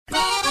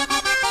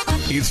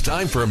It's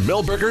time for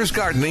Milberger's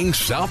Gardening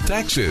South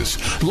Texas,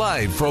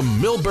 live from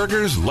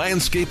Milberger's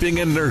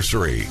Landscaping and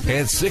Nursery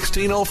at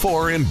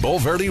 1604 in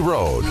Bulverde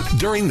Road.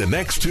 During the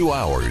next 2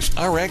 hours,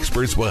 our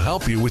experts will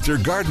help you with your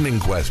gardening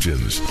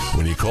questions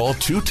when you call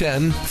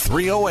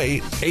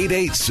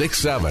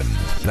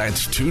 210-308-8867.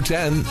 That's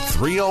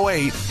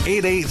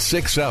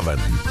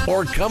 210-308-8867.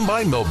 Or come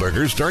by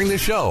Milberger's during the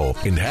show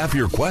and have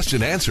your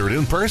question answered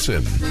in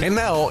person. And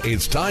now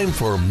it's time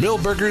for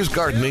Milberger's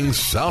Gardening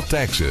South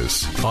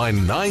Texas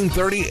on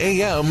 9:30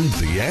 a.m.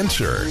 The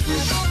Answer.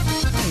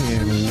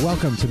 And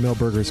welcome to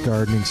Milberger's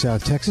Gardening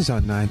South Texas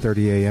on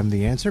 9:30 a.m.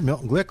 The Answer.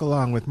 Milton Glueck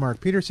along with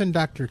Mark Peterson,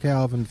 Dr.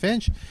 Calvin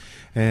Finch,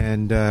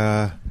 and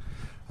a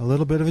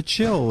little bit of a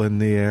chill in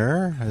the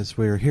air as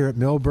we're here at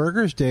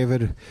Milberger's.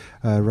 David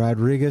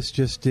Rodriguez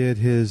just did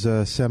his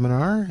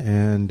seminar,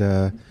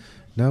 and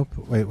nope,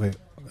 wait,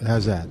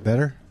 how's that?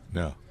 Better?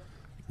 No,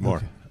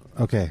 more.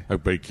 Okay.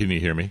 But can you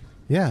hear me?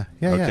 Yeah.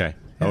 Okay.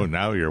 Yeah. Oh,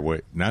 now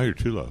you're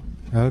too low.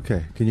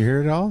 Okay. Can you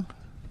hear it all?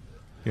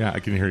 Yeah, I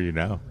can hear you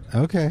now.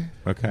 Okay.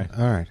 All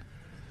right.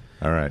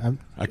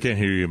 I can't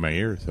hear you in my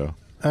ears, though.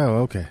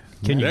 Oh, okay.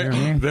 Can you hear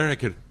me? There you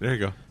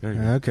go.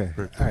 Okay.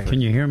 All right. Can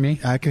you hear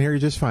me? I can hear you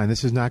just fine.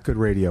 This is not good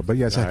radio, but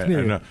yes, I can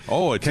hear you.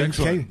 Oh, it's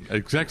excellent.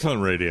 It's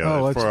excellent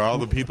radio for all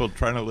the people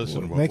trying to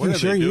listen. Making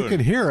sure you can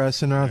hear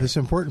us and this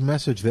important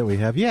message that we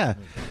have. Yeah.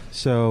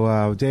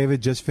 So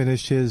David just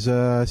finished his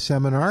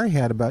seminar. He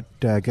had about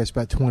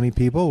 20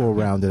 people. We'll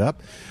round it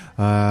up.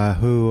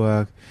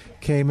 Who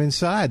came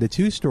inside the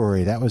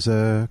two-story. That was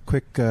a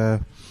quick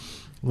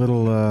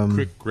little...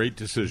 great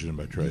decision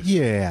by Trace.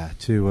 Yeah,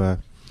 to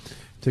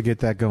get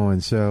that going.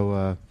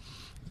 So,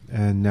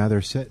 and now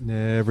they're setting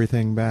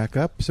everything back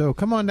up. So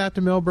come on down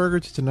to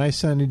Milberger's. It's a nice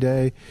sunny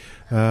day.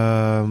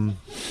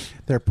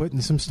 They're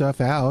putting some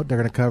stuff out. They're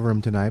going to cover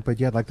them tonight. But,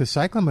 yeah, like the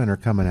cyclamen are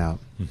coming out.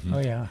 Mm-hmm. Oh,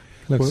 yeah.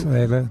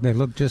 They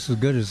look just as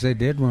good as they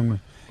did when we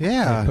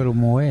put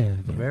them away.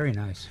 Very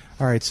nice.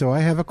 All right, so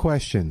I have a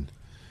question.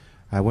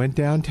 I went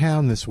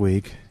downtown this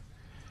week,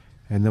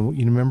 and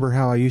you remember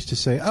how I used to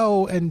say,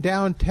 oh, and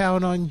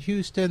downtown on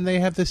Houston, they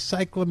have the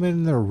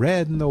cyclamen, the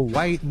red and the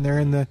white, and they're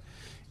in the...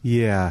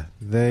 Yeah,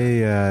 they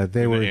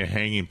were...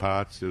 hanging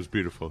pots. It was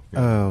beautiful.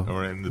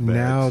 Or in the bags.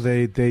 Now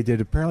they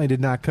apparently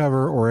did not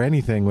cover or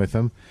anything with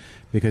them,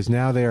 because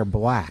now they are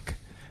black.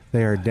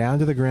 They are down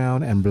to the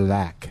ground and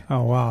black.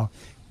 Oh, wow.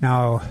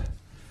 Now...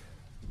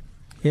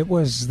 It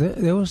was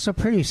a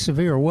pretty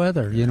severe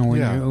weather,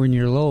 when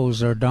your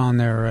lows are down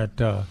there at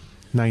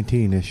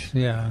 19-ish.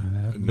 Yeah,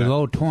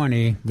 below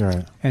 20.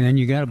 Right. And then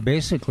you got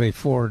basically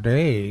 4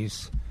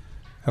 days.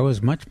 It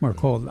was much more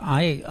cold.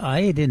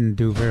 I didn't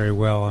do very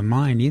well on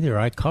mine either.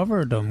 I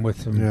covered them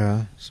with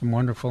some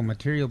wonderful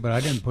material, but I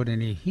didn't put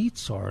any heat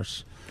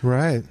source.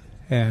 Right.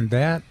 And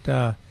that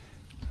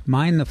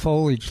mine, the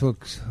foliage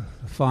looks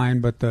fine,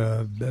 but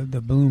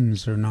the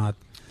blooms are not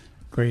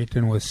great.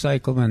 And with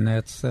cyclamen,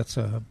 that's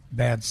a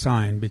bad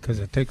sign because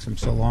it takes them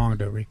so long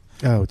to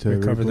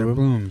recover their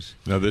blooms.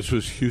 Now, this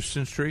was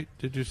Houston Street,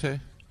 did you say?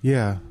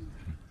 Yeah.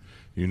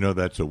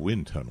 That's a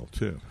wind tunnel,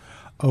 too.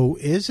 Oh,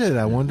 is it?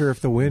 I wonder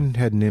if the wind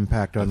had an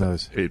impact on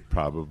those. It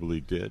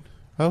probably did.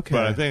 Okay.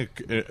 But I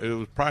think it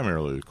was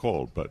primarily the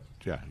cold, but,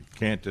 yeah, you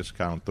can't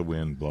discount the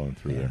wind blowing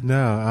through there.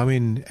 No, I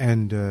mean,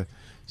 and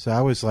so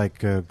I was,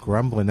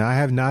 grumbling. I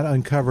have not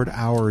uncovered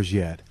ours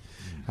yet.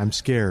 I'm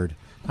scared.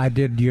 I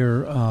did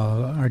the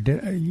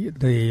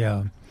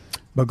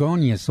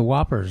begonias, the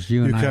whoppers.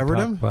 You and I covered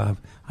them?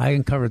 I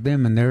uncovered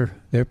them, and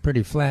they're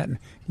pretty flat.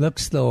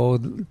 Looks though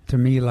to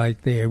me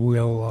like they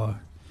will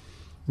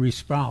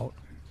resprout.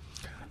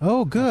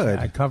 Oh, good.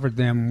 I covered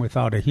them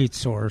without a heat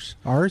source.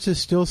 Ours is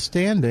still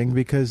standing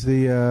because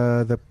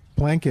the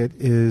blanket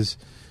is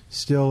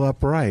still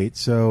upright,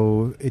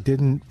 so it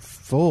didn't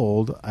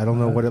fold. I don't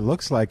know what it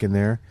looks like in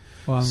there.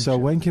 Well, so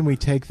when can we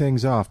take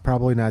things off?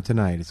 Probably not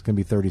tonight. It's going to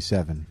be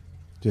 37.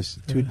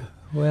 Just two.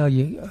 Well,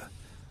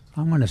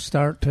 I'm going to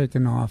start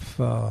taking off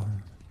tonight.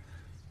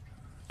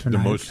 The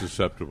most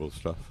susceptible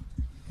stuff.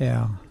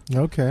 Yeah.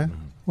 Okay.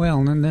 Well,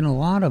 and then a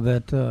lot of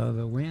it,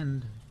 the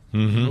wind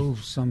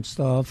moves some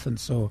stuff, and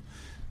so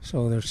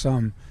there's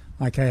some.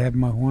 Like I had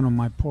one of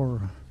my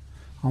poor,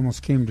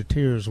 almost came to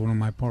tears. One of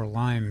my poor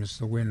limes,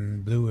 the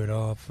wind blew it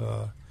off,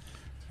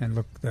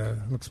 and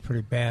looks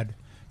pretty bad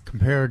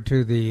compared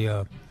to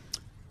the.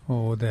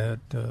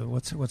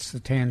 What's the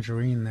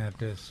tangerine that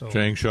is?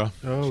 Changsha.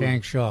 Oh.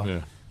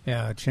 Changsha.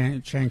 Yeah.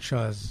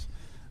 Changsha is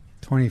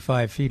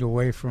 25 feet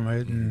away from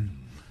it, and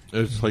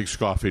it's like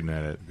scoffing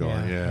at it,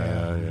 going,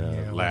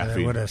 yeah.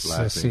 Laughing. What a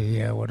sissy!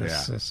 Yeah, what a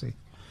sissy.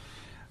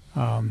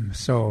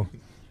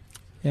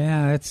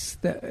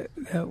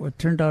 It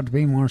turned out to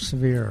be more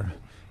severe.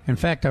 In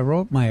fact, I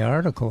wrote my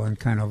article in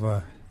kind of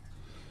a,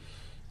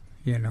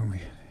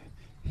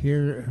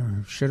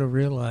 here should have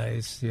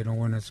realized,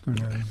 when it's going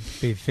to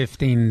be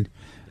 15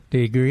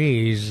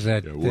 degrees.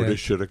 That woulda,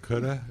 shoulda,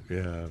 coulda.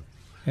 Yeah.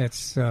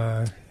 It's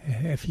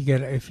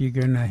if you're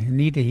going to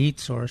need a heat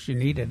source, you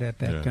need it at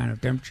that kind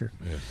of temperature.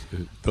 Yes.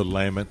 The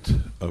lament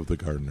of the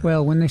gardener.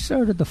 Well, when they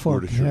started the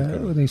forecast,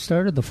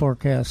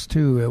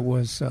 too, it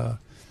was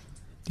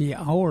the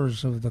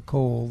hours of the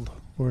cold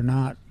were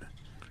not.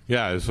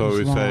 Yeah, so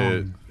we long.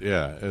 say,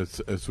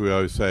 as we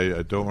always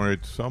say, don't worry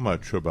so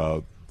much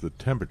about the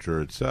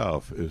temperature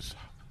itself, is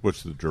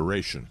what's the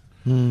duration.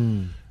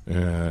 And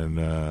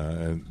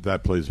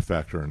that plays a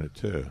factor in it,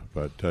 too.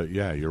 But,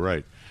 yeah, you're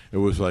right. It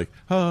was like,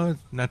 oh,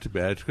 not too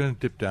bad. It's going to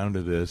dip down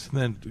to this and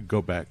then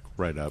go back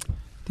right up.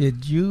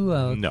 Did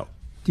you? No.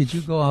 Did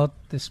you go out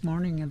this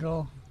morning at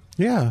all?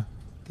 Yeah.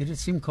 Did it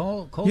seem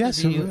cold?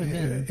 Yes, to you?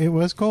 it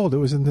was cold. It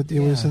was in the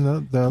was in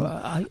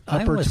the I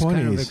upper was 20s.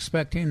 kind of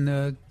expecting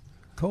the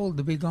cold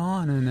to be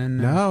gone, and then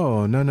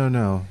No.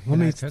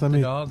 I took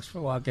the dogs for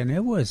a walk, and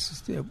it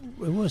was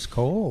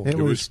cold. It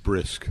was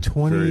brisk.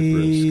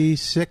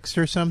 26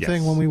 or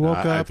something when we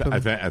woke up.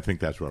 I think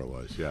that's what it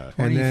was, yeah.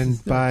 And then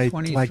by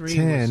like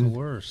 10. was the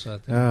worst, I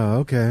think. Oh,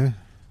 okay.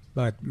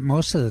 But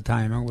most of the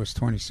time it was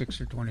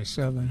 26 or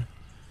 27.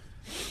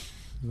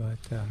 But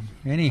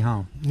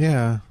anyhow,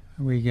 Yeah.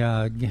 we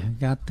got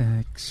the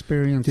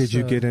experience. Did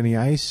you get any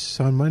ice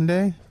on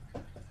Monday?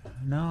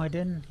 No, I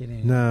didn't get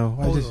any. No,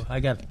 I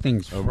got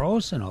things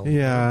frozen over.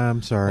 Yeah,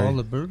 I'm sorry. All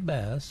the bird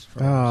bass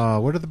frozen.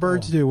 Oh, what do the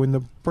birds do when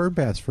the bird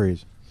bass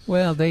freeze?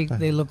 Well, they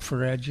look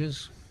for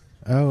edges.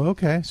 Oh,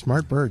 okay.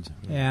 Smart birds.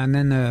 Yeah, and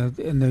then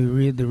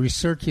the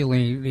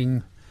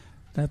recirculating,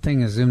 that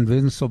thing is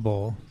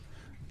invincible.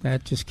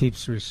 That just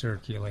keeps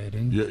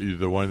recirculating. You,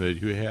 the one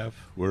that you have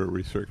where it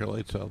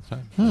recirculates all the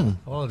time?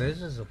 Oh,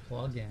 this is a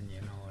plug-in, you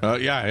know.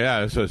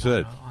 Yeah, that's what I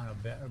said. On a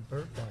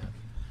bird bath.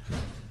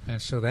 And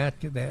so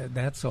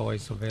that's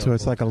always available. So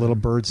it's like a little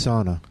bird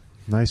sauna.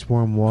 Nice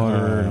warm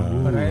water.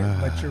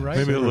 But you're right.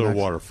 Maybe a little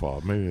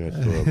waterfall. Maybe that's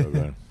a little bit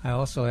better. I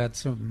also had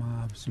some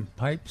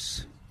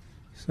pipes,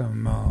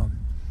 some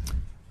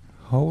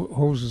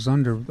hoses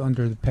under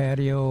the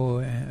patio,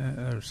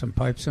 or some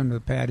pipes under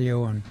the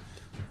patio and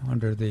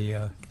under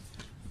the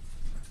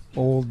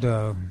old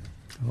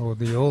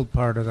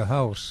part of the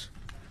house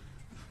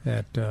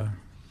that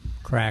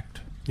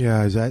cracked.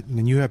 Yeah, is that?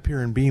 And you have pier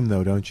and beam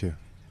though, don't you?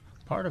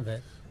 Part of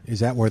it.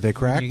 Is that where they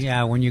cracked?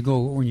 Yeah, when you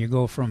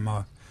go from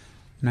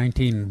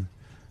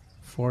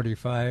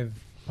 1945,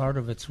 part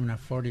of it's from a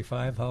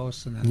 45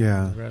 house, and then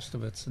the rest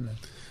of it's in the.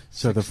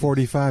 So 60s. The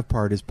 45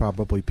 part is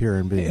probably pier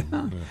and beam,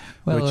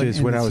 well, which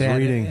is what I was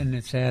reading, and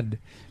it's had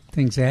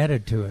things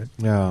added to it.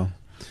 Yeah,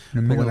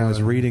 but when I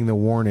was reading the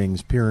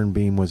warnings, pier and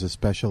beam was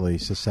especially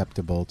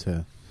susceptible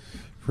to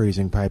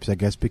freezing pipes. I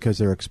guess because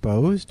they're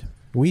exposed.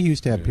 We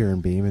used to have pier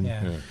and beam,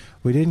 and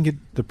we didn't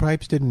get the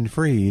pipes didn't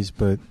freeze,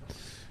 but.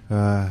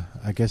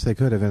 I guess they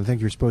could have. And I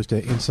think you're supposed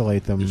to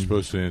insulate them. You're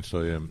supposed to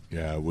insulate them,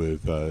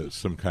 with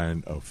some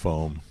kind of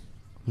foam.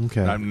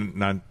 Okay.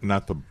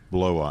 Not the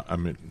blow on. I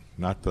mean,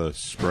 not the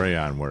spray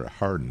on where it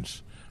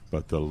hardens,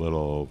 but the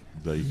little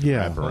that you can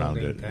wrap around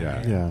it.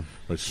 Yeah.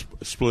 But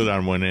split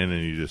on one end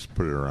and you just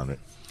put it around it.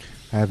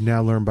 I have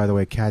now learned, by the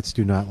way, cats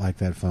do not like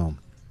that foam.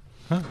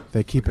 Huh?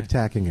 They keep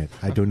attacking it.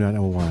 I do not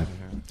know why.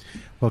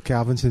 Well,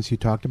 Calvin, since you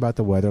talked about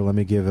the weather, let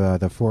me give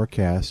the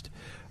forecast.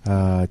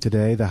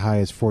 Today, the high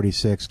is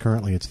 46.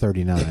 Currently, it's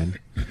 39.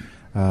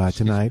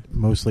 Tonight,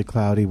 mostly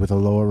cloudy with a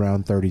low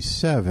around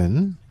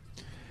 37.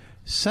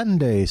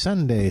 Sunday.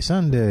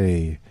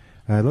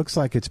 Looks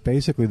like it's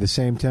basically the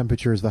same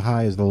temperature as the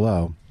high as the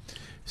low.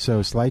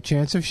 So, slight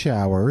chance of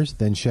showers,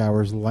 then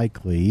showers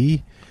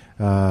likely.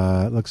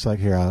 Looks like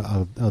here,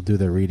 I'll do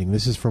the reading.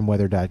 This is from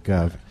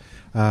weather.gov.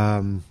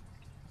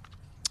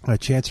 A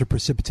chance of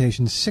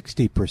precipitation,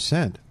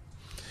 60%.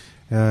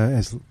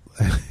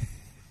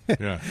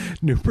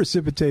 New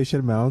precipitation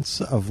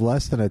amounts of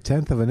less than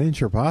 1/10 of an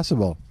inch are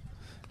possible.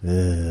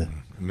 No,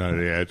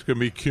 it's going to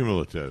be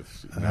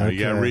cumulative. Now you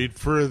got to read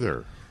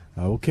further.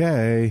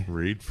 Okay.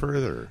 Read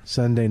further.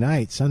 Sunday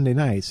night.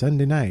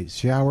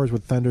 Showers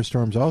with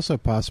thunderstorms also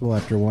possible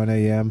after 1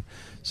 a.m.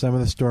 Some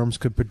of the storms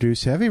could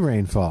produce heavy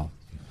rainfall.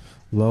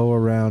 Low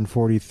around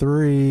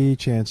 43.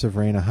 Chance of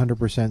rain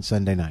 100%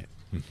 Sunday night.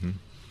 Mm-hmm.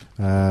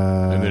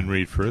 And then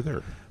read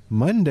further.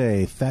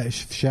 Monday,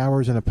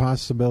 showers and a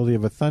possibility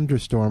of a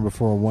thunderstorm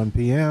before 1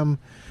 p.m.,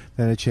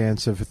 then a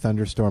chance of a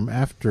thunderstorm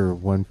after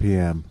 1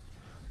 p.m.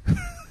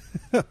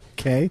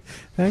 Okay,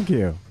 thank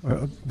you.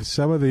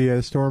 Some of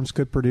the storms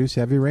could produce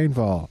heavy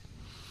rainfall.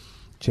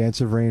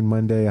 Chance of rain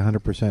Monday,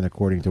 100%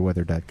 according to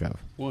weather.gov.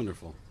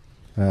 Wonderful.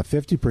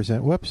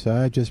 50%. Whoops,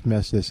 I just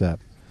messed this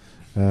up.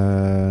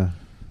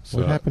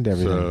 What happened to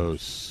everything?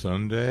 So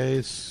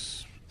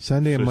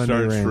Sunday and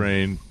Monday starts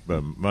rain,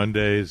 but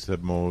Monday's the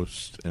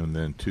most, and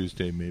then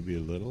Tuesday maybe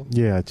a little.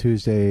 Yeah,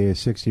 Tuesday a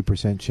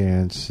 60%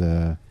 chance.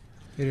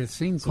 It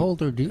seemed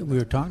colder. We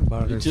were talking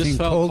about it. It just seemed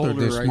felt colder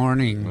this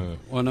morning.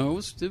 Well, no, it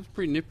was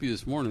pretty nippy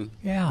this morning.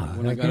 Yeah,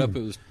 when I got up,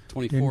 it was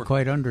 24. Didn't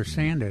quite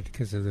understand it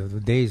because of the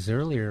days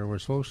earlier were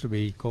supposed to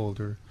be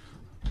colder,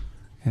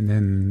 and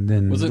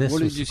then was it?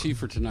 What did you see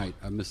for tonight?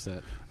 I missed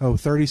that. Oh,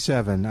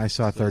 37. I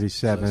saw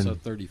 37. I saw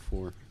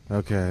 34.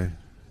 Okay,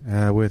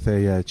 with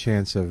a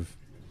chance of.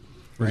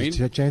 Rain?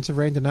 Chance of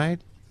rain tonight?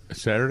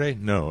 Saturday?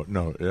 No.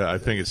 I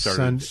think it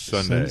started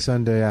Sunday.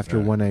 Sunday after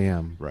 1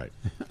 a.m. Right.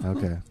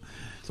 Okay.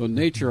 So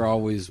nature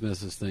always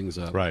messes things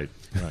up. Right.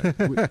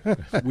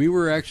 We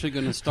were actually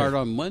going to start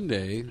on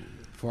Monday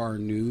for our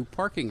new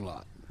parking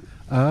lot.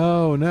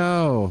 Oh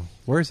no,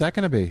 where's that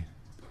going to be?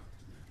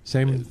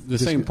 The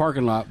same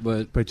parking lot,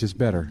 but just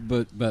better.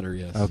 But better,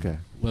 yes. Okay.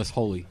 Less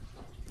holy.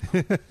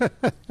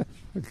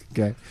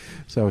 Okay,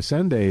 so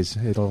Sundays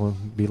it'll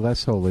be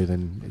less holy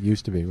than it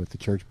used to be with the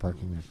church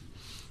parking there.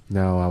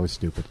 No, I was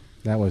stupid.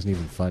 That wasn't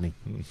even funny.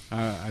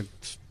 I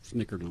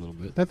snickered a little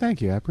bit. But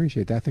thank you, I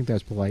appreciate that. I think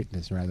that's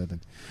politeness rather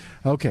than.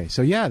 Okay,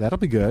 so yeah, that'll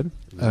be good.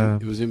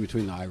 It was in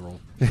between the eye roll.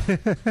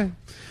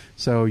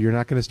 So you're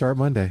not going to start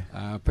Monday?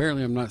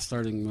 Apparently, I'm not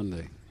starting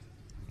Monday.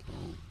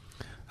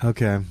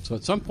 Okay. So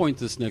at some point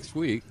this next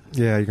week,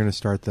 Yeah, you're going to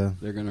start the.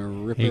 they're going to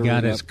rip He everything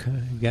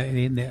got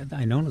up. his.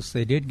 I noticed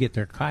they did get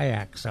their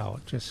kayaks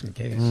out just in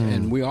case.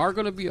 And we are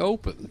going to be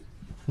open.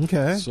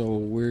 Okay. So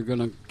we're going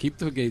to keep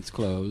the gates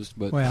closed,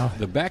 but Well-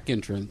 the back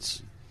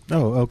entrance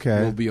Oh,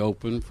 okay. will be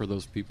open for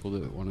those people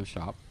that want to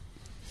shop.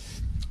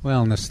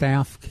 Well, and the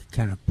staff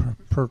kind of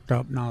perked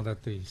up now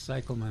that the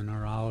cyclemen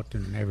are out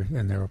and everything.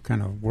 And they're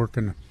kind of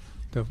working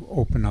to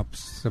open up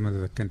some of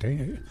the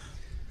container,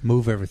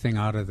 move everything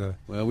out of the.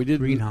 Well, we did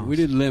greenhouse. we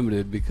did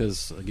limited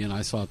because again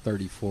I saw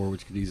 34,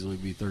 which could easily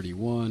be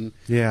 31.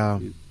 Yeah.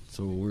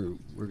 So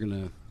we're going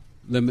to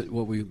limit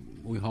what we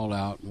haul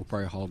out. We'll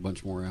probably haul a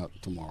bunch more out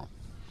tomorrow.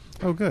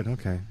 Oh, good.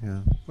 Okay. Yeah.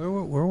 Where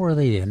were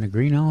they in the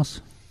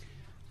greenhouse?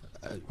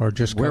 Or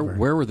just Where covered?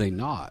 were they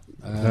not?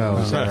 Oh,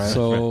 is that right?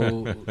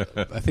 So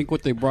I think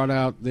what they brought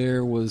out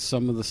there was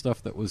some of the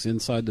stuff that was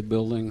inside the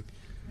building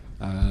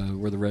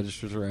where the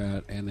registers are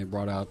at, and they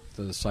brought out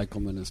the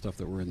cyclemen and stuff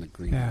that were in the Yeah,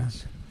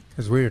 greenhouse.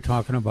 because we were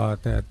talking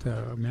about that.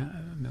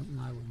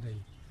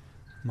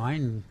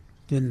 Mine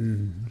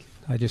didn't.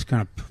 I just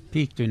kind of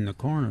peeked in the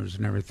corners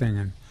and everything,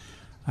 and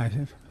I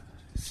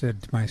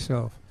said to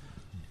myself,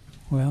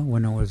 "Well,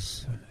 when it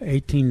was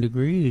 18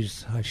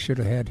 degrees, I should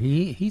have had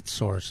heat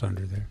source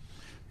under there."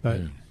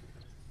 But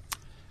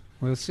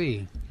we'll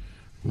see.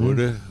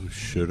 Woulda,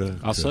 shoulda.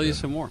 I'll sell you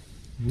some more.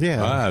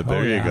 Yeah.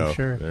 There you yeah, go.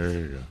 sure. There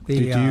you go. Do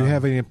you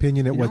have any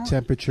opinion at you what know-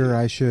 temperature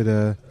I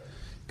should,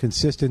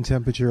 consistent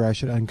temperature I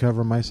should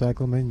uncover my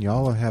cyclamen?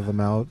 Y'all have them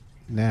out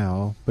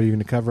now, but you're going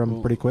to cover them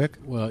Well- pretty quick?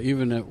 Well,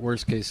 even at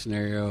worst case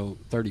scenario,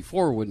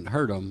 34 wouldn't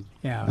hurt them.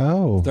 Yeah.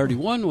 Oh.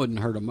 31 wouldn't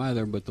hurt them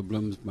either, but the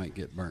blooms might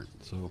get burnt.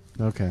 So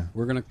Okay.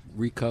 we're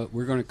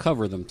gonna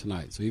cover them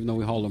tonight. So even though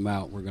we haul them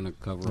out, we're gonna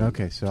cover them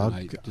Okay, so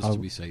tonight just I'll- to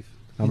be safe.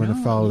 I'm going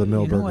to follow the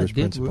Millburgers it did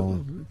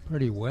principle.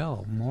 pretty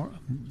well,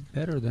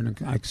 better than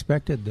I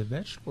expected. The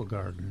vegetable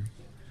garden,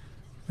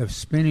 the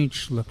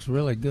spinach looks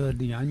really good.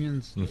 The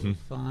onions look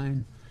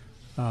fine.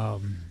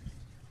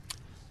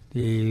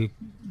 The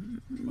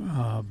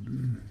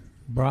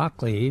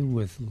broccoli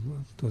with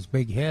those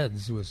big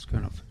heads was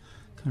kind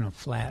of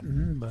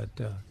flattened, but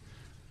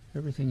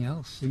everything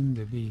else seemed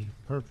to be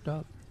perked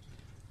up.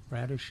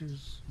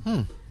 Radishes.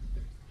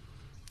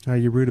 How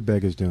your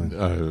rutabagas doing?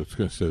 I was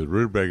going to say the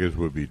rutabagas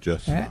would be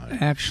just fine.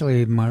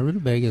 Actually, my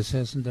rutabagas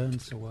hasn't done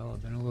so well.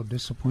 I've been a little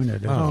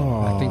disappointed.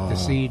 I think the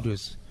seed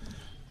was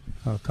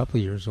a couple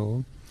of years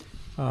old.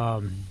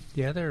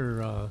 The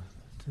other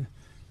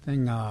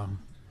thing,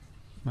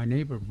 my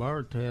neighbor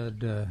Bart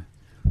had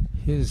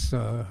his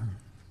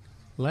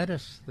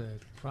lettuce, the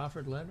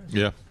Crawford lettuce.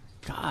 Yeah.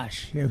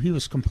 Gosh, yeah, he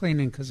was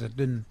complaining because it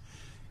didn't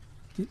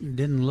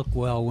look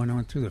well when it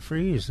went through the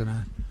freeze, and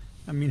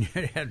I mean,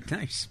 it had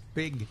nice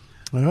big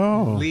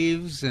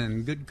leaves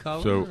and good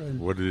color. So and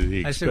what did he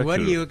expect? I said, "What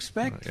do to- you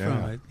expect from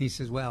Yeah. it?" He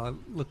says, "Well, it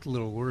looked a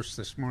little worse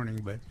this morning,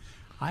 but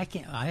I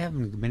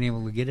haven't been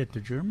able to get it to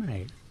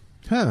germinate."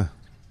 Huh.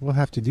 We'll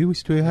have to do. We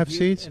still have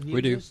seeds? Have you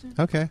We do. used it?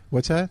 Okay.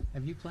 What's that?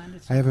 Have you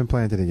planted? I haven't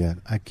planted it yet.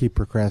 I keep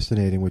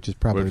procrastinating, which is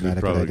probably Which not is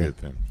a probably good idea. a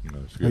good thing. You know,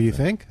 it's a Oh, good you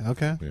thing. think?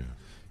 Okay. Yeah.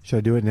 Should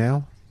I do it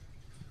now?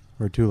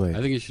 Or too late? I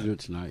think you should do it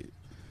tonight.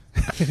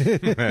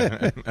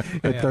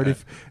 At 30,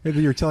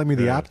 you're telling me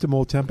the Yeah.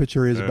 optimal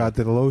temperature is Yeah. about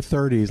the low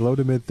 30s, low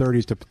to mid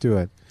 30s to do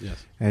it.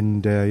 Yes.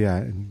 And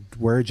and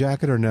wear a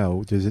jacket or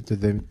no? Do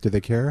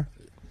they care?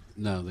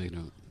 No, they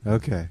don't.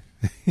 Okay.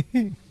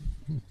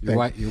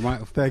 Your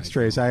wife. Thanks,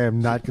 Trace. I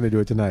am not going to do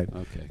it tonight.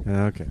 Okay.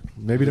 Okay.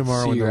 Maybe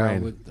tomorrow See in the you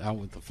rain. out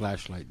with the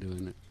flashlight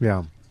doing it.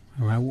 Yeah.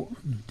 I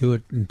won't do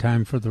it in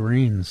time for the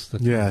rains.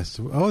 Yes.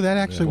 Oh, that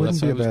actually Well,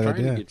 wouldn't that's be why a I was bad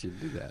trying idea. to get you to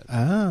do that.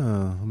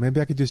 Oh, maybe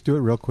I could just do it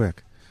real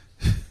quick.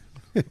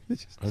 I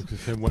was going to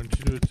say, why don't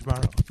you do it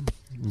tomorrow?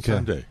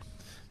 Okay.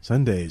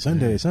 Sunday.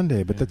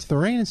 Sunday. But that's the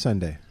rain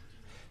Sunday.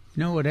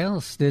 You know what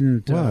else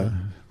didn't? What? I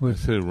With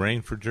said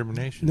rain for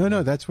germination.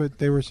 No, that's what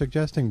they were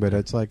suggesting. But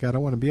it's like I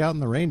don't want to be out in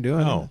the rain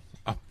doing Oh. it.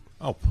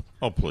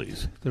 Oh,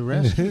 please. the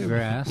rescue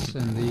grass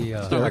and the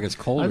It's not like it's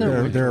cold.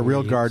 other or There are real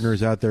weeds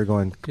gardeners out there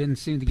going, didn't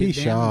seem to get "Pee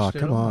Shaw, damaged. at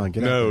come all. on,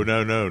 get No, out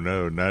there."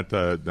 no, not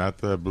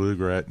the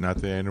bluegrass, not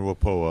the annual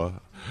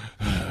poa.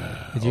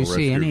 Did you Oh,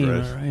 see rescue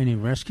grass. any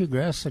rescue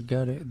grass that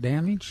got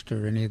damaged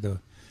or any of the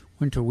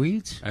winter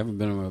weeds? I haven't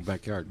been in my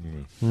backyard.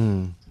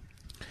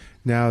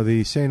 Now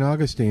the St.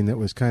 Augustine that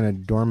was kind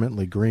of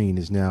dormantly green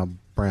is now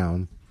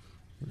brown.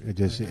 It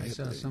just, I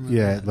saw some of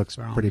yeah, that it looks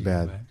brownie, pretty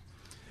bad.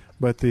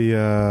 But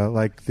the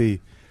like the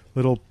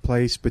little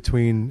place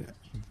between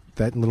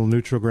that little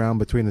neutral ground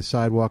between the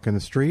sidewalk and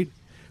the street,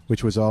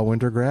 which was all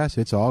winter grass,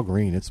 it's all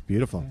green. It's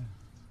beautiful.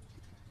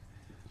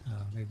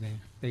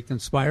 They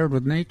conspired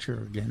with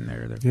nature again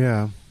there.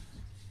 Yeah.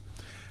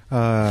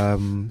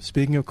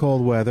 Speaking of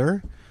cold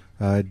weather,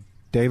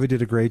 David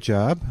did a great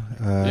job.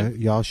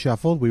 Y'all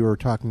shuffled. We were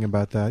talking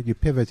about that. You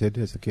pivoted,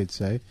 as the kids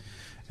say,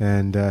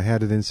 and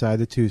had it inside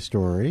the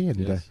two-story. And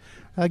Yes.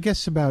 I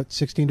guess about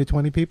 16 to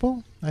 20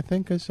 people, I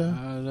think. That's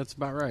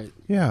about right.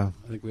 Yeah.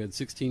 I think we had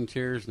 16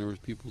 chairs and there was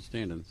people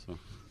standing. So.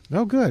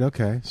 Oh, good.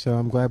 Okay. So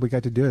I'm glad we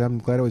got to do it. I'm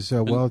glad it was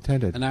well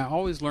attended. And I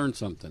always learn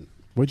something.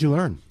 What'd you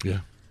learn? Yeah.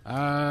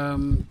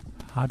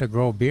 How to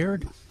grow a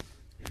beard?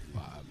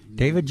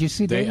 David, you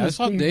see David? I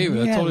saw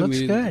David. Yeah, I told him looks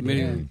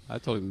good. I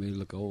told him he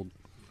looked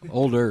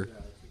older.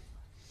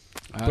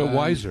 But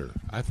wiser.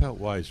 I felt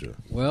wiser.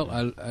 Well,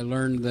 I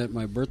learned that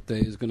my birthday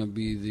is going to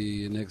be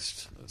the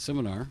next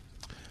seminar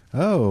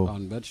Oh.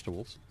 on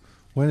vegetables,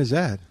 When is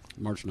that?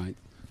 March 9th.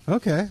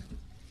 Okay.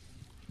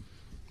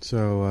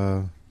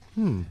 So,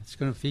 It's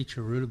going to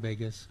feature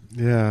rutabagas.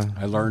 yeah.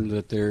 I learned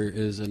that there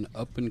is an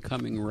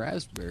up-and-coming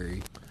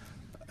raspberry,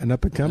 An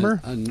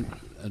up-and-comer?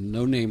 a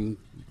no-name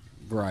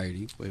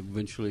variety, will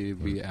eventually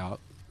be out.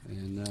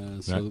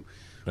 And so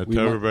Now we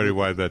tell might- everybody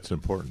why that's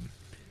important.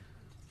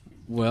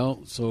 Well,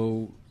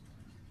 so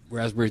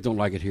raspberries don't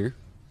like it here,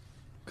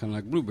 kind of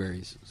like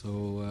blueberries.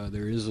 So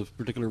there is a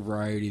particular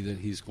variety that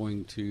he's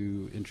going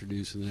to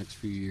introduce in the next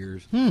few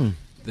years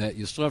that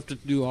you still have to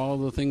do all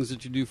the things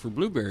that you do for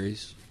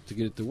blueberries to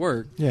get it to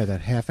work, Yeah,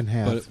 that half and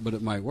half. but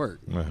it might work.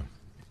 Yeah.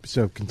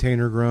 So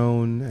container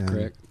grown. And,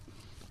 Correct.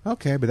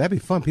 Okay, but that'd be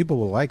fun. People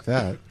will like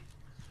that.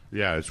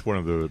 Yeah, it's one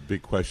of the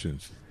big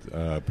questions,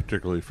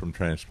 particularly from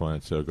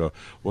transplants. They'll go,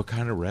 what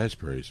kind of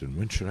raspberries and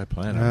when should I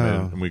plant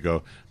them? Oh. And we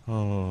go,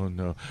 oh,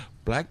 no.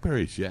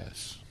 Blackberries,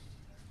 yes.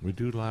 We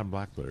do a lot of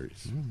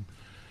blackberries.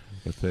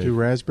 But they, Do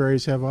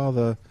raspberries have all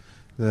the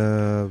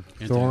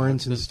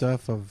thorns and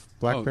stuff of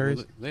blackberries?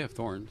 Oh, well, they have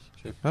thorns.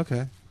 Sure.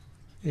 Okay.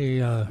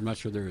 I'm not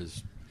sure they're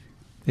as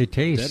They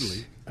taste.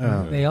 deadly.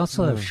 Oh. They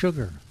also have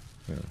sugar.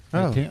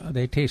 Oh.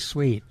 They taste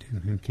sweet.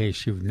 In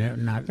case you've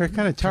not They're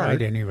kind of tart.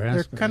 tried any They're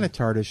raspberry. kind of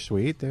tartish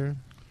sweet.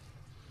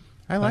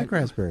 I like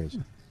raspberries.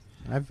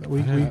 We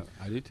I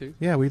do too.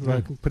 yeah, we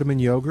like put them in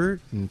yogurt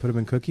and put them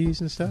in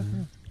cookies and stuff.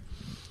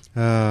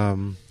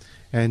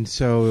 And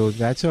so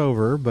that's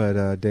over.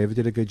 But David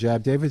did a good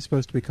job. David's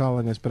supposed to be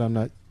calling us, but I'm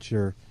not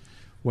sure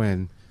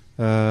when.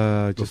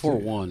 Before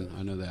 1,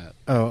 I know that.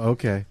 Oh,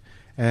 okay.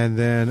 And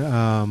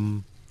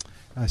then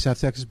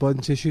South Texas Blood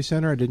and Tissue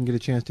Center, I didn't get a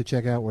chance to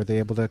check out. Were they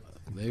able to?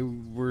 They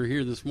were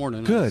here this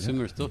morning. Good. I assume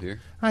they're still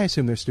here. I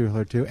assume they're still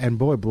here too. And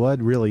boy,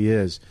 blood really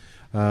is.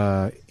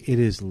 It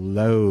is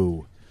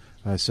low,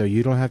 so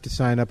you don't have to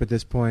sign up at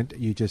this point.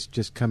 You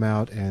just come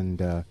out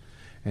and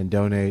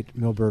donate.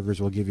 Millburgers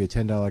will give you a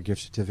 $10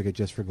 gift certificate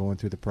just for going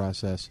through the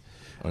process.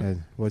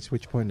 And which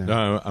point now?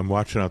 No, I'm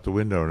watching out the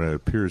window, and it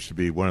appears to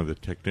be one of the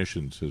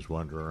technicians is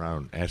wandering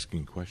around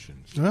asking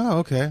questions. Oh,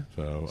 okay.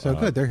 So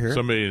good, they're here.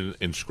 Somebody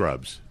in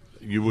scrubs.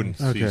 You wouldn't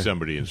see Okay.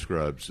 somebody in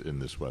scrubs in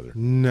this weather.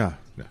 No.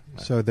 No.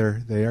 So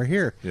they are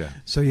here. Yeah.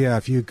 So yeah,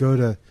 if you go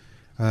to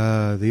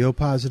the O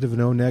positive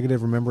and O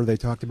negative, remember they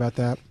talked about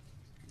that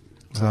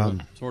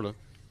Sort of.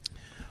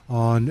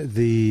 on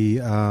the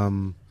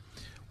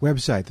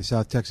website, the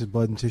South Texas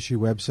Blood and Tissue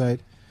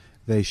website.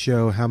 They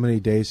show how many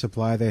days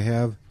supply they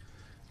have.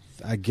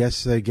 I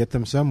guess they get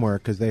them somewhere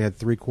because they had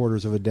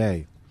 3/4 of a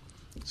day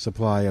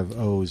supply of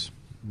O's,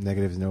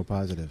 negatives, and O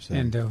positives. So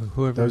And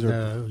whoever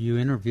those you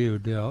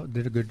interviewed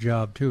did a good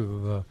job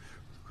too of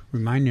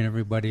reminding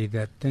everybody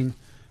that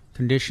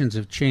conditions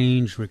have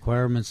changed,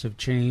 requirements have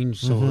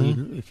changed. So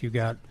even if you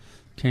got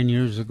 10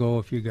 years ago,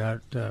 if you got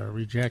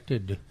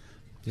rejected,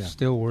 Yeah.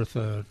 still worth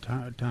a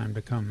time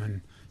to come in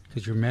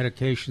because your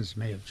medications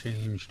may have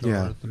changed, or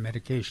Yeah. the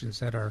medications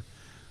that are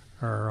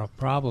a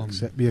problem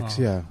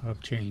yeah.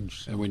 have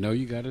changed. And we know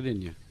you got it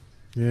in you.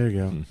 There you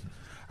go.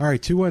 All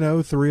right,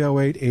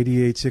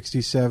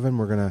 210-308-8867.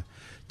 We're going to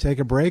take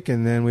a break,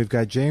 and then we've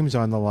got James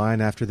on the line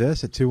after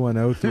this at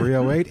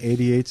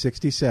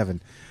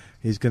 210-308-8867.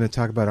 He's going to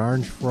talk about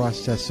orange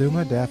frost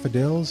satsuma,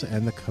 daffodils,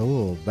 and the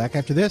cold. Back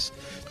after this,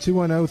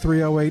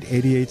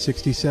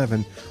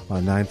 210-308-8867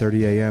 on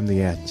 9:30 a.m.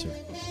 The Answer.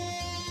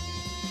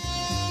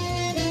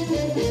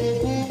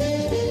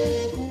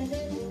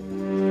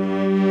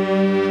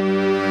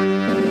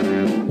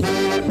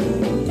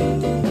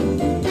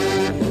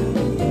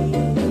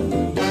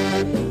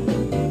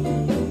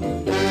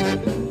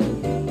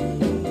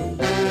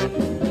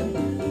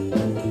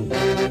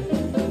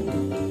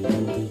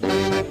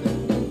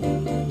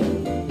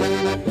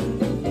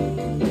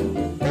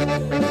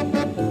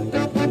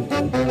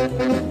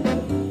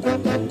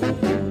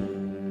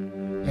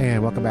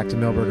 Back to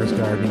Millburgers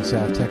Gardening,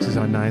 South Texas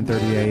on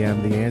 9:30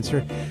 a.m. The Answer.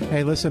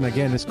 Hey, listen,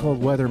 again, this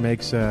cold weather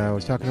makes, I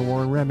was talking to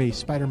Warren Remy,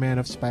 Spider-Man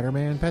of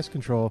Spider-Man Pest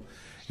Control,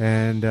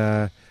 and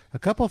a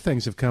couple of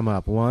things have come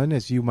up. One,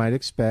 as you might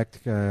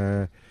expect,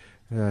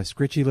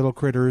 scritchy little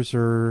critters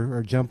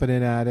are jumping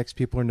in attics.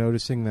 People are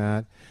noticing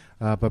that.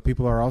 but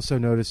people are also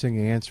noticing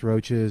ants,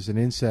 roaches, and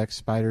insects,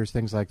 spiders,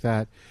 things like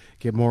that,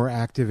 get more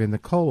active in the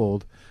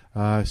cold.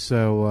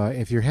 So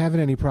if you're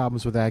having any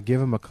problems with that, give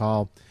them a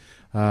call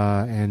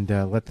and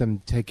let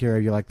them take care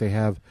of you like they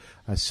have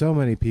so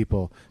many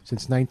people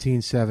since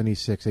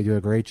 1976. They do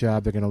a great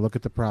job. They're going to look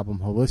at the problem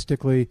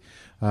holistically.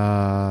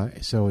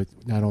 So it's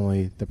not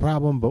only the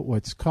problem, but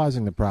what's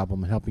causing the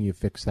problem and helping you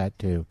fix that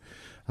too.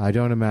 I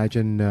don't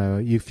imagine,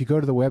 if you go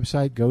to the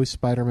website,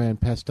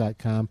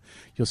 gospidermanpest.com,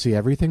 you'll see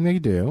everything they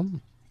do,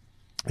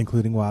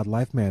 including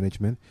wildlife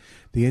management,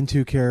 the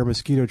In2Care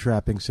mosquito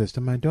trapping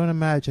system. I don't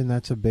imagine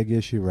that's a big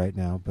issue right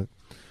now, but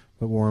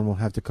Warren will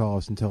have to call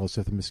us and tell us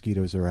if the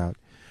mosquitoes are out.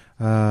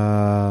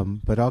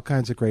 But all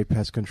kinds of great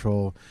pest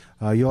control.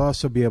 You'll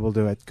also be able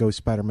to, at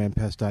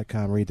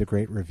gospidermanpest.com, read the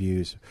great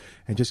reviews.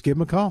 And just give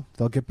them a call.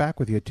 They'll get back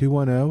with you.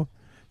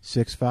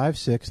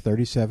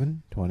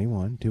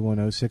 210-656-3721.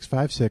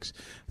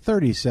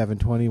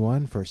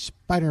 210-656-3721 for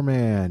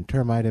Spider-Man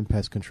Termite and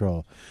Pest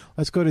Control.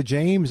 Let's go to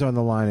James on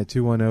the line at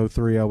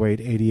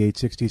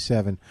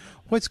 210-308-8867.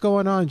 What's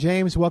going on,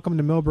 James? Welcome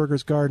to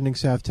Milberger's Gardening,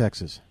 South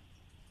Texas.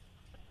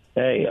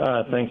 Hey,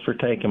 thanks for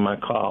taking my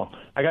call.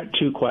 I got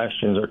two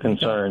questions or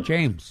concerns.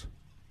 James.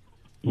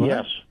 What?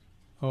 Yes.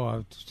 Oh,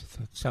 it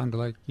sounded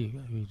like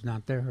he's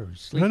not there or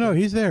he's sleeping. No,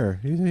 he's there.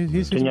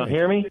 He's Can y'all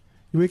hear me?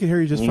 We can hear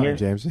you just Can you fine,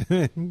 James.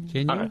 Can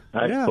you? All right,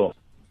 Yeah. cool.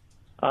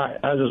 All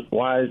right,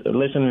 while I was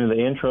listening to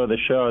the intro of the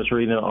show, I was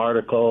reading an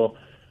article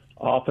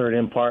authored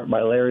in part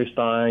by Larry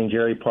Stein,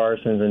 Jerry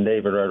Parsons, and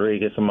David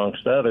Rodriguez,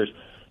 amongst others,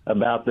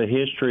 about the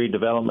history,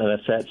 development of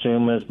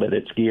satsumas, but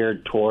it's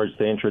geared towards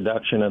the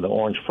introduction of the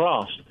orange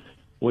frost,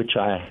 which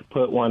I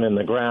put one in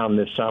the ground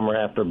this summer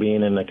after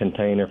being in the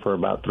container for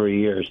about 3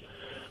 years.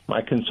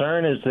 My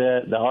concern is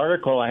that the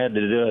article, I had to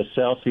do a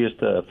Celsius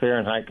to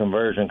Fahrenheit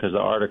conversion because the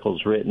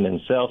article's written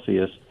in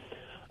Celsius.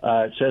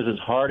 It says it's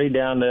hardy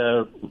down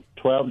to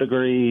 12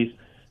 degrees,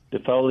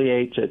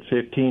 defoliates at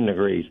 15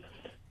 degrees.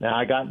 Now,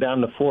 I got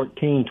down to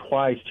 14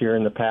 twice here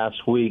in the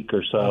past week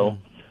or so.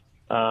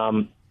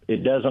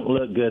 It doesn't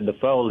look good, the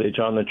foliage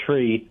on the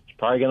tree. It's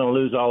probably going to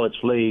lose all its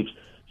leaves.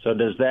 So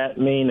does that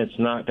mean it's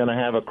not going to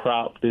have a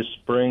crop this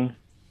spring?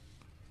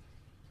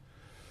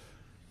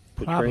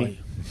 Probably.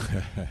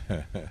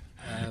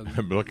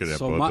 I'm looking at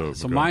both of them.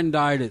 So mine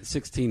died at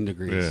 16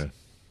 degrees. Yeah.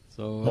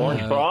 So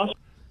Orange frost?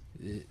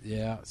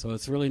 Yeah, so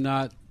it's really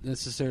not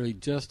necessarily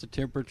just the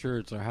temperature;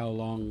 it's how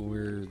long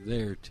we're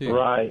there too.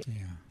 Right.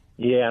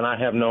 Yeah, and I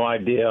have no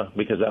idea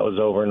because that was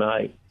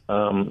overnight.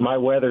 My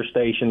weather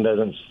station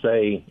doesn't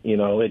say,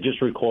 it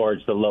just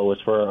records the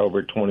lowest for over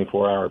a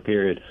 24-hour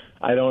period.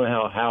 I don't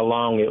know how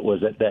long it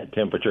was at that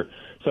temperature.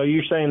 So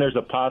you're saying there's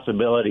a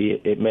possibility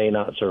it may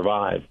not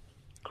survive,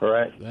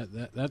 correct?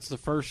 That's the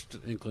first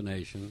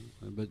inclination.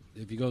 But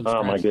if you go and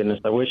oh, my goodness.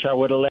 I wish I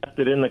would have left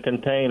it in the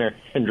container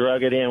and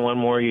drug it in one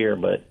more year.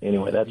 But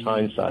anyway, that's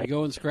hindsight. If you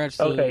go and scratch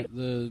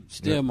the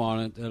stem on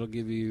it, that'll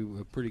give you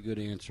a pretty good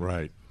answer.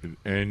 Right.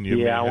 And you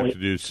may have to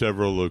do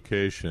several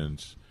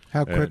locations.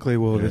 How quickly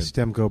will the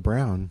stem go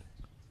brown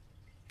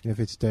if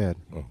it's dead?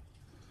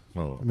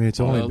 Well, I mean, it's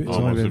only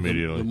almost been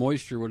immediately. The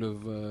moisture would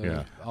have,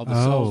 all the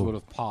cells would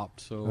have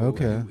popped, so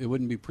it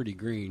wouldn't be pretty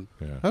green.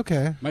 Yeah.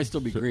 Okay. It might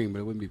still be green, but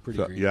it wouldn't be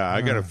pretty green. Yeah,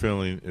 I got a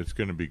feeling it's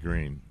going to be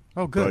green.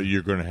 Oh, good. But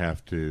you're going to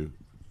have to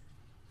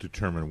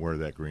determine where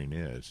that green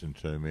is, and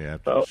so you may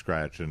have to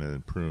scratch and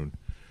then prune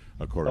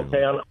accordingly.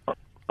 Okay,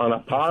 on a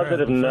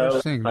positive the note,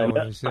 first thing, though,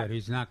 is that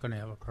he's not going to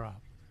have a crop.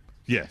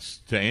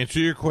 Yes, to answer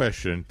your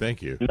question,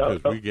 thank you,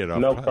 because we get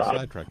off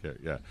sidetrack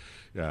there.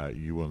 Yeah,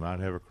 you will not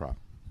have a crop.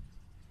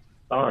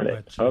 Darn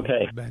it.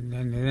 Okay. And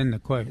then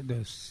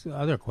this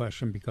other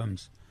question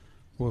becomes,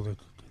 will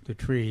the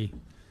tree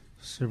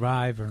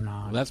survive or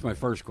not? Well, that's my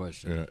first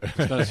question. It's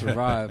got to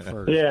survive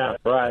first. Yeah,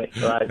 right.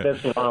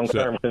 That's a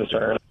long-term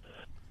concern.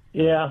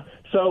 Yeah,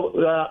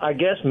 so I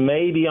guess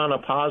maybe on a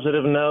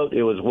positive note,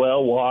 it was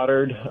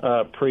well-watered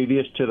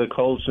previous to the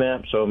cold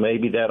snap, so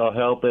maybe that'll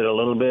help it a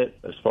little bit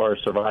as far as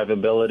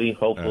survivability,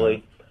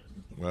 hopefully.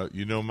 Well,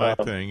 my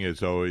thing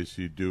is always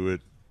you do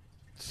it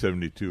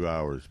 72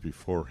 hours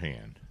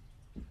beforehand.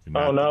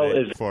 Not the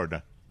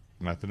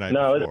night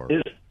before.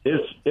 No,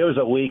 it was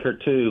a week or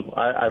two.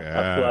 I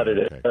flooded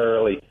it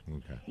early.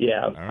 Okay.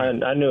 Yeah,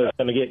 right. I knew it was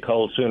going to get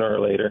cold sooner or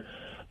later.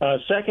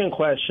 Second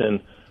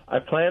question, I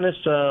planted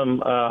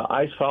some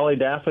ice folly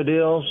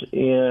daffodils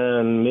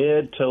in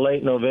mid to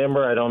late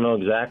November. I don't know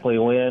exactly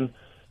when,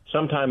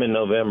 sometime in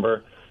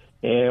November.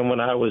 And when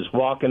I was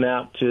walking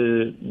out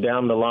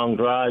down the long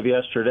drive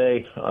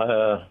yesterday,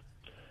 for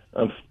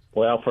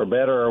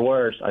better or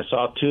worse, I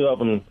saw two of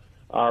them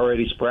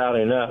already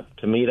sprouting up.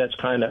 To me, that's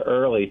kind of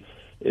early.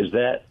 Is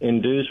that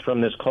induced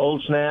from this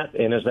cold snap,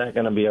 and is that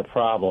going to be a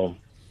problem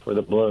for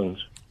the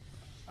blooms?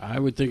 I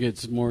would think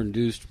it's more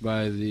induced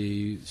by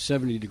the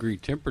 70-degree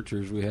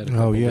temperatures we had a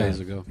couple days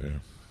ago. Yeah.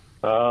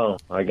 Oh,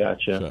 I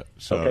gotcha.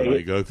 So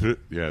they go through.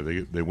 Yeah,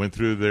 they went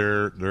through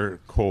their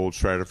cold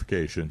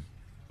stratification,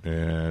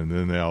 and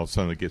then they all of a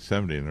sudden get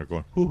 70, and they're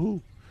going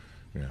hoo-hoo.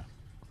 Yeah.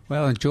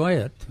 Well, enjoy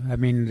it. I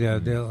mean,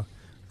 the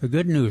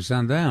good news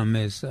on them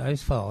is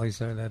ice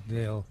follies are that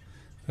they'll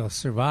they'll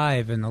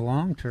survive in the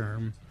long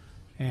term,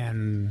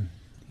 and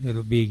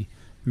it'll be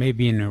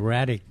maybe an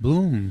erratic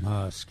bloom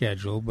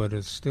schedule, but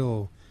it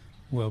still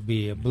will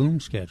be a bloom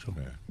schedule.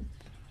 Yeah.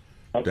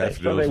 Okay,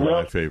 Daffodils so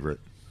are my favorite.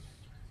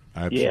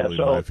 Absolutely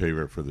my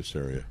favorite for this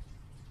area.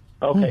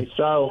 Okay,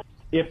 so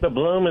if the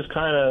bloom is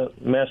kind of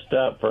messed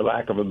up, for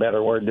lack of a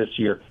better word, this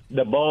year,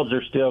 the bulbs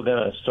are still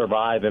going to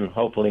survive and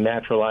hopefully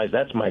naturalize.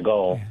 That's my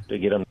goal, to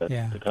get them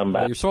to come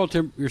back. Your soil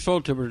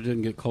temperature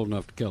didn't get cold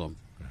enough to kill them.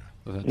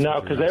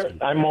 No, because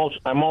I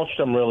mulched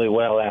them really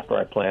well after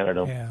I planted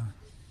them. Yeah.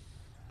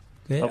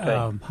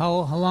 Okay. How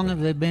long have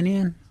they been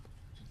in?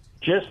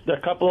 Just a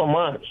couple of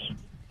months.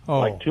 Oh,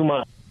 like 2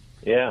 months.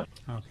 Yeah.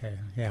 Okay.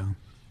 Yeah.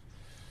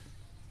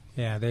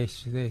 Yeah. They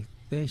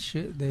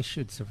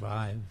should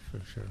survive for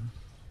sure.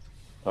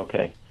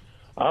 Okay.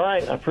 All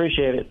right. I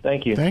appreciate it.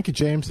 Thank you. Thank you,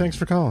 James. Thanks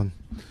for calling.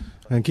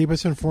 And keep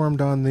us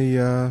informed on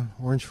the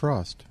orange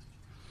frost.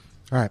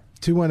 All right.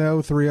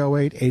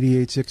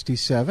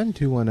 210-308-8867.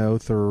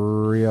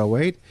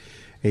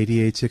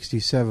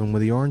 210-308-8867.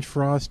 With the orange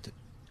frost,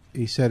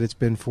 he said it's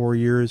been 4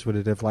 years. Would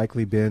it have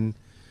likely been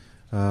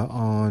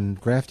on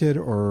grafted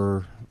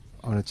or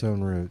on its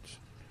own roots?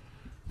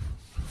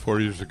 4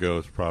 years ago,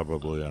 it's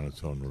probably on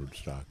its own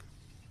rootstock.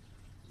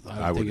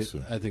 I would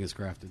assume. I think it's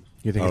grafted.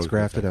 You think it's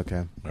grafted?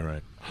 Okay. All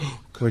right.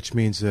 Which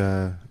means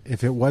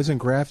if it wasn't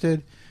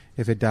grafted,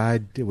 if it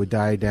died, it would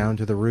die down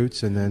to the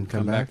roots and then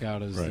come back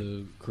out as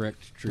the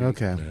correct tree.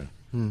 Okay.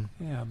 Yeah.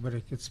 Yeah, but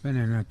it's been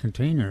in a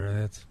container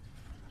that's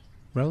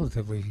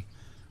relatively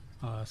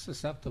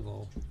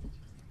susceptible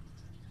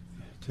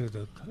to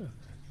the.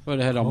 But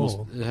it had almost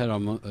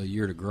a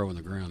year to grow in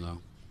the ground, though.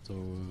 So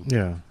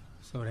yeah.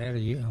 So it had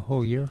a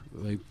whole year.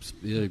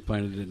 They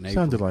planted it in April.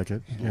 Sounded like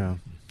it. Yeah.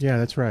 Yeah,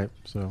 that's right.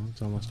 So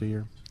it's almost a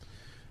year.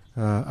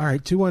 All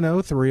right,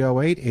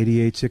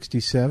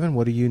 210-308-8867.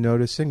 What are you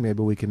noticing?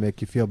 Maybe we can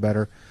make you feel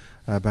better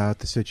about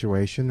the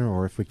situation,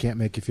 or if we can't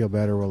make you feel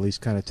better, we'll at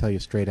least kind of tell you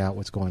straight out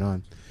what's going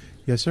on.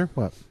 Yes, sir?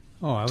 What?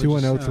 Oh, I was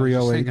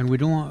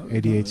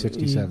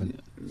 210-308-8867.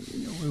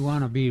 We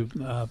want to be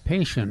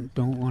patient.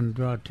 Don't want to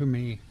draw too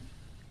many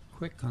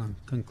quick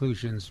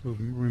conclusions. We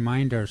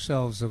remind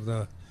ourselves of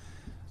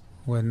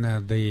when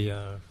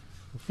the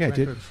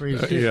record freeze.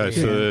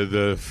 So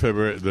the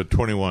February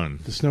 21.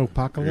 The snow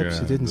apocalypse.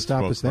 It didn't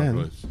stop us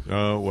then.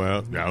 Oh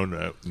well,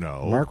 no.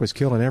 Mark was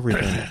killing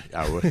everything.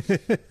 Everything's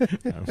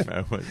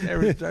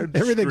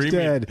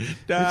dead.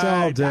 It's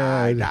all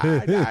dead.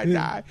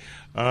 Die.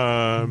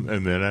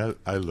 And then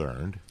I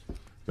learned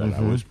that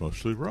I was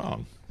mostly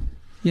wrong.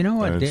 You know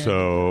what? And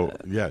so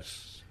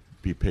yes,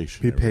 be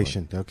patient. Be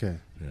patient. Okay.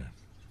 Yeah.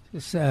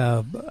 This,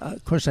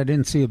 of course, I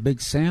didn't see a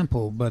big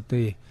sample, but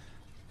the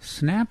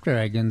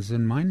snapdragons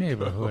in my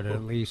neighborhood,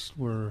 at least,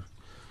 are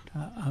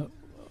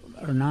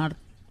not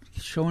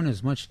showing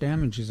as much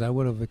damage as I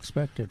would have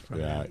expected from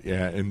them.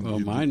 Yeah. And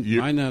mine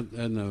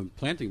and the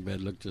planting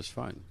bed looked just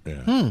fine.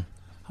 Yeah.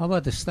 How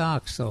about the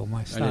stalks, though?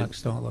 My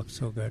stalks don't look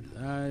so good.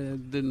 I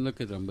didn't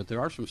look at them, but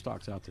there are some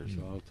stalks out there,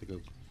 so I'll take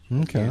a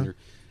gander.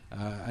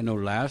 I know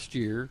last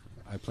year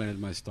I planted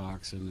my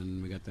stalks, and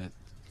then we got that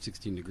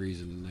 16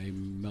 degrees, and they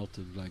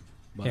melted like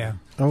butter. Yeah.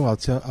 Oh,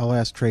 I'll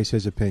ask Trace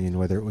his opinion,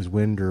 whether it was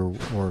wind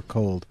or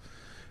cold.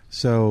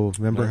 So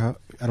remember how,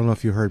 I don't know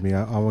if you heard me,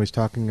 I'm always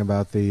talking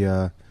about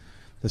the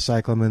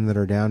cyclamen that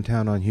are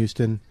downtown on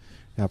Houston,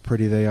 how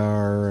pretty they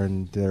are,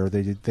 and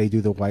they do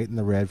the white and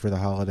the red for the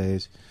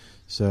holidays.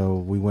 So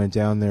we went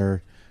down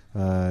there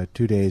 2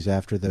 days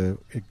after the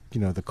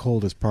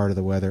coldest part of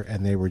the weather,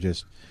 and they were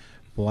just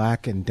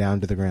black and down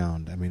to the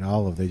ground. I mean,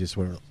 they just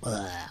were.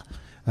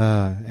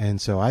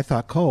 And so I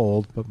thought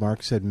cold, but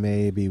Mark said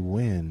maybe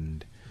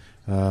wind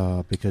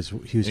because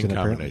Houston. In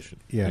combination.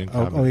 In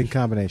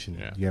combination.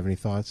 Yeah. Do you have any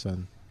thoughts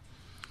on?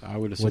 I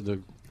would have said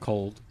the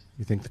cold.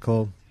 You think the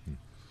cold?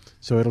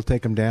 So it'll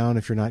take them down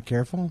if you're not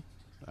careful?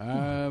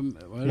 I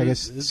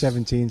guess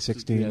 17,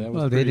 16.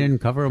 Yeah, they didn't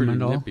cover them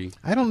at all. Nippy.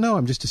 I don't know.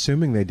 I'm just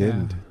assuming they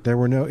didn't. There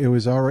were no. It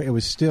was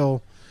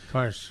still Of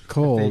course,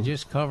 cold. If they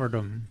just covered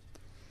them,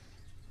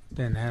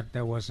 then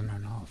that wasn't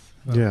enough.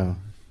 Yeah.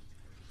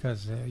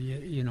 Because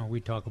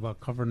we talk about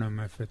covering them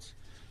if it's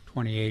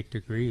 28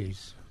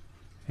 degrees,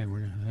 and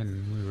we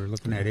were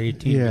looking at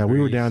 18. Yeah, degrees. we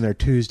were down there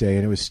Tuesday,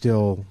 and it was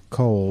still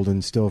cold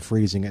and still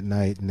freezing at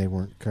night, and they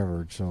weren't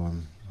covered. So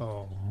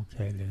Oh,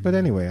 okay. Then. But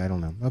anyway, I don't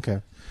know.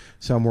 Okay,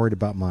 so I'm worried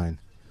about mine,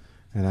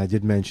 and I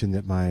did mention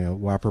that my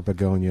whopper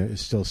begonia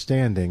is still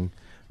standing,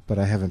 but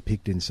I haven't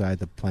peeked inside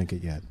the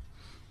blanket yet.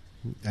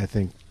 I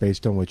think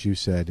based on what you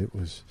said,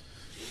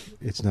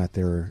 it's not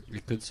there.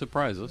 It could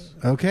surprise us.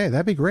 Okay,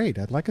 that'd be great.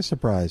 I'd like a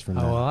surprise from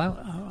that. Oh,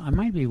 well, I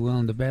might be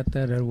willing to bet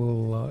that it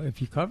will,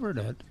 if you covered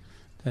it,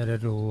 that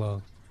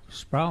it'll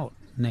sprout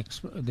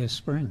this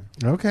spring.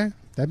 Okay,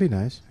 that'd be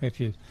nice.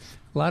 A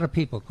lot of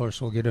people, of course,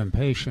 will get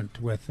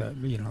impatient with,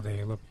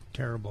 they look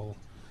terrible,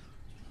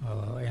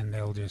 and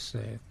they'll just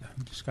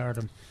discard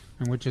them,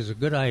 and which is a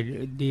good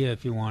idea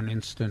if you want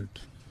instant,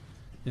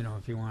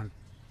 if you want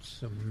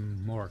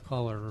some more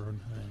color and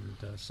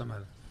some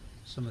of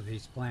some of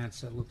these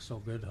plants that look so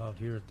good out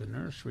here at the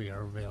nursery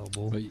are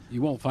available. But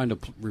you won't find a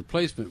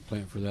replacement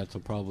plant for that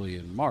till probably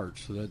in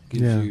March. So that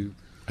gives Yeah. you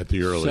At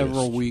the earliest.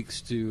 several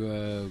weeks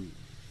to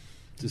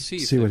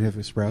see what if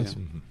it sprouts.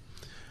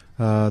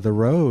 Yeah. The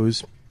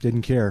rose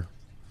didn't care.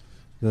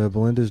 The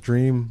Belinda's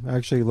Dream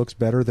actually looks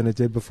better than it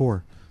did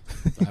before.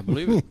 I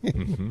believe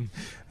it.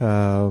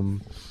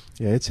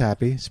 Yeah, it's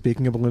happy.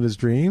 Speaking of Belinda's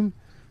Dream,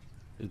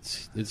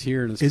 It's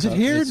here and it's Is it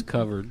here? It's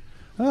covered.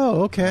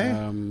 oh,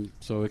 okay.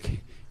 So it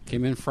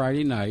came in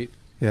Friday night,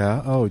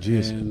 yeah. Oh,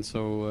 geez. and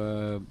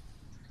so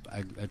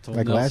I told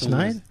Like Nelson last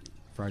night?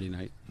 Friday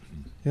night.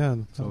 Yeah.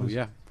 So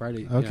yeah,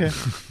 Friday. Okay.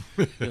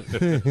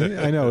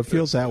 yeah. I know it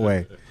feels that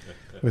way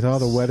with all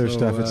the weather So,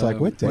 stuff. It's like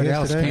what day what is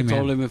else today? I came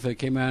told in? him if it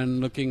came in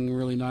looking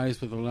really nice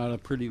with a lot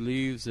of pretty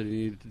leaves, that he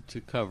needed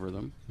to cover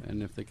them,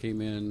 and if they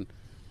came in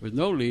with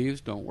no leaves,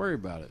 don't worry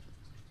about it.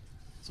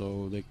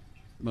 So they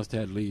must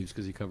have had leaves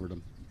because he covered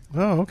them.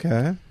 Oh,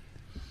 okay.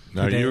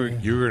 Now Today-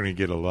 you're going to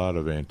get a lot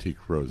of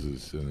antique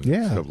roses. In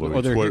Yeah. a couple of Oh,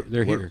 weeks. they're What- here-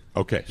 they're what- here.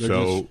 Okay, They're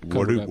so just what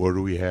covered do up. what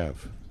do we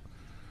have?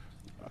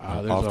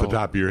 There's Off the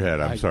top of your head,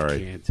 I'm I sorry.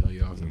 can't tell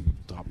you off the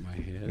top of my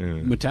head. Yeah.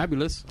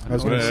 Metabulous. I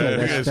was know going to it. say I was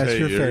that's, gonna that's say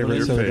your your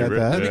favorite. So we got favorite,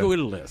 that. Let me yeah. go with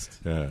a list.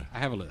 Yeah. I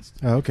have a list.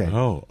 Okay.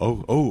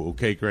 Oh,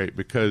 okay, great.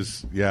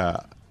 Because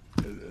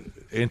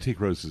antique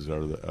roses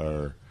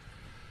are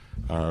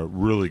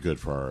really good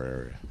for our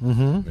area,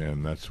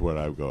 and that's what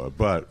I go.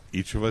 But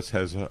each of us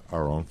has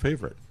our own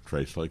favorite.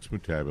 Trace likes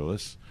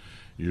Mutabulous.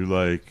 You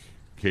like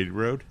Katy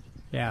Road,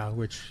 Yeah,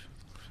 which,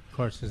 of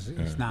course,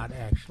 is not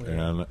actually.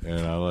 and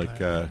I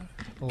like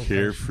Old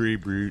Carefree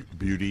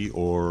Beauty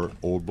or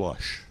Old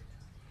Blush.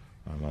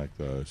 I like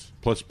those.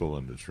 Plus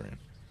Belinda's Dream.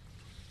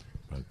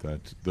 But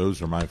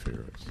those are my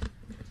favorites.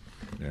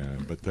 Yeah,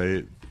 but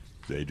they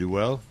do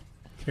well.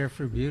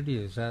 Carefree Beauty,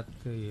 is that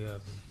the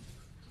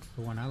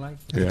one I like?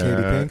 Yeah.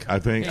 Katy Pink? I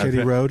think Katy I thi-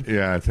 Road?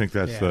 Yeah, I think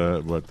that's Yeah.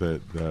 the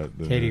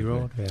Katy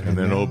Road, yeah. And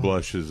then Yeah. Old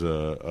Blush is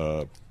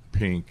a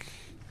pink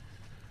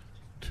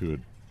to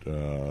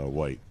a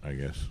white, I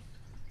guess.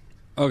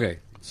 Okay,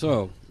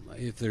 so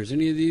if there's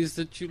any of these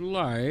that you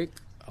like,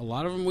 a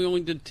lot of them we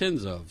only did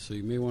tens of, so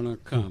you may want to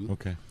come.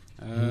 Okay.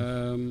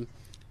 And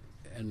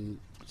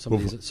some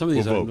We'll of these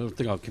I vote. don't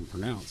think I can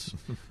pronounce.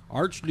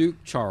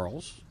 Archduke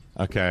Charles,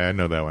 Okay, I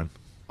know that one.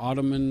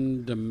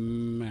 Ottoman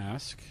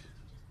Damask,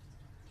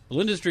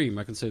 Belinda's Dream,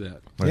 I can say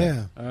that.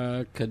 Yeah.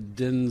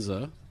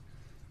 Cadenza,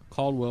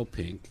 Caldwell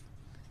Pink,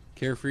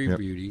 Carefree Yep.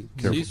 Beauty,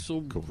 Careful.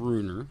 Cecil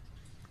Bruner,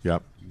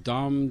 Yep.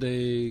 Dame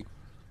de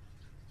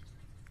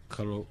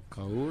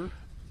Caur.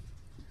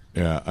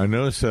 Yeah, I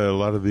noticed a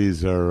lot of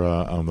these are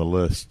on the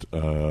list.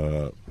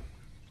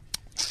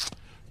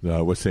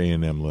 What's the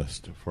A&M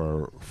list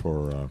for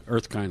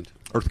Earthkind,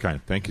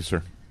 Earthkind? Thank you,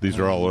 sir. These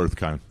are all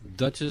Earthkind.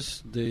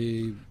 Duchess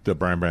de The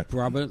Brabant.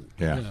 Brabant.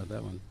 Yeah.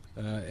 That one.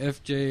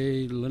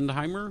 F.J.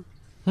 Lindheimer.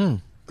 Hmm.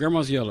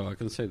 Grandma's Yellow, I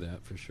can say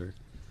that for sure.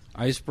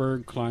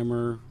 Iceberg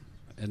Climber,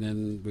 and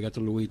then we got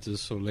the Louitas,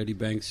 so Lady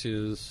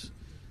Banksias,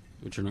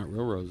 which are not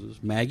real roses.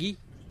 Maggie,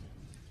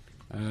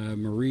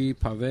 Marie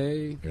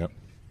Pave, Yep.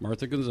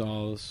 Martha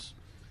Gonzalez,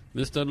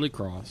 Miss Dudley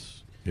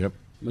Cross, Yep.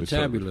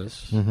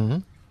 Metabulous, Mm-hmm.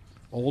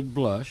 Old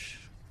Blush,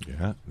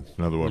 Yeah, that's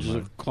another one. which is a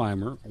Mine.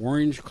 climber,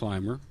 Orange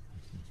Climber,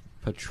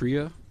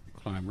 Patria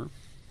Climber,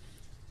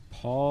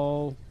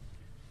 Paul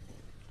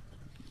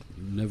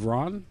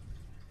Nevron,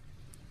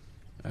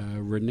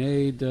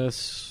 Renee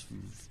looks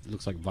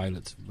like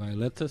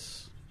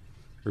Violetus,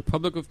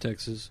 Republic of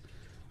Texas,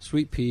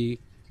 Sweet Pea,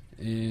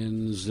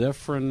 and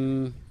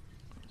Zephyrin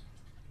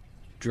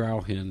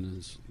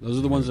Drowhens. Those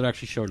are the ones that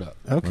actually showed up.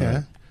 Okay.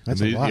 Right.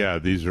 That's And a lot. Yeah,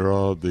 these are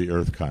all the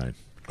earth kind,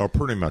 or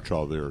pretty much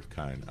all the earth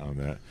kind on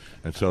that.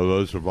 And so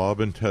those have all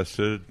been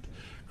tested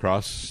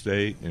across the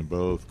state in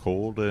both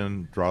cold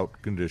and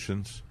drought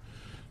conditions.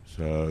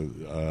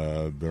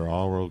 So they're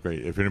all real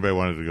great. If anybody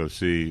wanted to go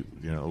see,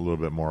 a little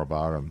bit more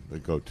about them, they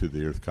go to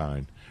the Earth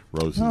Kind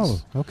Roses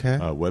Oh, okay.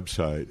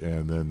 website,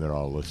 and then they're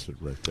all listed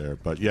right there.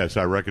 But yes,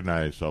 I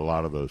recognize a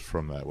lot of those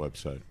from that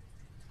website.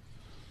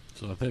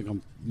 So I think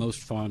I'm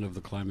most fond of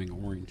the climbing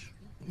orange.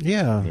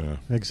 Yeah, Yeah.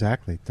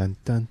 exactly. Dun,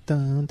 dun,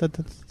 dun, dun,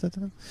 dun, dun,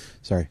 dun.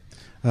 Sorry.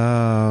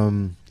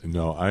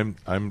 No,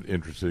 I'm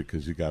interested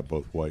because you got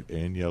both white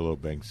and yellow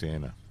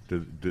Banksiana.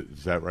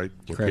 Is that right?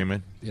 What Correct. came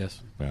in?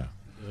 Yes. Yeah.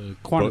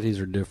 Quantities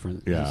are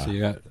different. Yeah. So you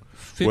got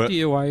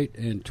 50 white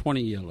and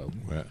 20 yellow.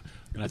 Yeah.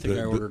 And I think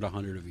I ordered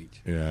 100 of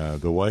each. Yeah,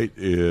 the white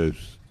is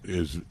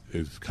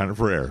kind of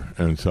rare,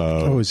 and so.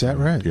 Oh, is that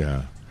right?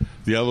 Yeah,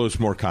 the yellow is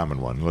a more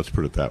common one. Let's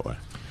put it that way.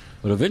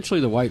 But eventually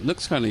the white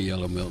looks kind of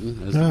yellow,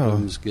 Milton, as the Oh.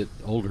 blooms get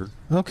older.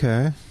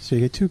 Okay, so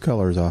you get two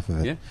colors off of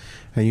it. Yeah.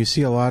 And you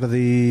see a lot of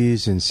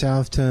these in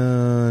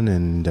Southton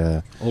and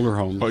Older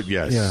homes. Oh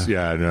yes,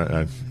 Yeah.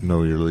 I know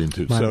what you're leading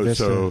to. Monte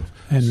Vista. So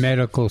And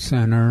medical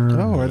center.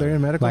 Oh, are they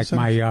in medical Like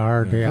center? my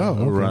yard, yeah. Oh,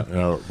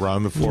 okay.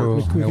 around the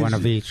Two, Fort, one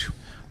of each.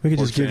 We could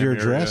just Fort give your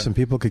Sam address area. and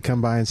people could come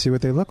by and see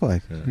what they look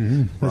like.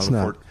 around That's the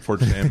not-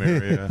 Fort Sam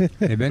area.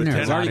 They've been there.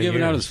 He's a lot already of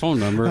given out years. his phone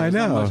number. I There's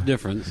know. not much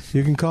difference.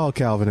 You can call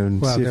Calvin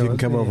and Well, see if you there can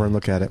come was- over and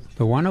look at it.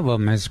 But one of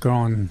them has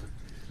grown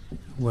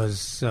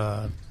was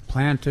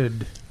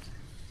planted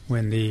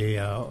when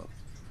the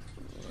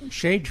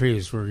shade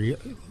trees were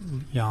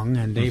young,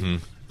 and they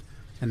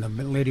and the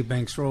Lady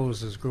Banks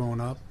rose is growing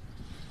up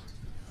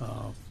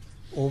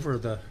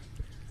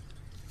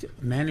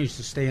managed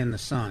to stay in the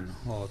sun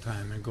all the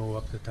time and go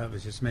up the top. It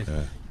just makes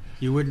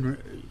you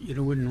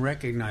wouldn't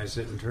recognize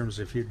it in terms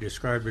of if you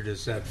describe it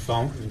as that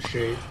fountain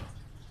shape.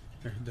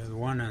 The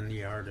one on the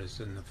yard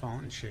is in the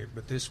fountain shape,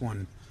 but this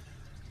one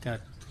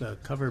got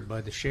covered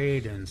by the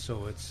shade, and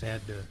so it's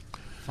had to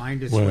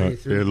find its way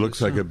through. It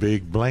looks like a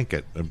big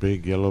blanket, a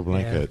big yellow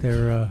blanket.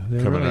 Yeah,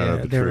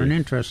 they're an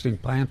interesting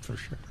plant for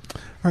sure.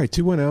 All right,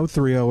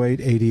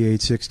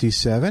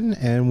 210-308-8867,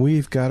 and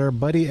we've got our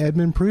buddy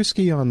Edmund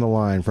Pruski on the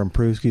line from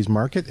Pruski's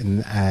Market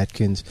in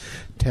Atkins,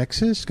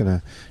 Texas.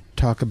 Going to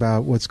talk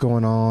about what's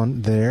going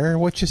on there.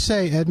 What you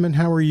say, Edmund?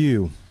 How are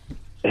you?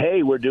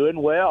 Hey, we're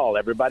doing well.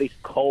 Everybody's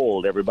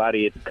cold.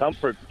 It's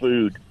comfort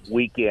food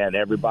weekend.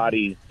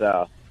 Everybody's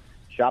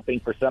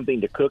shopping for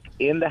something to cook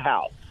in the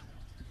house.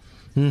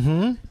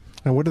 Mm-hmm.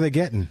 And what are they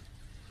getting?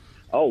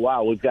 Oh,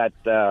 wow. We've got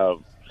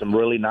some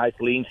really nice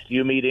lean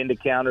stew meat into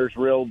counters,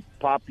 real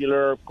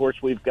popular. Of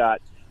course, we've got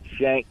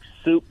shank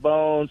soup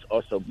bones,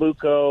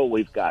 ossobuco.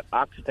 We've got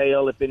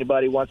oxtail if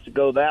anybody wants to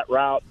go that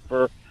route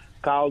for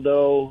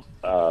caldo.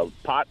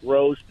 Pot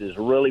roast is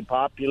really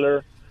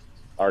popular.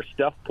 Our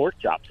stuffed pork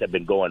chops have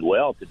been going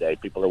well today.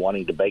 People are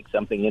wanting to bake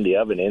something in the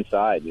oven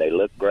inside, and they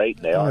look great,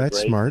 and they are that's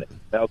great. Smart. They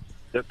smell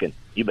cooking.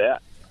 You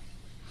bet.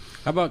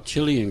 How about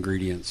chili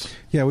ingredients?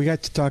 Yeah, we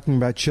got to talking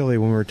about chili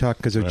when we were talking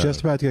because it was just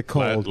about to get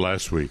cold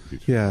last week.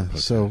 Yeah. Okay.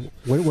 So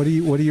what do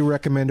you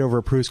recommend over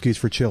at Pruski's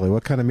for chili?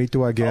 What kind of meat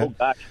do I get? Oh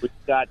gosh, we've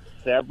got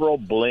several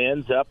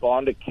blends up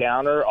on the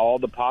counter. All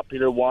the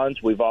popular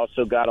ones. We've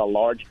also got a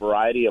large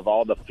variety of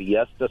all the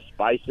Fiesta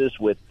spices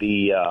with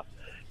the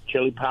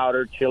chili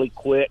powder, chili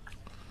quick,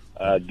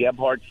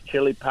 Gebhardt's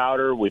chili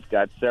powder. We've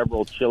got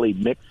several chili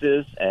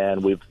mixes,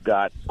 and we've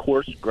got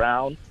coarse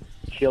ground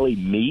chili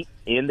meat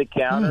in the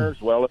counter,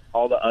 as well as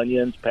all the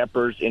onions,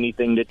 peppers,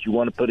 anything that you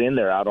want to put in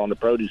there out on the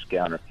produce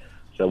counter.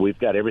 So we've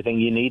got everything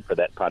you need for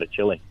that pot of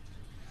chili.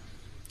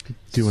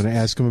 Do you want to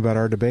ask him about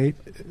our debate?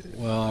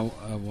 Well,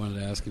 I wanted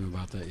to ask him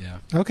about that, yeah.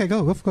 Okay,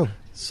 go.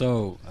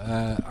 So,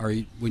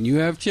 when you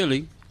have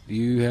chili, do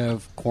you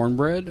have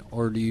cornbread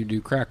or do you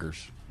do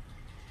crackers?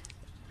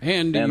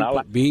 And do you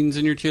put beans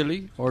in your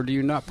chili, or do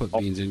you not put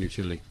beans in your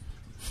chili?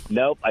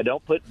 Nope, I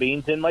don't put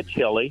beans in my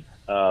chili.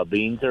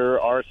 Beans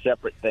are a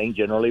separate thing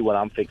generally when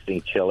I'm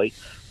fixing chili.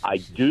 I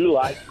do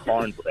like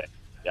cornbread.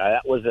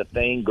 That was a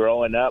thing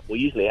growing up. We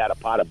usually had a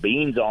pot of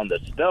beans on the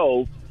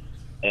stove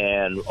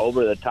and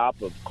over the top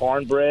of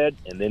cornbread.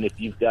 And then if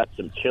you've got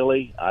some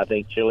chili, I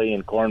think chili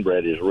and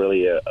cornbread is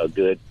really a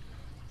good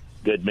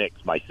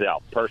mix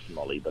myself,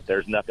 personally. But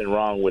there's nothing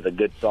wrong with a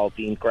good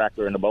saltine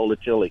cracker and a bowl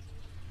of chili.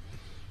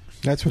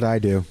 That's what I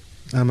do.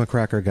 I'm a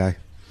cracker guy.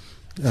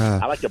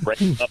 I like to break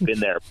them up in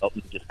there,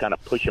 Milton. Just kind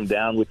of push them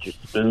down with your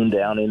spoon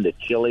down into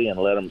chili and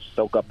let them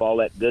soak up all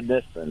that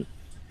goodness. And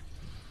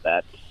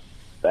that's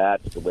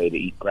the way to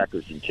eat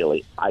crackers and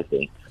chili, I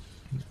think.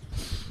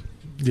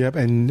 Yep,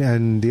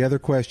 and the other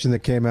question that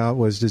came out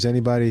was, do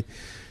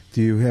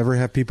you ever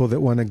have people that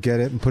want to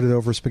get it and put it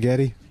over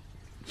spaghetti?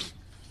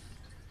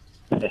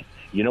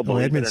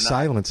 Edmund's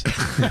silence.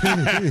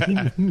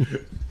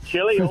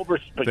 Chili over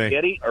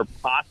spaghetti or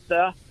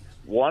pasta.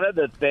 One of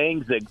the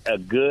things that a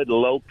good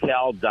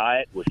low-cal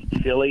diet was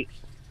chili.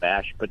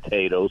 Mashed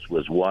potatoes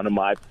was one of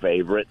my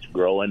favorites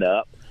growing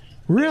up.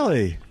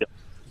 Really?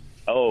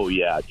 Oh,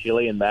 yeah.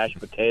 Chili and mashed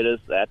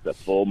potatoes, that's a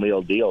full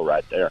meal deal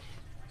right there.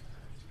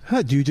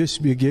 Huh, do you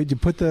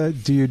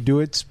do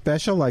it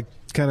special, like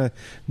kind of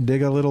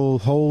dig a little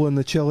hole in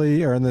the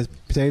chili or in the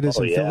potatoes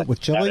and fill it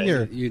with chili?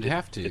 You'd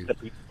have to. It's a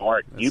piece of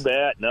art. You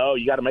bet. No,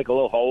 you got to make a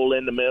little hole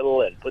in the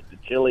middle and put the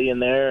chili in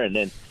there, and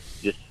then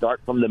just start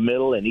from the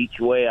middle and each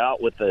way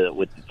out with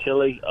the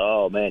chili.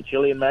 Oh, man,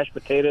 chili and mashed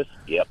potatoes?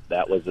 Yep,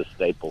 that was a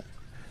staple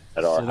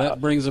at our house. So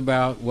that brings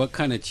about, what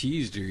kind of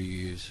cheese do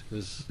you use? It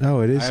is. I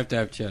have to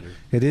have cheddar.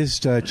 It is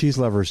Cheese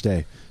Lovers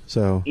Day.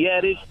 So yeah,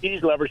 it is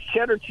cheese lovers.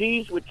 Cheddar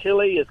cheese with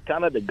chili is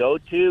kind of the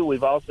go-to.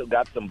 We've also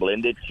got some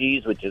blended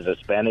cheese, which is a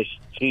Spanish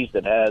cheese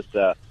that has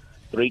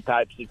 3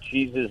 types of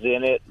cheeses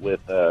in it,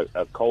 with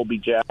a Colby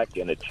Jack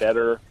and a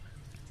cheddar,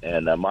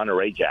 and a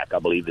Monterey Jack, I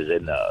believe, is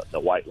in the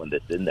white one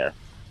that's in there.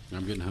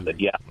 I'm getting hungry.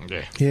 But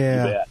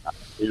yeah.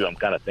 I'm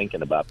kind of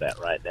thinking about that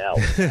right now.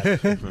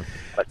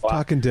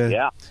 Talking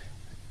to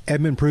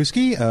Edmund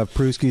Pruski of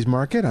Pruski's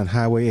Market on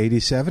Highway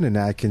 87 in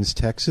Atkins,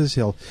 Texas.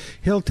 He'll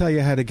tell you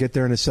how to get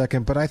there in a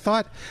second. But I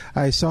thought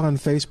I saw on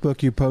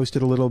Facebook you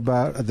posted a little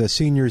about the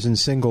seniors and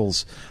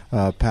singles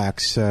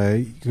packs.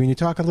 Can you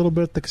talk a little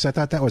bit? Because I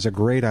thought that was a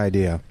great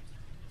idea.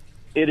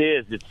 It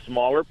is. It's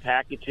smaller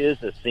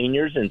packages, a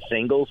seniors and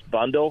singles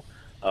bundle.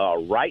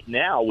 Right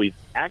now, we've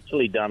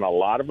actually done a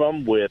lot of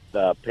them with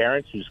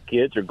parents whose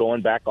kids are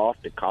going back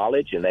off to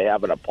college and they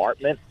have an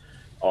apartment,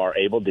 are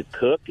able to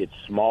cook. It's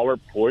smaller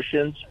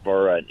portions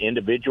for an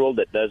individual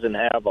that doesn't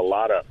have a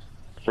lot of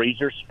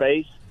freezer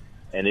space.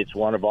 and it's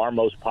one of our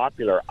most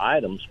popular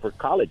items for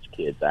college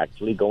kids,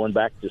 actually, going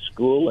back to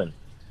school, and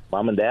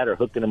Mom and Dad are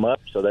hooking them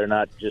up so they're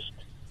not just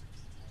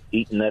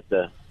eating at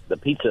the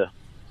pizza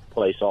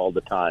place all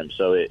the time.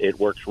 So it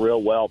works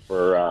real well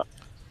for, of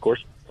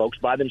course, folks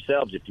by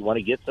themselves. If you want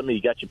to get something,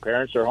 you got your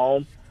parents are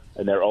home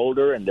and they're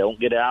older and don't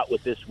get out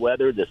with this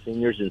weather, the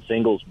seniors and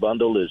singles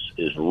bundle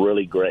is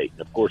really great.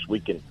 And, of course, we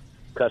can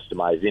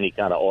customize any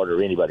kind of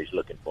order anybody's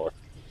looking for.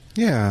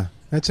 Yeah,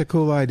 that's a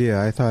cool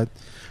idea.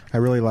 I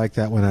really liked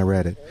that when I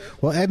read it.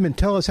 Well, Edmund,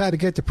 tell us how to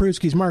get to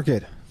Pruski's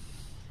Market.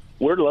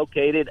 We're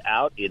located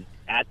out in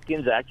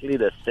Atkins, actually,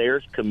 the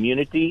Sayers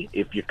community.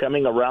 If you're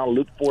coming around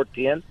Loop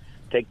 410,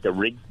 take the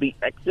Rigsby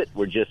exit.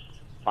 We're just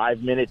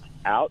 5 minutes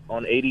out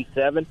on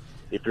 87.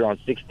 If you're on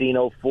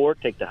 1604,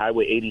 take the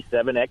Highway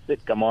 87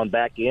 exit. Come on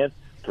back in,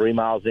 3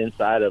 miles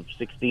inside of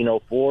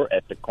 1604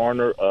 at the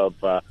corner of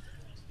FM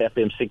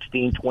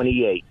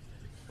 1628,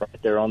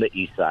 right there on the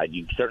east side.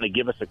 You can certainly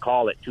give us a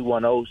call at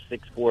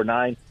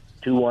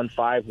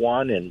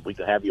 210-649-2151, and we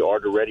can have your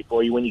order ready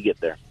for you when you get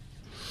there.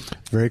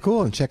 Very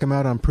cool. And check them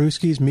out on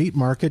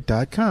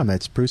Pruski'sMeatMarket.com.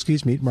 That's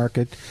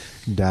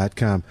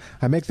Pruski'sMeatMarket.com.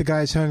 I make the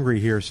guys hungry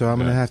here, so I'm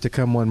going to have to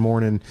come one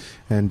morning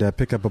and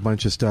pick up a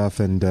bunch of stuff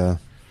and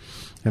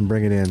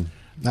bring it in.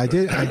 I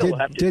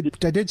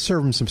did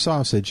serve him some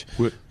sausage.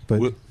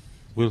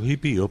 Will he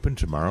be open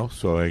tomorrow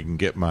so I can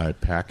get my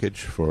package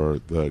for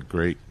the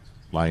great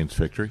Lions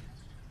victory?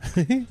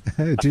 do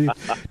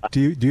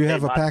you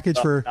have a package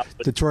for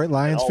Detroit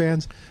Lions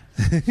fans?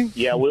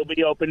 Yeah, we'll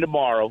be open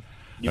tomorrow.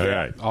 All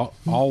right.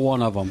 All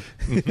one of them.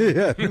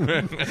 Yeah.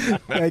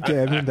 Thank you,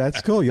 Edmund.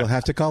 That's cool. You'll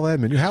have to call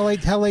Edmund. How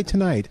late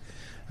tonight?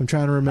 I'm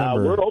trying to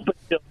remember. We're open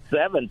till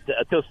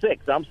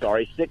 6. I'm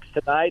sorry, 6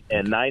 tonight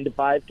and 9 to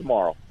 5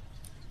 tomorrow.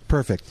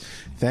 Perfect.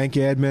 Thank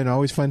you, Edmund.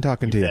 Always fun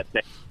talking to you.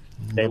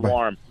 Stay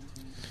warm.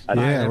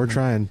 Yeah, we're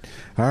trying.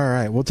 All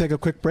right, we'll take a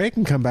quick break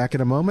and come back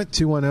in a moment.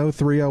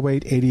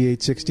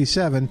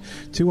 210-308-8867.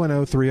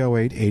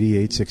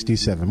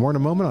 210-308-8867. More in a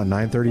moment on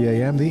 9:30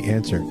 a.m. The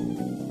Answer.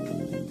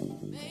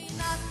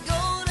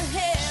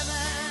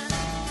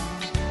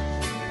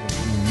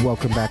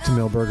 Welcome back to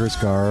Milberger's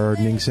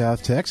Gardening,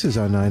 South Texas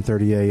on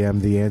 9:30 a.m.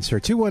 The Answer.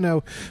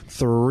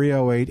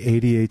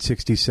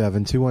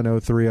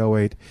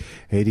 210-308-8867.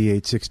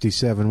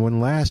 210-308-8867. When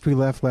we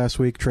left last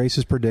week,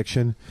 Trace's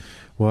prediction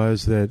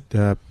was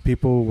that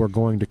people were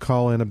going to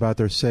call in about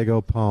their sago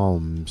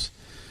palms.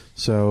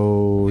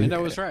 So, and I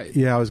was right.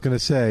 Yeah, I was going to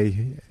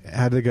say,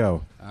 how'd it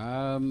go?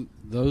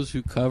 Those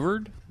who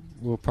covered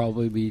will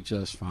probably be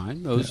just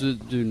fine. Those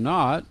that do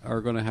not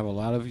are going to have a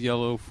lot of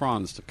yellow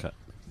fronds to cut.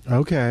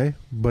 Okay,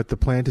 but the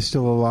plant is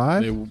still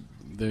alive?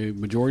 The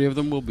majority of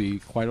them will be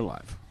quite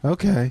alive.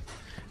 Okay.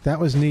 That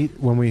was neat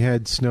when we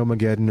had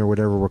Snowmageddon or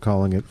whatever we're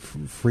calling it.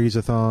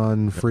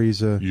 Freeze-a-thon,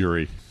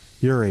 Uri.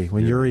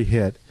 When Uri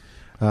hit.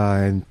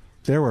 And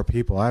there were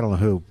people, I don't know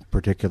who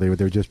particularly, but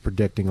they were just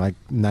predicting like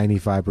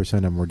 95%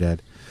 of them were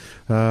dead.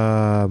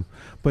 But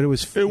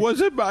it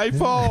wasn't my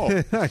fault.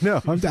 I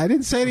know. I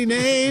didn't say any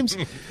names.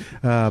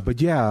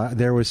 But yeah,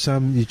 there was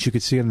some that you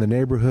could see in the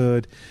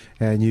neighborhood,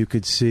 and you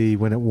could see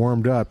when it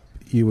warmed up,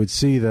 you would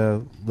see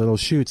the little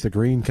shoots, the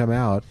green, come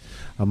out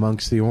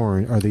amongst the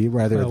orange, or the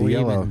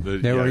yellow.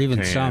 There were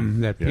even some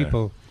that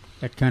people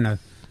that kind of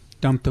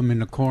dumped them in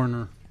the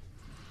corner.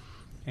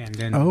 And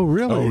then, oh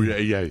really? Oh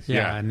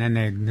yeah. And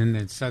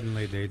then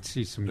suddenly they'd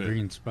see some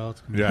green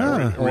sprouts.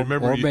 Yeah, or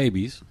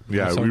babies.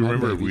 Yeah, we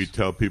remember we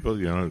tell people,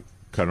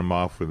 cut them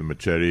off with a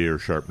machete or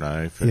sharp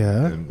knife,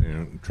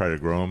 and try to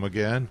grow them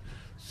again.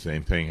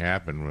 Same thing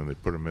happened when they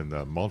put them in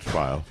the mulch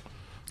pile.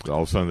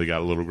 All of a sudden, they got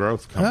a little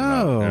growth coming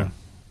out.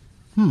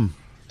 Yeah.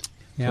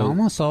 Yeah,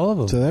 almost all of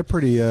them. So they're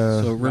pretty.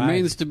 So it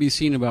remains to be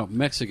seen about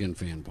Mexican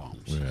fan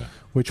palms. Yeah.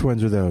 Which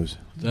ones are those?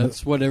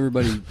 That's what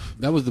everybody.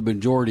 That was the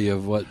majority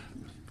of what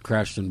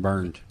crashed and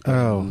burned.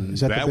 Oh, is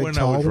that the big one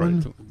tall I was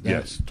one? Right.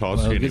 Yes, tall,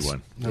 skinny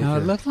one. Now,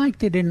 it looked like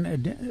they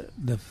didn't.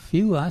 The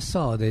few I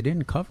saw, they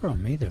didn't cover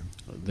them either.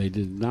 They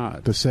did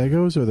not. The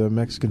sagos or the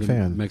Mexican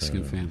fan?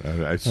 Mexican fan.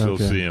 I still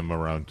see them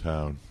around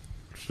town,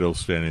 still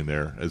standing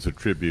there as a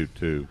tribute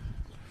to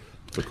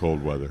the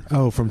cold weather.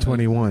 Oh, from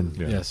 21.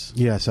 Yeah.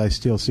 Yes, I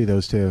still see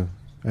those too,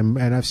 and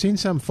I've seen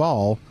some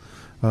fall.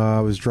 I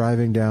was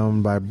driving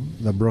down by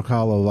the Brook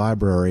Hollow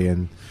Library,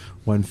 and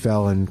one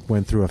fell and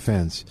went through a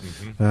fence.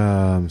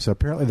 Mm-hmm. So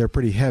apparently they're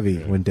pretty heavy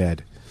when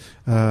dead.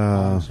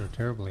 Palms are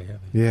terribly heavy.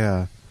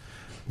 Yeah.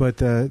 But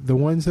the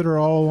ones that are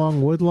all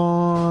along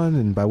Woodlawn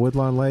and by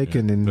Woodlawn Lake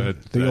and in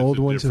the old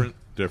ones...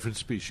 Different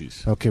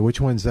species. Okay, which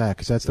one's that?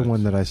 Because that's the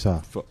one that I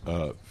saw.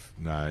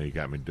 Nah, you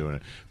got me doing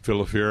it.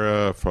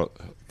 Filifera,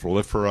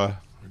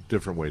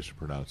 different ways to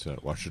pronounce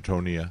that.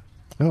 Washingtonia.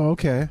 Oh,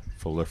 okay.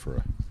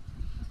 Filifera.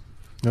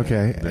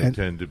 Okay. They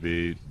tend to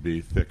be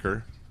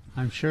thicker.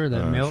 I'm sure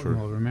that Milton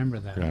will remember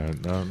that.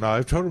 No,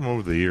 I've told him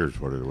over the years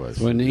what it was.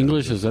 So in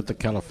English, is that the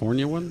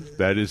California one?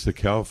 That is the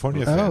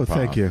California fan palm.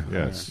 Thank you.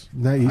 Yes.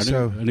 I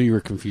knew you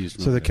were confused.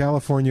 So the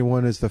California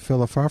one is the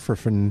Filifera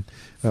from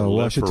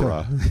Washington.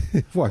 Or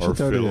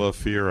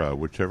Filifera,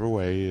 whichever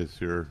way is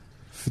your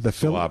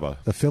syllaba.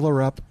 The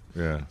filler up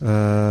Yeah.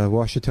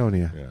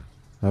 Washingtonia.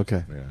 Yeah.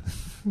 Okay.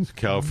 Yeah.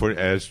 California,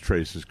 as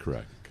Trace is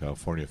correct,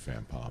 California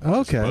fan palm.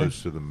 Okay. As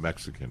opposed to the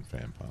Mexican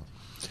fan palm.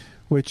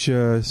 Which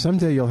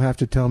someday you'll have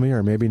to tell me,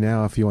 or maybe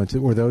now if you want to.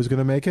 Were those going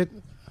to make it?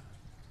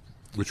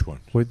 Which one?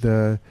 With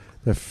the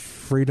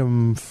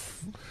Freedom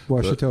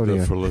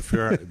Washingtonia.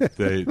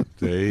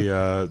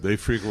 They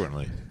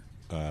frequently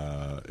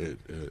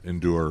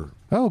endure.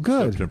 Oh,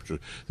 good. Temperatures.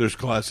 There's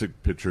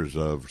classic pictures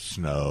of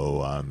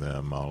snow on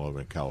them all over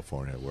in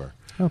California, where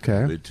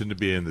they tend to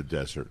be in the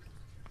desert.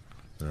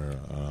 They're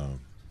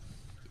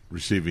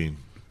receiving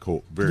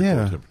very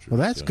cold temperatures. Well,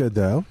 that's good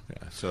though.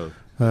 Yeah. So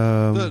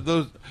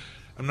those,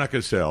 I'm not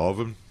going to say all of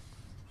them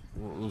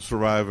will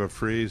survive a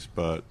freeze,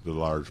 but the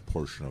large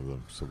portion of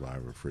them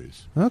survive a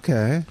freeze.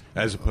 Okay.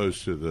 As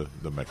opposed to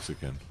the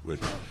Mexican,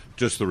 which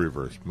just the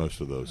reverse.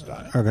 Most of those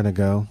die. Are going to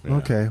go. Yeah.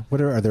 Okay.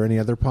 Are there any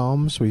other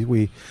palms? I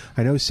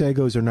know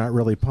sagos are not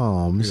really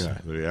palms. Yeah,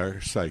 they are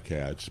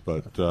cycads,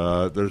 but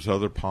there's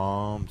other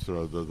palms. There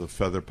are the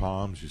feather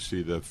palms. You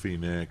see the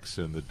phoenix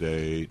and the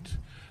date.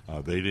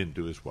 They didn't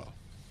do as well.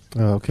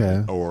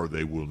 Okay. Or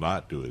they will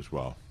not do as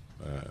well.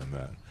 And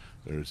that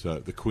there's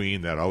the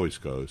queen that always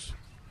goes.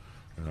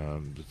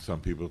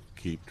 Some people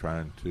keep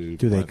trying to.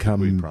 Do they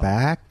come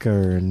back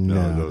or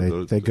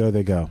no? They go.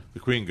 The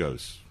queen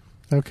goes.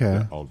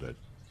 Okay. All dead.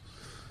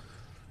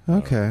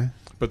 Okay.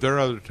 But there are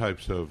other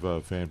types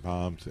of fan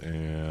palms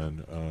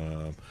and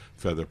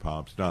feather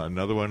palms. Now,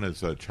 another one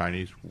is a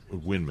Chinese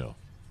windmill.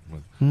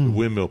 The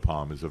windmill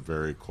palm is a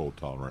very cold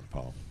tolerant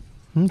palm.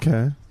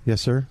 Okay.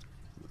 Yes, sir.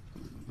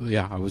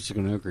 Yeah, I was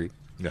going to agree.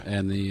 Yeah.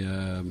 And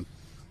the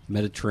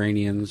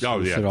Mediterraneans should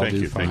all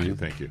do fine.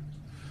 Thank you.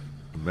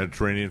 The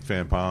Mediterranean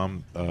fan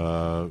palm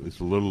is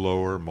a little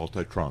lower,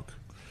 multi-trunk.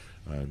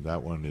 And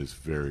that one is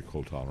very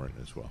cold tolerant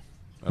as well.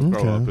 I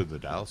grow up in the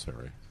Dallas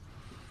area.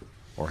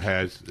 Or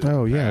has.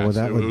 Oh, yeah. Well,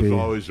 that would be. It was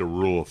always a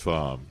rule of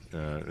thumb.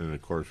 And,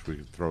 of course, we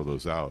could throw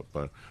those out.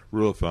 But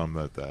rule of thumb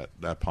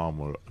that palm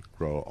will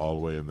grow all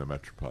the way in the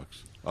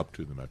Metroplex, up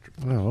to the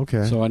Metroplex. Oh,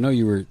 okay. So I know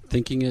you were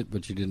thinking it,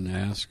 but you didn't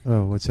ask.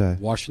 Oh, what's that?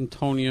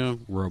 Washingtonia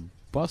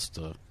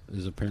robusta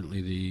is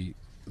apparently the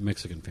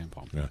Mexican fan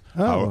palm. Yeah.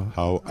 Oh.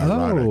 How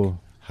ironic. Oh.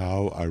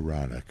 How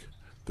ironic.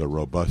 The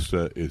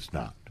robusta is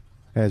not.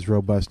 As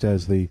robust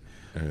as the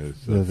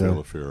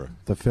filifera.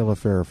 The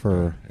filifera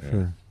fir.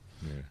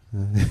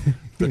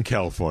 The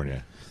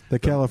California. The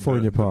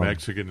California palm. The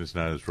Mexican is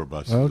not as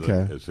robust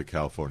as the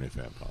California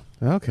fan palm.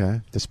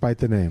 Okay. Despite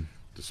the name.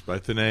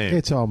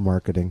 It's all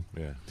marketing.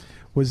 Yeah.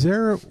 Was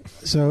there...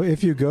 So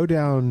if you go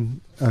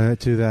down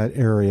to that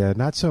area,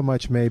 not so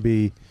much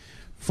maybe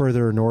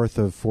further north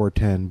of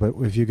 410, but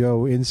if you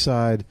go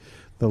inside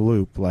the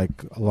loop,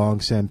 like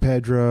along San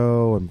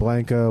Pedro and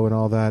Blanco and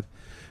all that,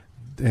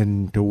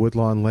 and to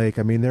Woodlawn Lake,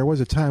 I mean, there was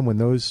a time when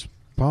those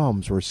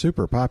palms were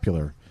super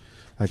popular.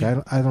 Like,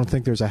 I don't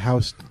think there's a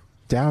house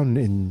down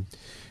in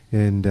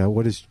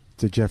what is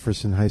the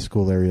Jefferson High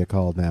School area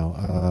called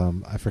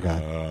now? I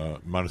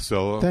forgot.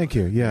 Monticello. Thank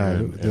you. Yeah,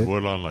 and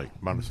Woodlawn Lake.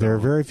 Monticello. There are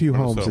very few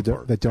homes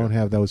that don't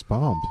have those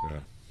palms. Yeah.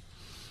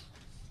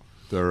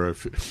 There are.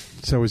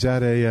 So was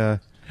that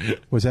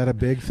a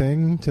big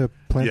thing to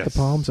plant the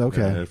palms?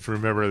 Okay. If you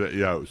remember that,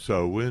 yeah.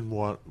 So when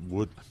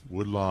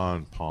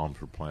Woodlawn palms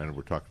were planted,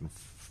 we're talking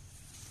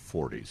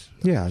 40s.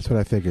 Yeah, that's what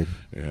I figured.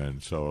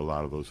 And so a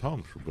lot of those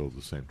homes were built at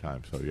the same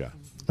time. So yeah.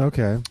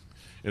 Okay.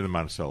 In the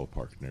Monticello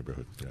Park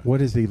neighborhood. Yeah.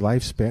 What is the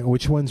lifespan?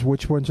 Which ones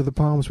are the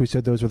palms? We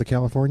said those were the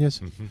Californias.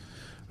 Mm-hmm.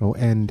 Oh,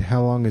 and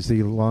how long is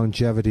the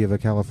longevity of a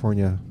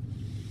California?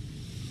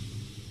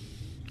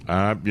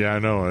 Yeah, I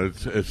know.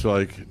 It's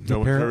like no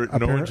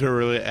one's ever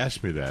really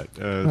asked me that.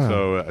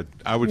 So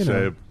I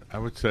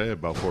would say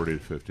about 40 to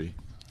 50.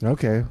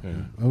 Okay. Yeah.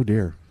 Oh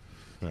dear.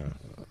 Yeah.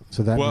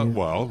 So that means,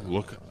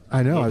 look.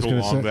 I know. Look I was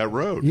going to say that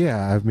road.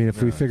 Yeah, I mean,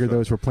 if we figure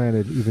those were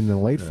planted even in the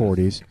late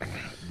 40s,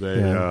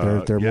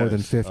 they're more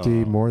than 50.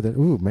 More than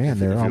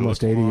they're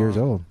almost 80 years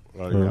old.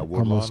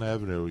 Woodlawn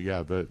Avenue.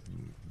 Yeah, but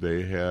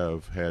they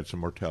have had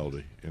some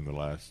mortality in the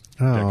last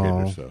decade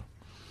or so.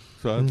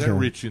 So they're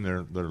reaching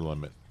their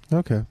limit.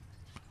 Okay.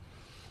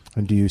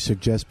 And do you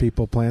suggest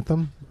people plant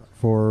them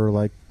for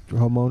like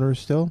homeowners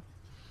still?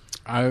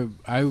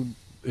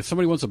 If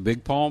somebody wants a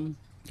big palm,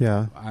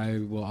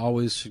 I will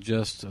always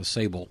suggest a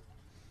sable.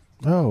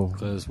 Oh,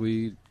 because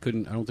I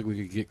don't think we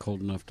could get cold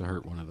enough to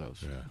hurt one of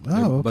those. Yeah.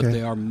 Oh, okay. But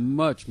they are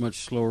much, much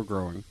slower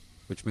growing,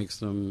 which makes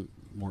them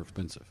more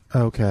expensive.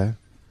 Okay.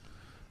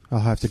 I'll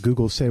have to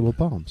Google sable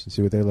palms and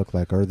see what they look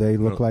like. Or they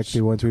look like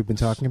the ones we've been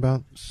talking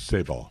about?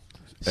 Sabal.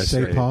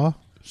 Sabal?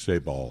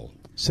 Sabal.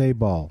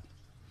 Sabal.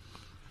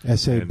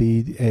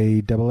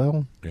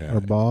 Saball? Yeah.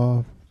 Or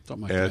ball?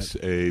 Something like that.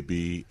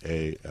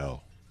 Sabal.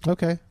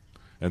 Okay.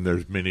 And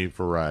there's many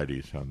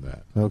varieties on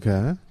that.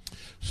 Okay.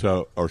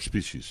 So, or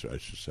species, I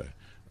should say.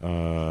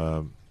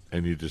 And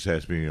you just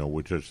asked me,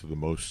 which is the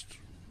most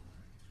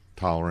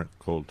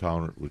cold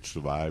tolerant, which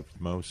survived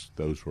most.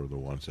 Those were the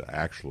ones that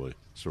actually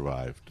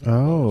survived.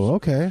 Oh,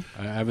 okay.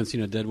 I haven't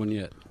seen a dead one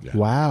yet. Yeah.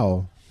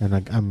 Wow. And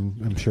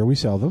I'm sure we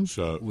sell them.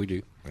 So we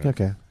do. Yeah.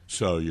 Okay.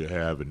 So you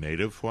have a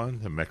native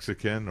one, a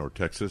Mexican or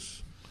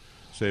Texas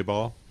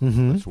sabal.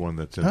 Mm-hmm. That's one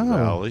that's in the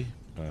valley,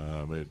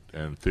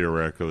 and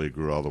theoretically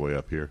grew all the way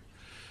up here.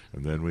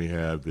 And then we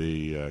have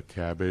the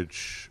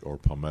cabbage or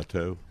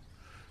palmetto,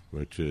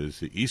 which is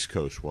the East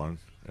Coast one,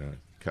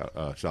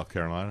 South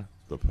Carolina,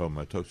 the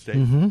palmetto state.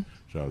 Mm-hmm.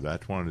 So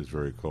that one is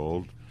very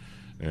cold.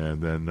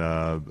 And then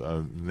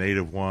a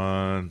native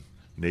one,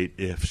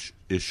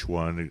 native-ish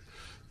one,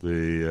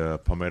 the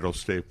Palmetto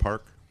State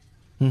Park.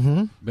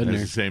 Mm-hmm.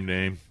 It's the same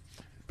name,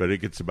 but it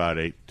gets about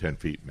 8-10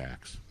 feet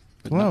max.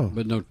 But no,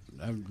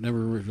 I've never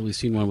really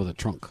seen one with a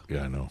trunk.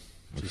 Yeah, I know.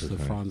 Just the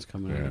fronds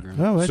coming out of the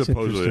ground. Oh, that's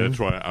supposedly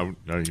interesting. that's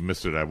why you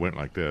missed it. I went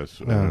like this,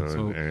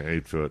 So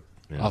 8 foot.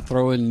 Yeah. I'll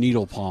throw in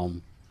needle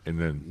palm. And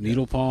then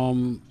Needle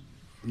palm,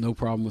 no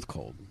problem with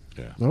cold.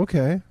 Yeah.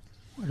 Okay.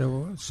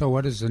 So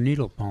what is a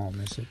needle palm?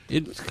 Is it?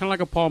 It's kind of like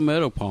a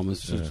palmetto palm.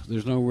 It's just,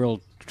 there's no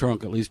real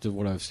trunk, at least of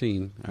what I've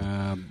seen.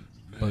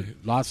 But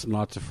lots and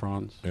lots of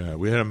fronds. Yeah,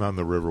 we had them on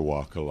the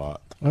Riverwalk a lot.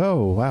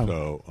 Oh, wow.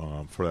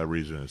 So for that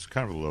reason, it's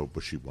kind of a low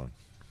bushy one.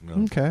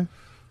 Okay.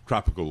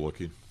 Tropical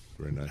looking.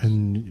 Very nice.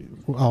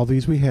 And all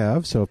these we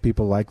have, so if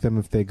people like them,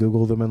 if they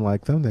Google them and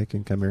like them, they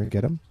can come here and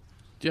get them?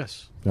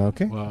 Yes.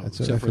 Okay. Well,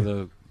 That's except for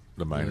the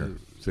minor,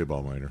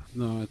 sabal minor.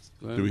 No, it's.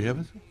 Do we have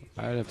it?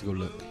 I'd have to go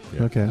look.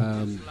 Yeah. Okay.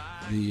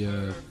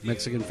 The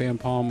Mexican fan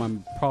palm, I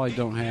probably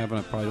don't have, and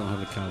I probably don't have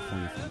the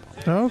California fan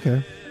palm. Oh,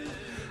 okay.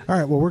 All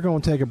right, well, we're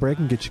going to take a break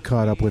and get you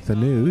caught up with the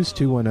news.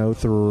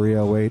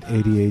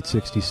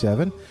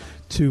 210-308-8867.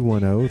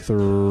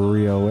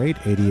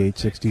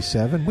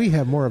 210-308-8867. We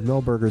have more of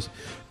Milberger's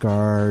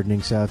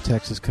Gardening South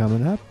Texas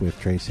coming up with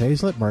Trace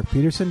Hazlett, Mark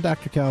Peterson,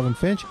 Dr. Calvin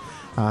Finch.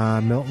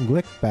 I'm Milton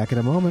Glick. Back in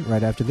a moment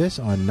right after this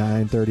on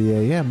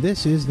 9:30 a.m.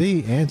 This is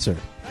The Answer.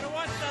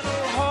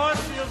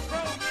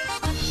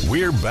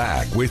 We're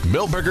back with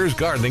Milberger's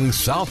Gardening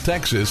South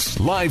Texas,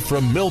 live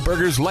from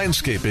Milberger's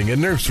Landscaping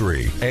and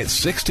Nursery at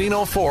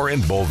 1604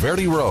 in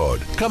Bulverde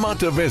Road. Come out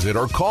to visit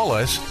or call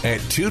us at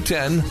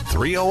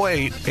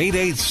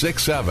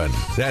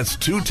 210-308-8867. That's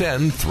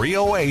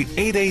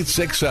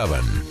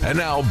 210-308-8867. And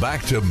now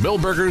back to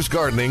Milberger's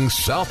Gardening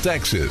South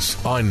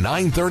Texas on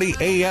 9:30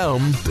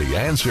 a.m. The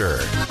Answer.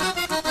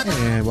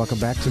 And welcome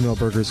back to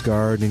Milberger's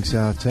Gardening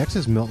South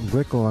Texas. Milton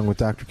Glick along with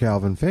Dr.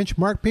 Calvin Finch,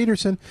 Mark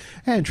Peterson,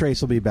 and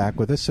Trace will be back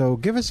with us. So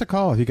give us a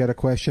call if you got a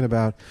question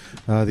about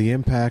the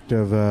impact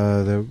of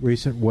the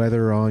recent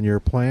weather on your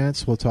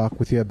plants. We'll talk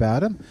with you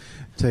about them,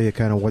 tell you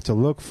kind of what to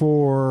look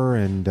for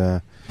and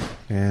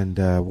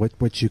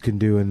what you can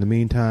do in the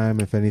meantime,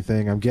 if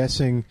anything. I'm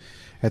guessing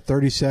at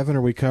 37,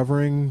 are we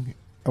covering,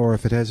 or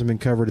if it hasn't been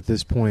covered at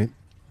this point,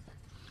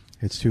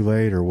 it's too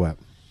late, or what?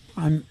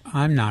 I'm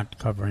not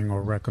covering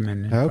or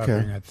recommending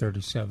covering at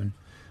 37.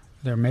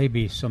 There may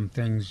be some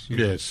things.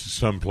 Yes,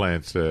 some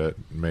plants that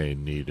may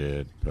need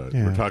it, but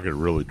we're talking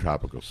really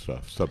tropical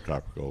stuff,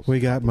 subtropicals. We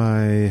got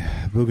my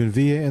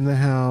bougainvillea in the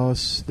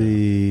house,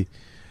 the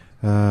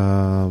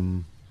fire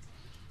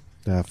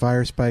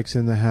spikes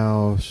in the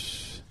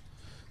house,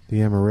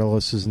 the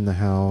amaryllis is in the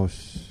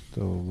house,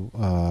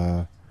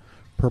 the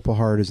purple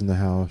heart is in the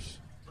house.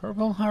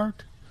 Purple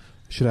heart?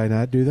 Should I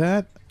not do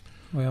that?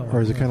 Well,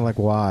 or is it kind of like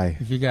why?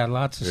 If you got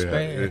lots of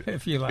space,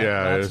 if you like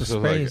lots of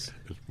space,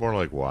 it's more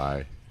like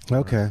why.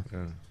 Okay.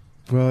 Yeah.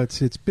 Well, it's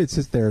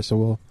there,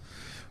 so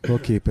we'll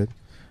keep it.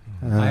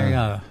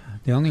 The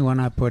only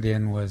one I put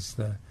in was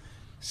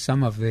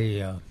some of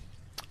the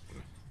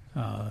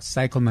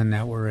cyclamen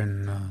that were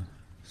in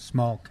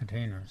small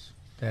containers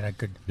that I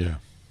could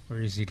were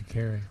easy to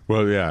carry.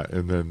 Well, yeah,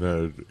 and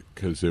then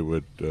because it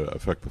would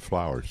affect the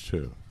flowers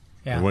too.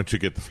 Yeah. And once you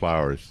get the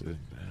flowers, it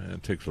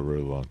takes a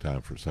really long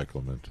time for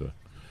cyclamen to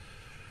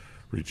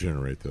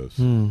regenerate those.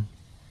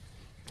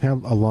 How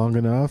long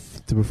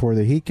enough before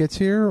the heat gets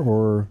here,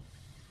 or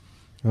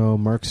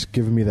Mark's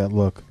giving me that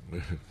look.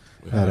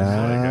 I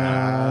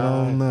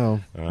don't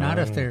know. Not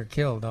if they're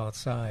killed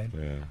outside.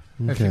 Yeah.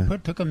 If you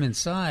took them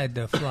inside,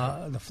 the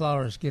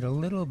flowers get a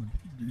little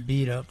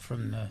beat up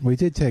from the we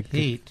did take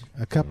heat.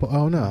 A couple.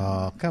 Oh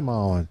no! Come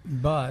on.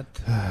 But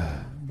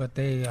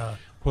they.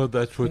 Well,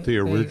 that's what they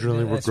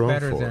originally were grown for.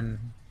 That's better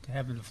than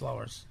having the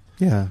flowers.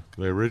 Yeah.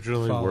 They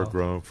originally were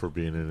grown for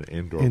being an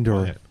indoor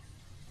plant.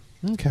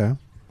 Okay.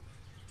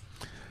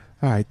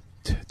 All right.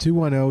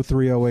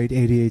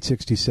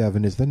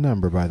 210-308-8867 is the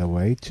number, by the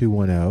way.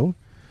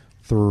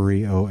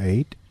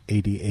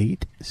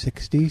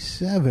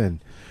 210-308-8867.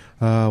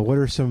 What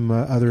are some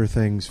other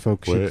things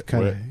folks should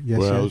kind of...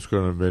 Yes, I was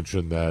going to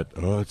mention that,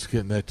 it's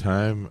getting that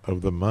time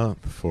of the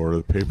month for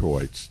the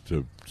paperwhites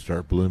to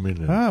start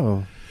blooming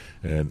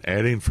and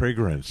adding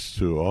fragrance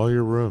to all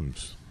your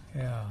rooms.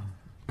 Yeah.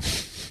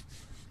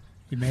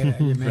 You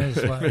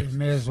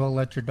may as well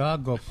let your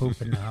dog go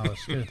poop in the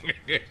house.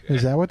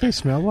 Is that what they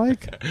smell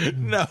like?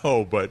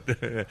 No, but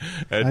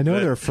I know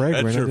they're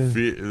fragrant.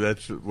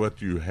 That's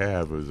what you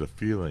have is a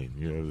feeling.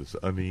 This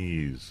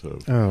unease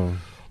of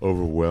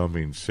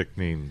overwhelming,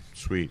 sickening,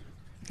 sweet.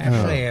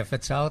 Actually, if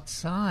it's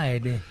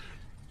outside,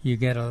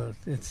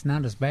 it's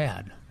not as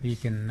bad. You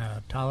can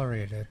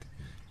tolerate it.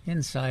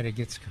 Inside, it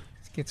gets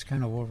gets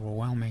kind of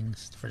overwhelming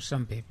for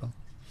some people.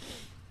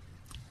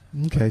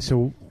 Okay,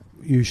 so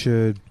you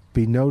should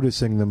be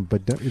noticing them,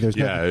 but there's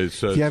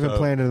if you haven't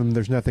planted them,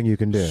 there's nothing you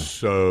can do.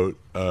 So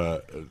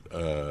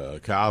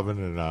Calvin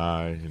and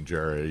I and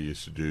Jerry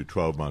used to do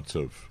 12 months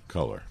of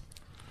color.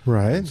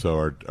 Right. And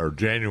so our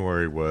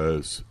January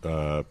was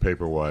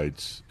paper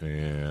whites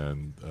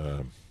and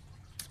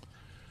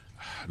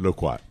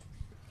Glueck.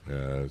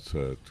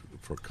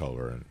 For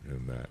color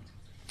in that.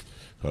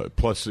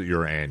 Plus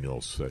your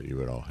annuals that you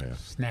would all have.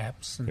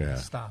 Snaps and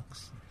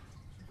stocks.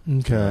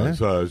 Okay.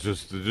 So it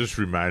just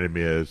reminded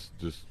me as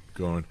just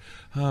going,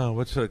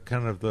 what's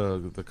kind of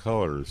the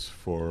colors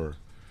for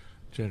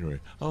January?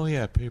 Oh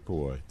yeah, paper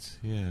whites.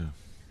 Yeah.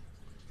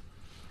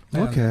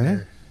 Well,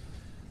 Okay.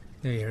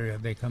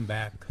 They come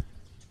back.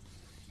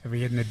 Every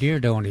year, and the deer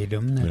don't eat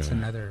them. That's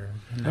another.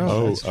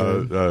 That's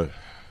true.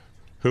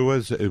 Who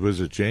was it?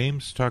 Was it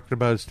James talking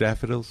about his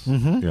daffodils?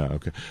 Mm-hmm. Yeah.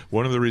 Okay.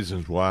 One of the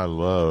reasons why I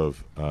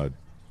love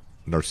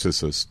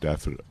narcissus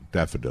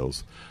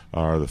daffodils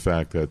are the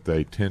fact that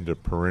they tend to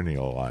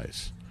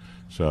perennialize.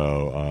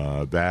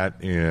 So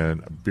that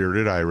and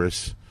bearded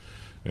iris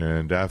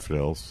and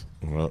daffodils,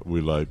 we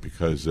like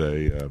because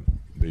they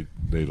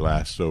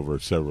last over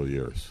several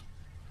years.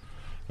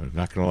 They're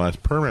not going to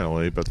last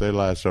permanently, but they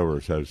last over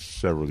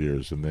several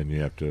years, and then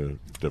you have to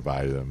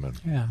divide them and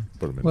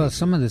put them in. Well,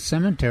 some of the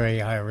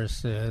cemetery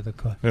iris,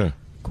 the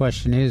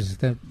question is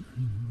that,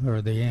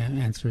 or the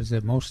answer is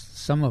that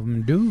some of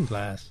them do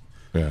last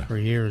for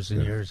years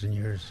and years and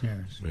years and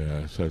years.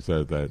 Yeah,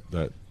 so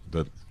that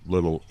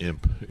little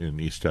imp in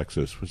East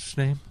Texas, what's his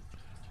name?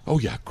 Oh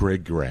yeah,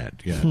 Greg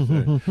Grant. Yeah,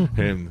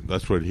 and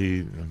that's what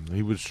he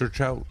would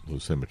search out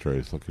those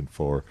cemeteries looking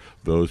for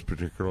those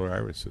particular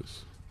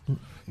irises.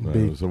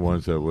 Those are the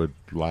ones that would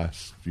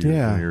last years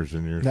and years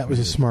and years. That was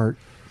a smart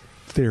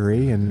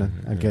theory, and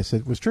I guess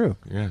it was true.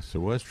 Yes, it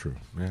was true.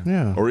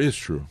 Yeah. Or is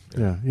true.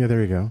 Yeah,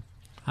 there you go.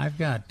 I've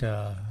got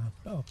a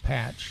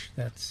patch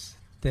that's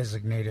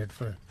designated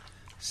for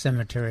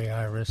cemetery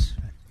iris.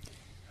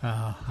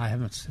 I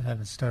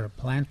haven't started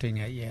planting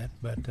it yet,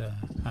 but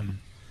I'm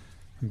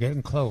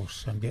getting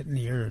close. I'm getting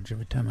the urge.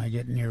 Every time I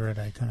get near it,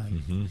 I kind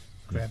of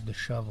grab the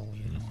shovel,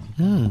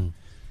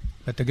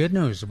 But the good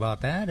news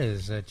about that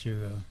is that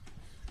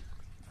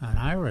on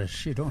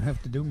iris, you don't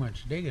have to do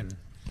much digging.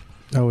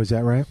 Oh, is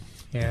that right?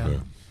 Yeah.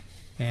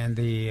 And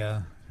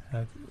the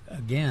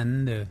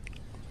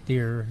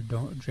deer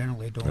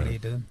generally don't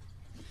eat them.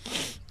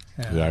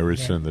 The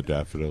iris and the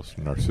daffodils,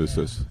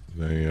 narcissus,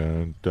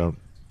 they don't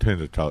tend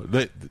to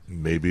tolerate.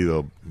 Maybe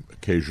they'll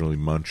occasionally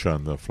munch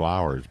on the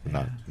flowers, but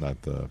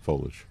not the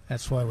foliage.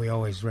 That's why we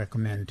always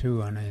recommend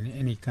too on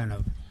any kind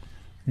of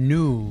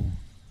new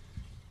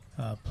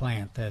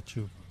plant that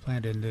you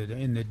plant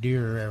in the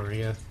deer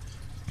area.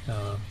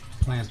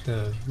 Plant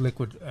the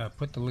liquid,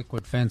 put the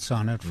liquid fence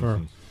on it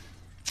for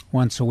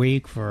once a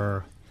week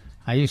for.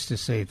 I used to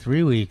say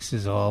 3 weeks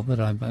is all, but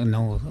I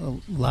know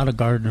a lot of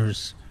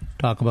gardeners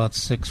talk about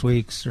 6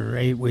 weeks or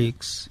 8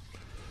 weeks.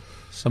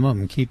 Some of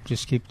them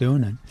just keep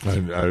doing it.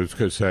 I was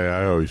going to say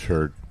I always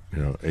heard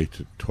 8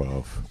 to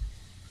 12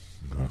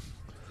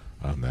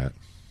 on that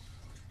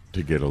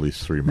to get at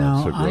least 3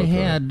 months of growth. I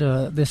had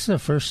this is the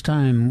first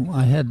time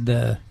I had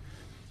an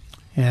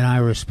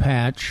iris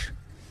patch.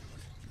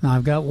 Now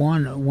I've got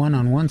one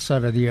on one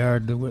side of the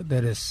yard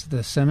that is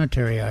the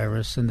cemetery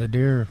iris, and the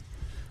deer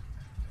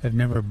have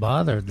never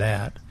bothered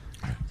that.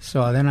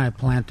 So then I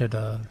planted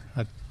I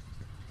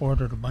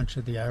ordered a bunch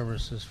of the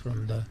irises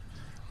from the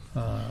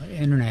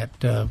internet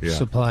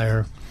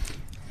supplier,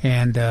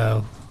 and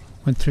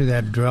went through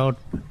that drought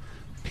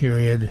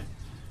period,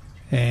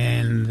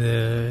 and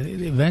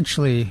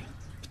eventually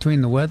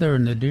between the weather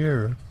and the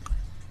deer,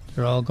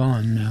 they're all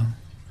gone now.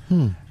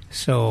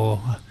 So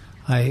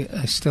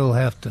I still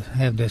have to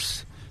have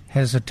this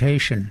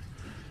hesitation,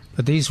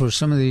 but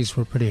some of these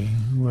were pretty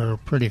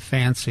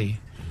fancy.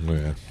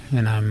 Yeah.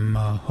 And I'm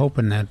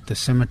hoping that the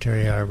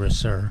cemetery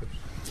iris are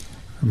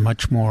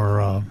much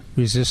more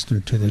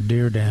resistant to the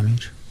deer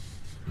damage.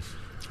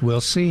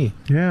 We'll see.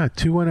 Yeah,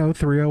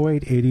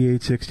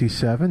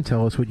 210-308-8867.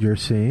 Tell us what you're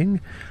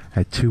seeing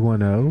at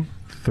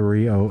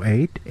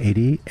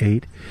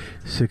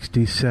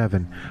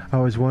 210-308-8867. I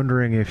was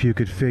wondering if you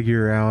could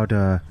figure out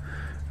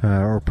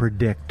or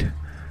predict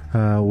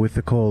with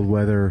the cold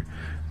weather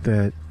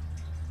that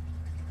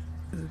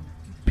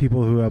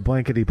people who have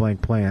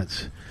blankety-blank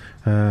plants,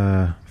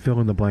 fill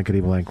in the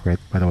blankety-blank, right,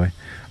 by the way,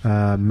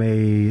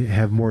 may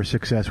have more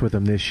success with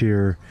them this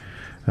year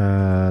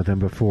than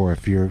before.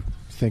 If you're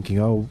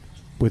thinking,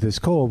 with this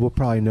cold, we'll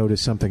probably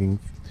notice something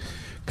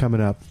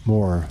coming up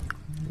more.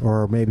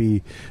 Or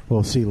maybe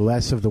we'll see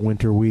less of the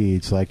winter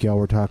weeds, like y'all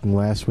were talking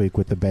last week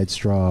with the bed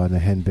straw and the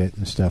henbit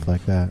and stuff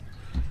like that.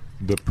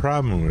 The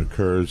problem that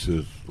occurs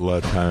is a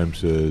lot of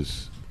times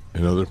is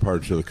in other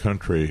parts of the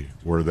country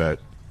where that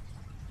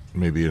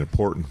may be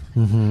important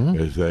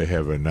is they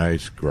have a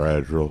nice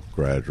gradual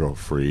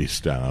freeze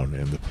down,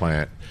 and the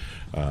plant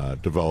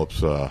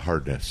develops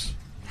hardiness.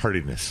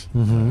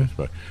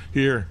 But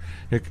here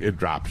it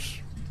drops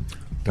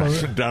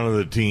down to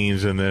the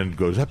teens, and then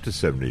goes up to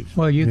 70s.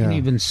 Well, you can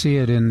even see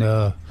it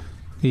in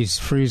these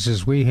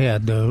freezes we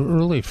had. The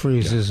early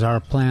freezes, our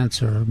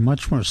plants are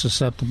much more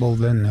susceptible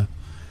than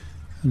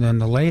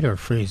the later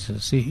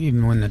freezes,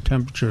 even when the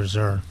temperatures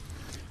are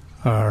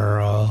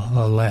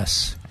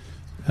less,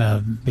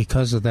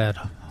 because of that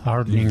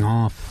hardening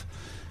off.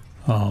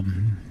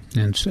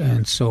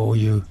 And so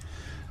you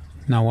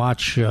now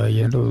watch.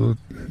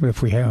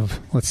 If we have,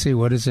 let's see,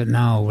 what is it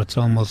now? It's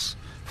almost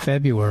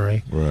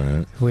February.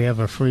 Right. If we have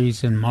a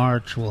freeze in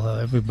March,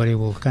 everybody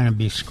will kind of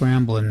be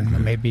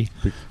scrambling, maybe,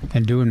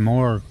 and doing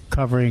more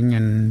covering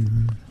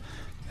and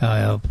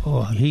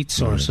heat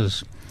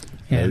sources,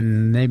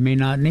 and they may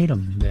not need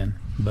them then.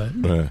 But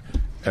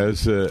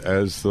as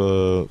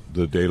the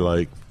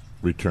daylight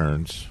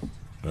returns,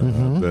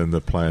 then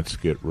the plants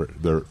get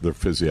their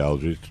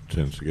physiology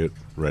tends to get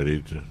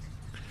ready to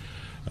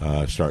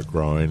start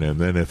growing, and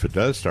then if it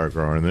does start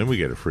growing, then we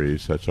get a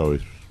freeze. That's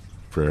always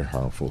very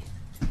harmful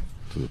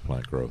to the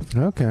plant growth.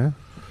 Okay.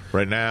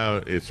 Right now,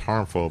 it's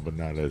harmful, but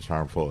not as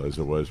harmful as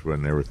it was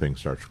when everything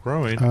starts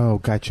growing. Oh,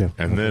 gotcha.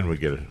 And then we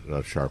get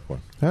a sharp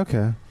one.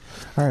 Okay.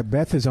 All right,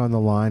 Beth is on the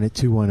line at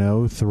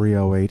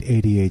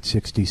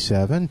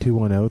 210-308-8867,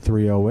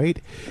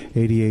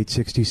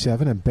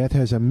 210-308-8867, and Beth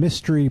has a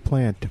mystery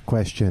plant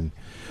question.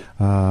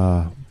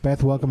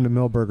 Beth, welcome to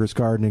Milberger's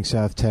Gardening,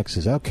 South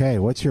Texas. Okay,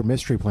 what's your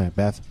mystery plant,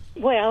 Beth?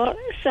 Well,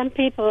 some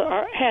people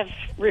have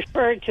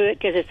referred to it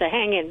because it's a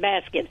hanging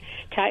basket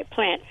type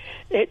plant.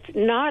 It's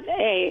not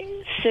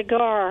a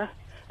cigar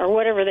or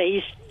whatever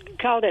they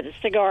called it, a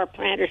cigar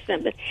plant or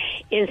something.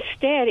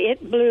 Instead,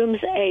 it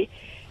blooms a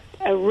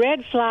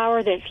red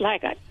flower that's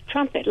like a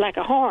trumpet, like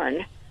a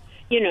horn,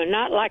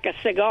 not like a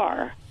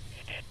cigar.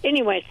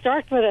 Anyway, it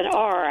starts with an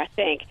R, I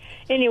think.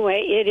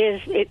 Anyway,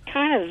 it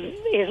kind of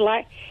is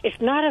like, it's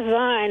not a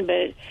vine,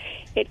 but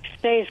it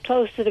stays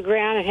close to the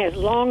ground and has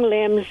long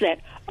limbs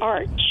that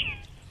arch.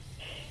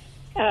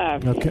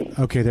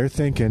 Okay, they're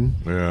thinking.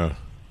 Yeah.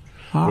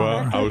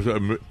 Well, I was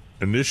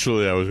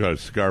initially I was got a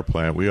cigar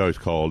plant. We always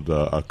called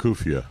a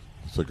kufia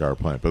cigar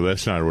plant, but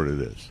that's not what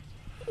it is.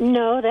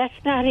 No, that's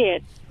not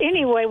it.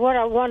 Anyway, what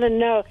I want to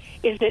know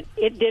is that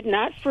it did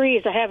not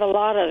freeze. I have a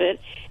lot of it.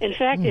 In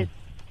fact,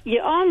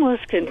 you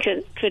almost could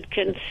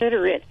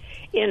consider it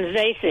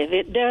invasive.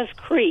 It does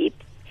creep,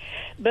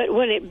 but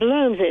when it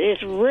blooms, it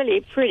is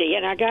really pretty.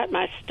 And I got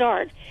my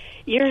start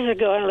years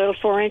ago in a little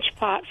 4-inch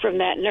pot from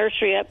that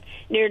nursery up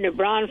near New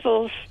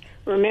Braunfels.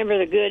 Remember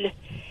the good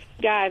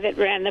guy that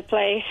ran the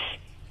place?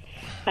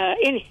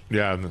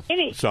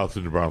 South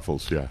of New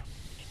Braunfels, yeah.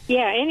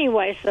 Yeah,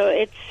 anyway, so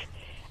it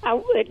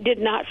did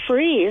not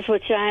freeze,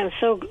 which I am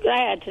so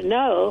glad to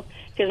know,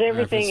 because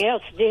everything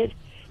else did,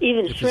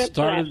 even shrimp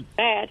plants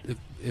bad.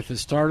 If it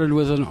started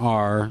with an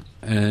R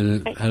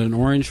and it had an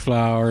orange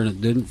flower and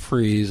it didn't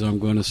freeze, I'm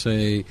going to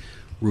say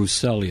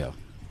Rousselia.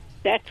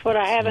 That's what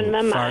I have in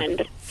my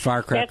mind.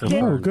 Firecracker.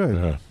 Oh,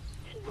 good.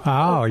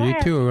 Oh, you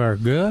two are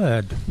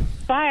good.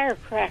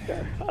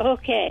 Firecracker.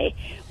 Okay.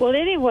 Well,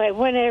 anyway,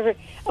 what I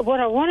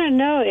want to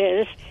know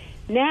is,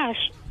 now,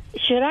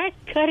 should I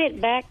cut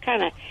it back,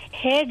 kind of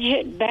hedge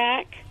it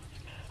back?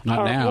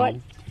 Not now. What?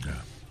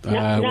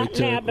 Not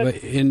now,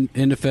 but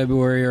into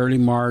February, early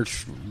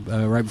March,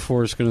 right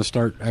before it's going to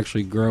start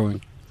actually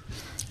growing.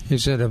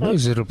 Is it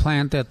a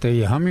plant that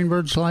the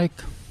hummingbirds like?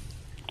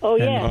 Oh,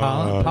 yeah.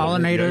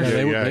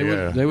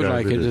 Pollinators? They would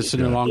like it. It's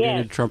an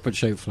elongated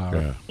trumpet-shaped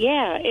flower.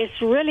 Yeah,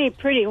 it's really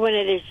pretty when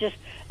it is just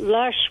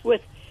lush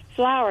with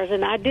flowers,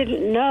 and I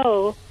didn't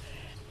know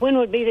when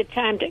would be the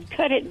time to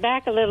cut it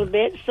back a little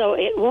bit so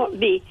it won't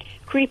be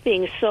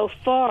creeping so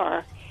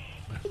far,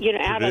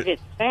 out of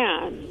its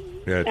bounds.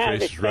 Yeah,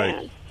 Trace is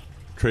right.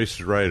 Trace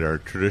is right. Our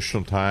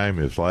traditional time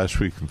is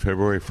last week in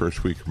February,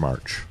 first week of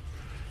March.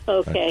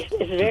 Okay,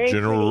 it's very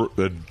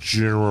the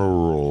general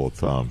rule of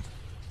thumb.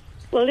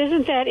 Well,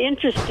 isn't that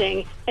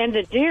interesting? And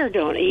the deer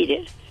don't eat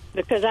it,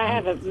 because I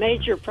have a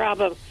major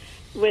problem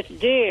with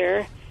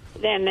deer.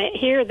 Then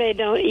here they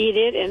don't eat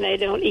it, and they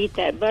don't eat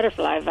that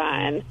butterfly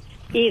vine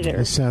either.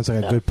 This sounds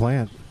like a good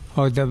plant.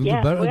 Oh,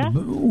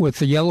 with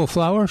the yellow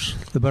flowers,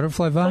 the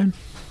butterfly vine.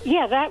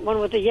 Yeah, that one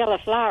with the yellow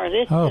flowers.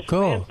 It's just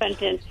cool.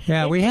 rampant.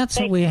 Yeah, we had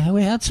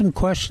some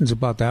questions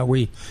about that.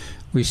 We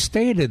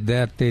stated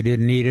that they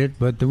didn't eat it,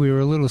 but we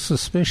were a little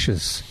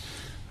suspicious.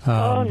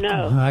 Oh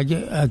no!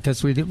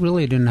 Because we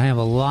really didn't have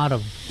a lot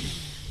of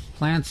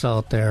plants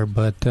out there,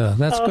 but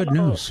that's good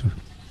news.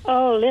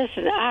 Oh,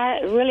 listen,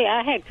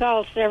 I had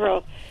called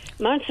several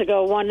months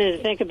ago wanting to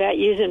think about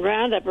using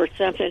Roundup or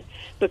something,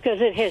 because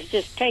it has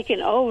just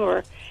taken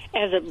over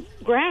as a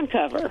ground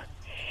cover,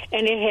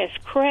 and it has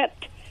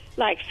crept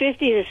like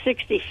 50 to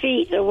 60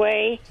 feet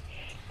away,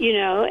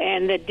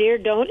 and the deer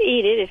don't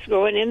eat it. It's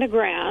growing in the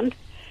ground,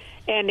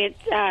 and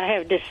I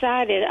have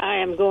decided I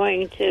am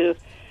going to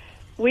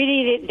weed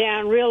eat it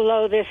down real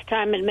low this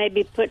time and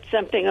maybe put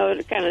something over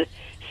to kind of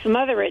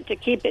smother it to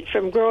keep it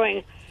from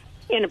growing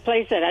in a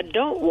place that I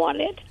don't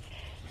want it.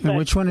 And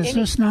which one is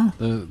this now?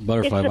 The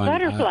butterfly it's the vine.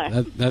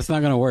 Butterfly. That's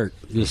not going to work,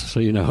 just so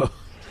you know.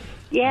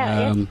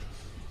 Yeah.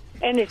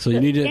 And it's so you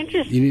need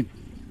to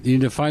You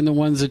need to find the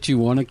ones that you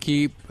want to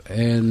keep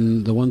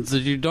and the ones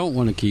that you don't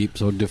want to keep.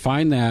 So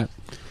define that,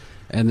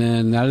 and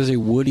then that is a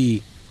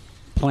woody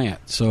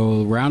plant.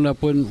 So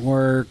Roundup wouldn't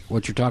work.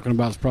 What you're talking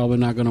about is probably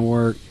not going to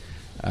work.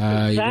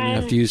 You're gonna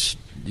have to use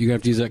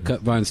that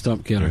cut vine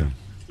stump killer.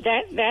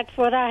 That's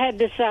what I had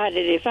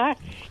decided.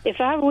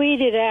 If I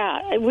weed it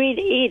out, weed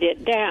eat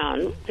it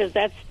down, because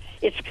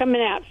it's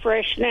coming out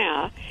fresh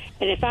now.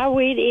 And if I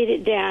weed eat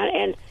it down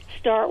and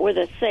start with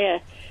a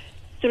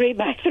 3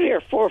 by 3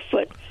 or 4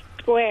 foot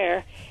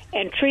square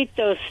and treat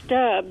those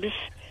stubs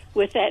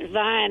with that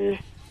vine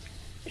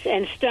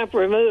and stump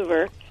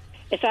remover,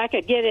 if I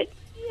could get it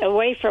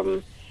away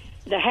from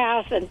the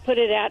house and put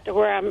it out to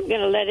where I'm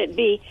going to let it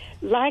be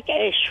like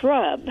a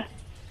shrub,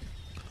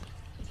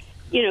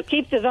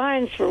 keep the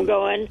vines from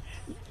going.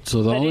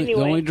 So the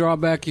only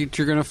drawback that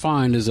you're going to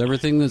find is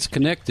everything that's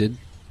connected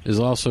is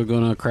also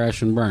going to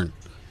crash and burn.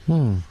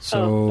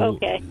 So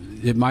okay.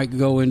 It might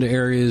go into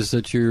areas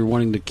that you're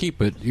wanting to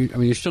keep it.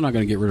 You're still not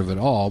going to get rid of it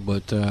all,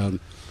 but no,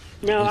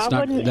 I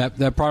wouldn't.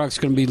 That product's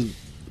going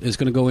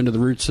to go into the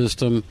root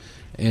system,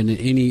 and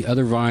any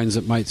other vines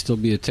that might still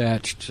be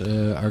attached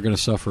are going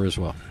to suffer as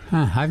well.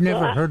 I've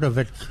never heard of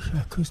it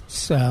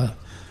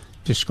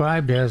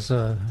described as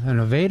an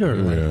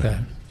evader like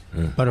that.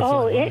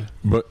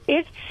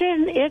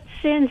 It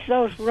sends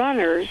those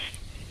runners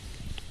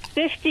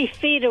 50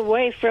 feet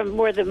away from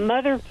where the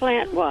mother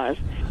plant was.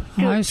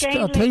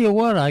 I'll tell you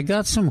what, I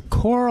got some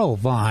coral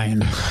vine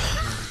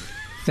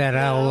that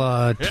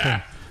I'll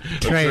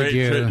trade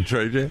you.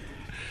 Trade you?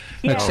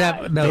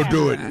 Except don't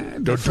do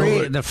it.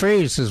 The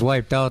freeze has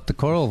wiped out the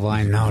coral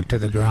vine now to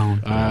the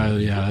ground.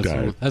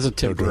 That's a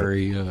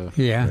temporary.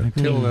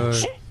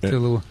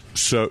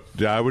 So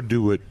I would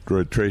do what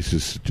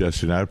Tracy's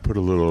suggesting. I would put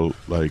a little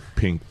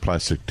pink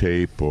plastic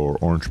tape or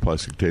orange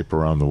plastic tape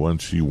around the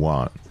ones you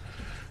want,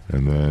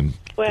 and then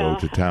go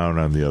to town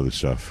on the other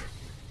stuff.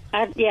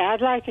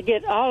 I'd like to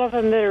get all of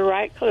them that are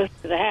right close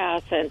to the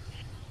house and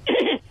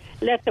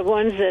let the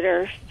ones that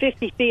are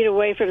 50 feet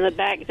away from the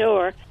back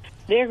door,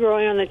 they're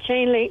growing on the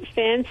chain link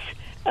fence,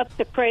 up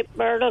the crepe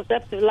myrtles,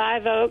 up the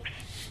live oaks.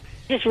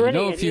 Just really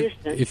a nuisance.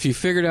 If you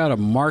figured out a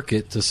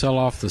market to sell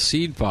off the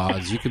seed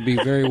pods, you could be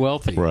very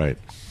wealthy. Right.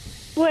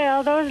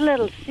 Well, those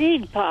little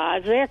seed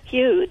pods, they're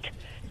cute,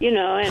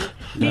 and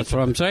that's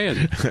what I'm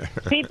saying.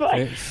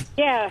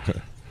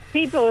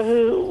 People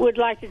who would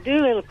like to do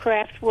a little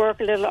craft work,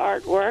 a little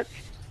artwork,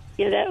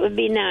 that would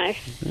be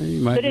nice.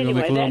 You might make a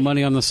little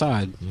money on the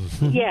side.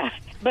 Yeah,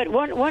 but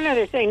one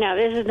other thing. Now,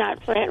 this is not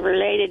plant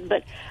related,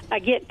 but I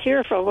get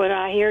tearful when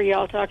I hear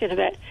y'all talking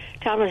about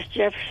Thomas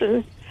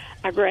Jefferson.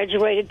 I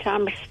graduated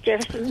Thomas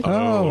Jefferson in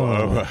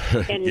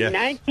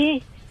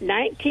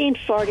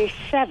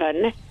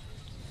 1947.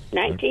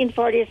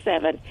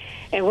 1947,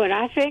 and when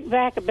I think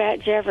back about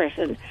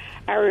Jefferson,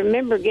 I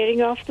remember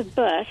getting off the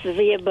bus,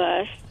 via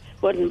bus.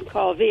 Wasn't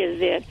called Via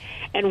then,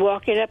 and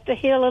walking up the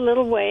hill a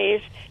little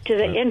ways to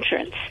the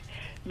entrance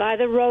by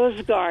the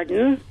Rose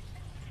Garden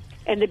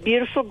and the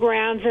beautiful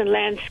grounds and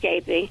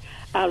landscaping.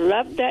 I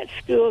loved that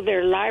school.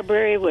 Their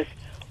library was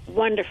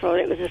wonderful.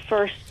 It was the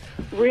first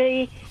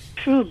really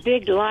true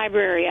big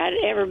library I'd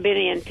ever been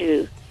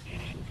into.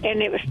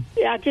 And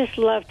I just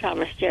loved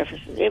Thomas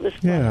Jefferson. It was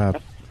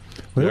wonderful.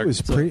 Well, it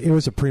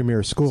was a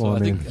premier school. So I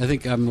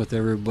think I'm with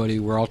everybody.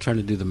 We're all trying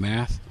to do the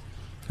math.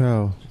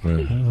 Oh.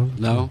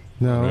 No?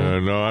 No,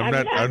 I'm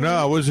not.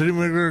 I wasn't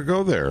even going to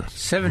go there.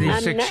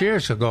 76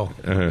 years ago.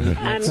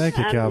 Thank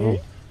you, Calvin.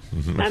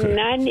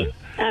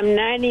 I'm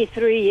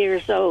 93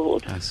 years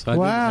old.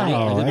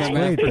 Wow, that's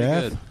great,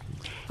 Beth.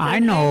 I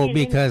know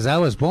because I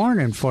was born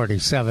in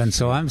 47,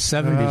 so I'm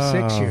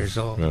 76 years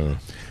old.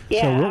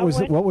 Yeah, so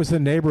what was the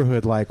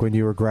neighborhood like when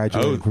you were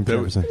graduating from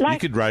Jefferson? You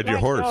could ride your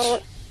horse.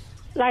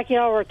 Like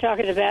y'all were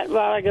talking about a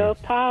while ago,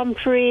 palm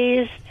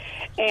trees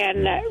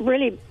and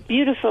really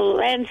beautiful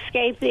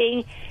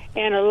landscaping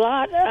and a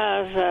lot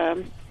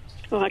of,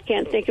 I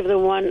can't think of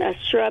a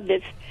shrub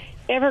that's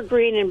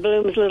evergreen and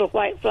blooms little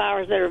white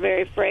flowers that are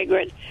very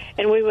fragrant.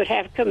 And we would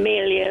have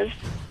camellias.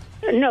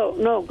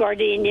 No,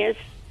 gardenias.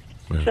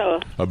 Yeah. So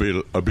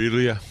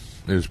Abelia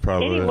is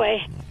probably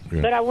anyway.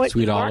 Yeah. But I went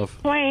Sweet to Mark olive.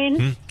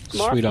 Twain.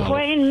 Mark Sweet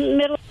Twain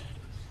Middle.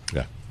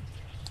 Yeah.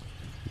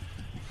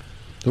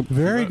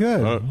 Very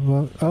good.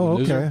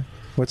 Okay.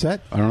 What's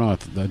that? I don't know.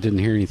 I didn't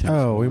hear anything.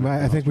 Oh,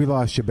 I think we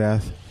lost you,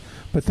 Beth.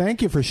 But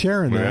thank you for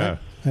sharing that.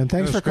 And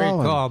thanks for calling.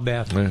 Great call,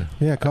 Beth.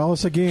 Yeah, call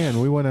us again.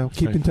 We want to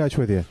keep in touch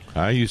with you.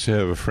 I used to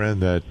have a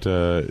friend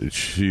that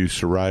she used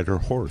to ride her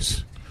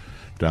horse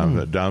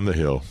down the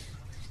hill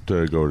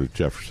to go to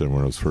Jefferson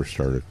when it was first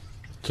started.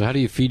 So how do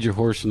you feed your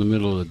horse in the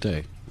middle of the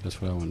day?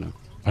 That's what I want to know.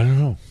 I don't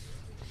know.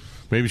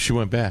 Maybe she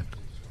went back.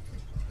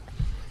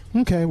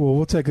 Okay, well,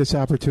 we'll take this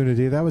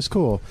opportunity. That was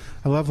cool.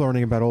 I love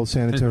learning about old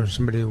sanitary.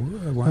 Somebody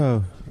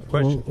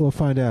we'll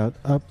find out.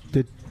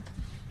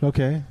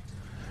 Okay.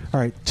 All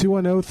right,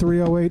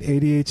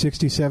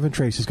 210-308-8867.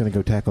 Tracy's going to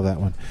go tackle that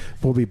one.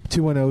 We'll be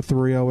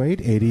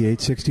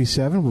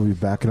 210-308-8867. We'll be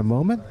back in a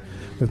moment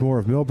with more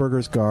of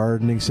Milberger's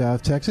Gardening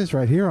South Texas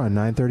right here on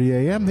 930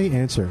 AM. The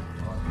Answer.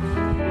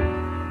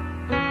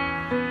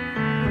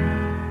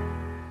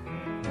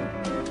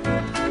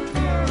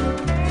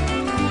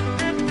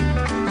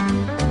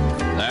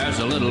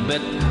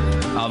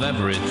 of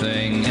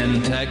everything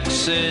in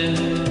Texas.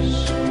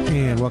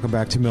 And welcome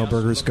back to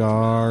Milberger's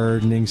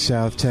Gardening,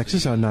 South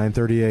Texas on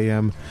 9:30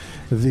 a.m.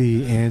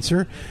 The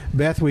Answer.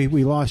 Beth, we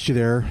lost you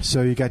there,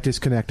 so you got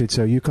disconnected.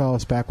 So you call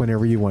us back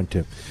whenever you want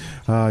to.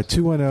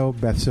 210.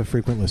 Beth's a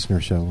frequent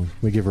listener, so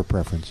we give her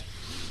preference.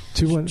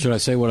 210. Should I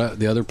say what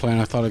the other plant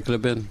I thought it could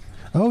have been?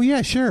 Oh,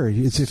 yeah, sure.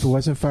 If it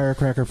wasn't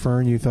firecracker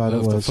fern, you thought it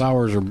was. The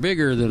flowers are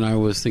bigger than I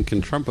was thinking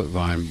trumpet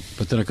vine,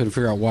 but then I couldn't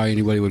figure out why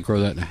anybody would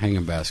grow that in a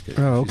hanging basket.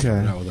 Oh, okay.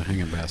 Out with a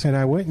hanging basket. And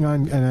I went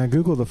and I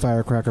Googled the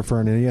firecracker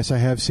fern, and yes, I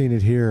have seen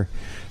it here.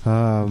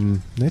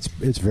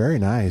 It's very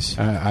nice.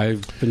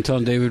 I've been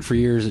telling David for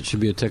years it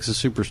should be a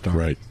Texas superstar.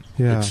 Right.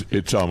 Yeah.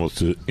 It's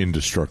almost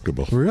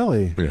indestructible.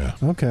 Really? Yeah.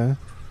 Okay.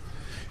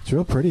 It's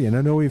real pretty, and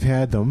I know we've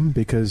had them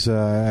because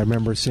I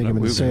remember seeing them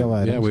in the sale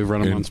items. Yeah, we've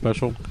run them on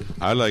special.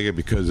 I like it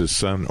because it's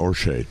sun or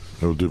shade.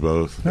 It'll do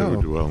both. Oh. It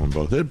would do well in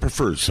both. It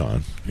prefers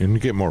sun, and you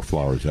get more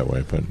flowers that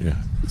way. But yeah,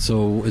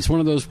 so it's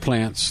one of those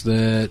plants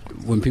that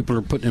when people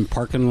are putting in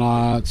parking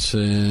lots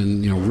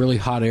and really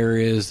hot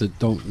areas that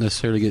don't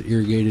necessarily get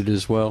irrigated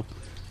as well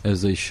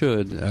as they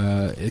should,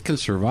 it can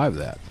survive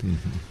that.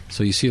 Mm-hmm.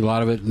 So you see a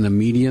lot of it in the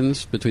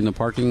medians between the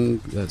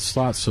parking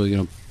slots.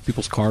 So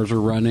people's cars are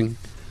running.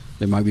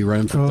 They might be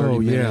running for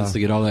 30 minutes to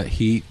get all that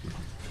heat,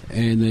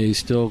 and they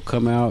still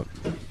come out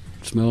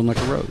smelling like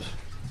a rose.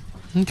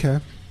 Okay.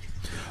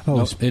 Oh,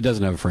 no, it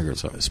doesn't have a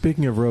fragrance on it.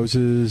 Speaking of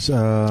roses,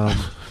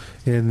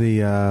 in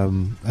the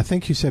I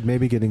think you said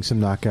maybe getting some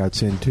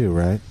knockouts in too,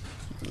 right?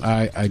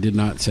 I did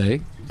not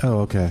say.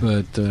 Oh, okay.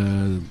 But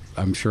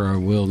I'm sure I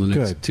will in the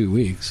next 2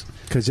 weeks.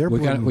 Because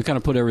we kind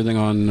of put everything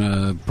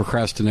on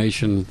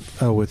procrastination.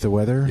 Oh, with the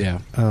weather? Yeah.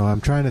 Oh, I'm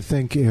trying to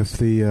think if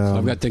the... So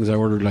I've got things I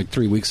ordered like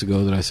 3 weeks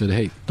ago that I said,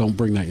 hey, don't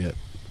bring that yet.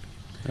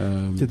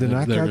 Did the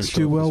knockouts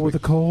do well with the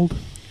cold?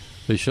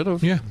 They should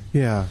have. Yeah.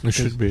 It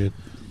should be.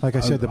 Like I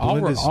said, the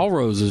Belinda's... all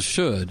roses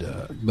should.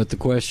 But the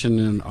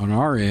question on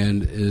our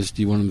end is,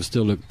 do you want them to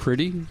still look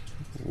pretty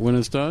when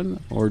it's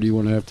done? Or do you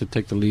want to have to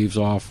take the leaves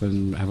off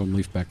and have them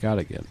leaf back out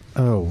again?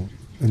 Oh,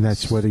 and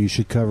that's whether you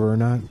should cover or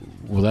not?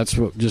 Well, that's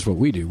just what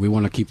we do. We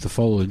want to keep the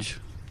foliage.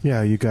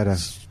 Yeah, you got to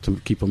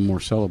keep them more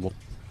sellable.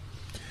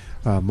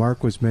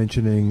 Mark was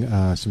mentioning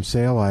some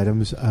sale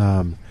items.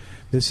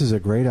 This is a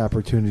great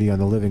opportunity on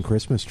the living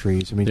Christmas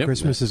trees. I mean,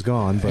 Christmas is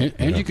gone, but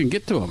and you can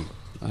get to them.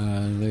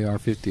 They are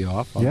 50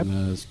 off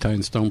on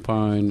Italian stone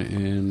pine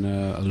and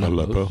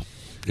Aleppo.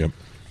 Yep.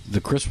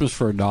 The Christmas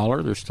for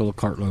 $1. There's still a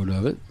cartload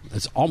of it.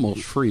 It's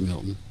almost free,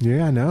 Milton.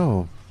 Yeah, I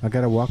know. I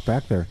got to walk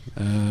back there.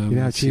 You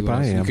know how cheap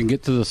I am. You can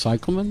get to the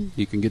cyclamen.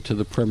 You can get to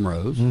the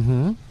primrose.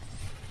 Mm-hmm.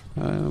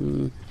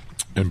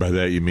 And by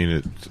that you mean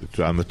it's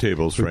on the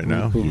tables right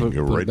now. You can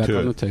go right back to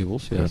on it. the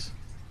tables. Yes.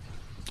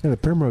 Yeah, the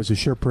primrose is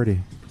sure pretty.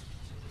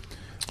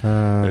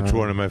 It's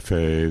one of my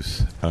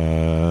faves.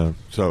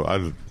 So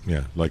I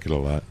like it a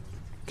lot.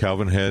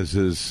 Calvin has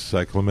his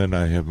cyclamen.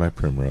 I have my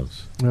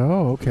primrose.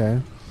 Oh, okay.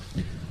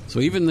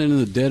 So even in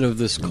the dead of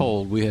this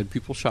cold, we had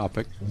people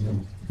shopping,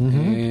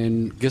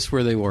 and guess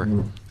where they were?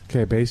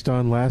 Okay, based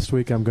on last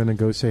week, I'm going to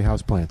go say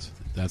houseplants.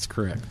 That's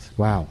correct.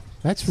 Wow,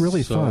 that's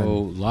really fun. So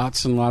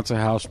lots and lots of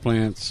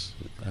houseplants.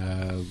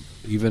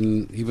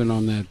 Even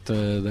on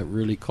that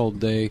really cold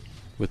day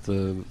with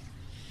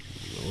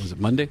was it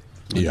Monday?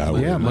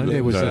 Monday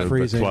was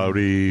freezing.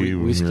 Cloudy.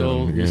 We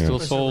still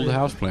sold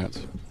houseplants.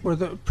 Were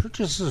the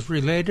purchases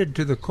related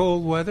to the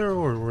cold weather,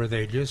 or were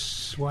they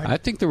just swiped? I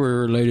think they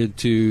were related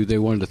to they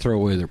wanted to throw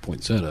away their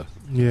poinsettia.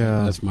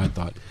 Yeah. That's my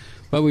thought.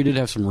 But we did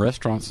have some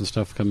restaurants and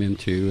stuff come in,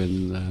 too,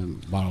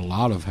 and bought a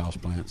lot of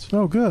houseplants.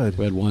 Oh, good.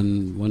 We had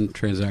one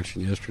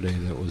transaction yesterday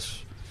that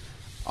was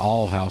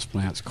all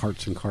houseplants,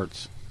 carts and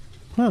carts.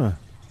 Huh.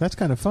 That's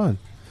kind of fun.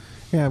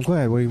 Yeah, I'm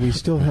glad. We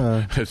still...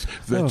 that's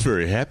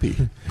very happy.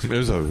 It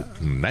was a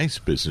nice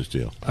business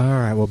deal. All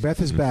right. Well,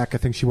 Beth is back. I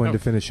think she wanted to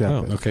finish up.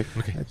 Oh, okay.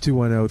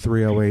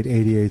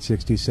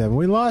 210-308-8867.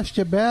 We lost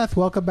you, Beth.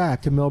 Welcome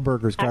back to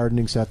Milberger's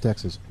Gardening, South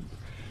Texas.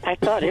 I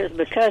thought it was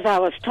because I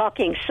was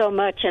talking so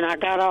much and I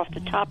got off the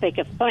topic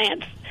of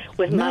plants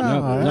with my...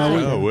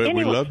 No,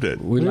 we loved it.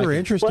 We were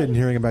interested in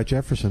hearing about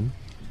Jefferson.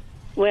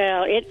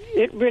 Well,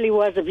 it really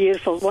was a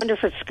beautiful,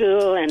 wonderful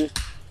school, and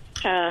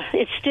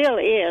it still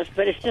is,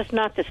 but it's just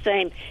not the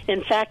same.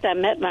 In fact, I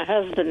met my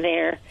husband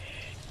there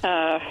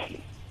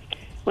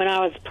when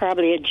I was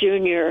probably a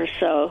junior or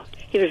so.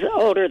 He was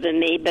older than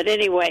me, but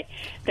anyway,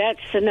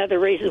 that's another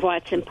reason why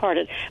it's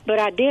important. But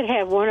I did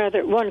have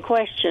one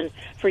question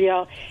for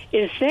y'all.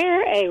 Is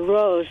there a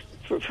rose,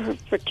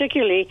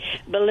 particularly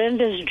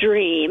Belinda's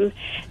Dream,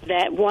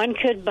 that one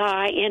could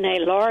buy in a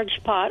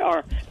large pot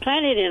or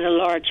plant it in a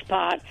large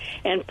pot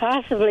and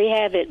possibly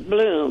have it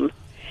bloom?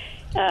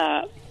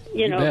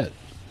 You bet.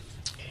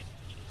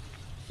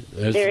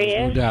 There he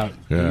is. No doubt.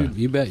 Yeah.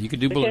 You bet. You could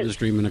do Belinda's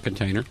Dream in a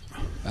container.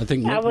 I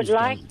think I would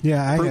like.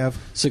 Yeah, I have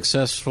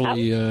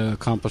successfully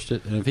accomplished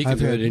it, and if he can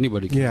do it,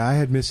 anybody can. Yeah, I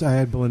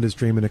had Belinda's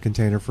Dream in a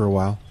container for a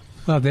while.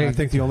 Well, I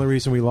think the only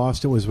reason we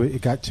lost it was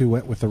it got too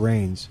wet with the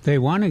rains. They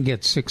want to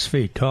get 6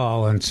 feet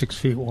tall and 6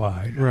 feet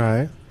wide.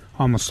 Right.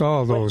 almost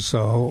all those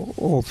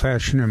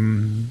old-fashioned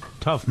and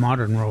tough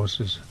modern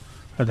roses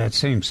are that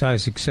same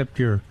size, except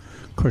of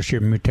course,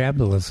 your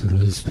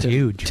metabolism is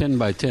huge. 10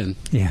 by 10.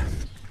 Yeah.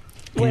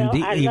 Well,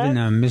 And even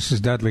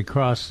Mrs. Dudley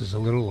Cross is a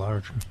little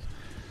larger.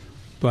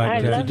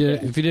 But if you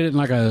did it in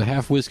like a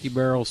half whiskey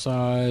barrel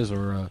size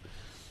or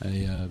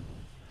a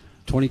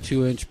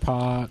 22-inch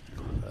pot,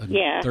 a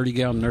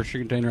 30-gallon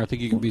nursery container, I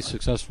think you can be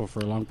successful for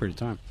a long period of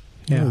time.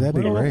 yeah, that'd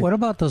be great. What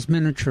about those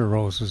miniature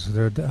roses?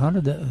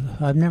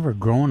 I've never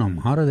grown them.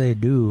 How do they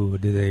do?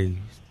 Do they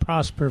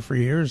prosper for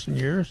years and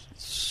years?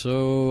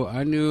 So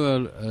I knew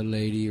a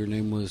lady, her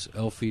name was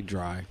Elfie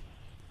Dry,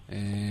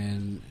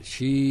 and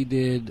she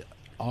did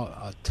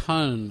a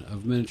ton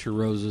of miniature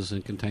roses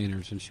in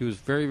containers, and she was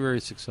very, very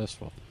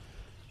successful.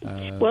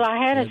 Well, I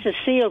had a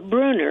Cecile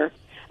Bruner.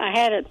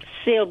 That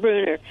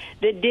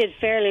did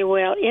fairly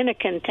well in a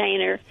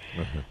container.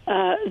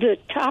 The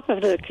top of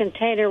the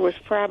container was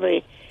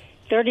probably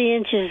 30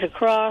 inches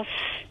across,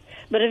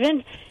 but I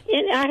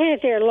had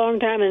it there a long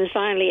time, and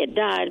finally it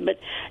died. But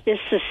this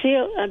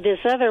this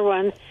other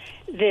one,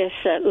 this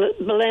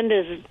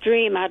Belinda's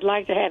Dream, I'd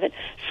like to have it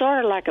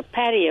sort of like a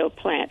patio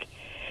plant.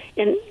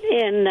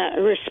 In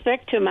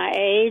respect to my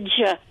age,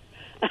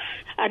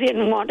 I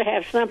didn't want to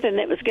have something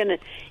that was going to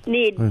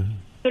need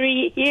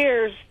 3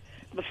 years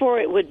before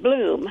it would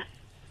bloom.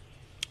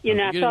 You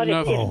know, I thought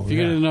if you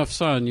get enough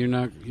sun, you're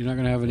not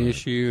going to have an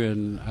issue,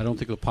 and I don't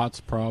think the pot's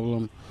a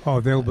problem. Oh,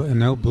 they'll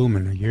bloom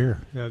in a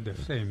year. The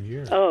same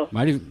year. Oh,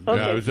 might even.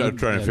 okay. Yeah, I was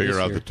trying to figure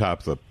out the top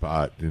of the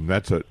pot, and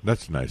that's a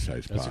nice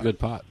size pot. That's a good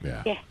pot.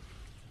 Yeah.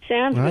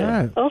 Sounds All good.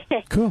 right.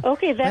 Okay. Cool.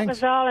 Okay, that Thanks.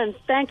 was all, and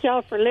thank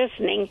y'all for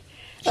listening.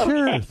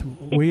 Sure. Okay.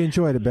 We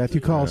enjoyed it, Beth.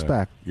 You call us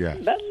back. Yeah.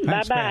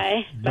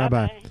 Bye-bye.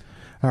 Bye-bye.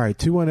 All right,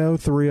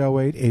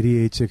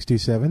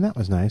 210-308-8867. That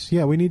was nice.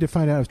 Yeah, we need to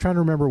find out. I was trying to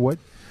remember what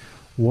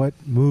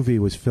movie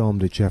was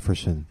filmed at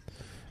Jefferson.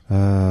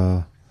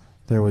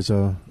 There was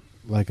a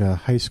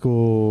high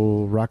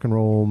school rock and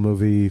roll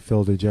movie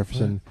filmed at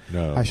Jefferson.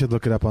 No. I should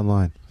look it up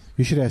online.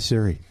 You should ask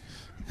Siri.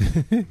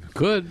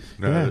 Good.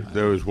 No, Yeah.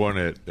 there was one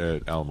at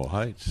Alamo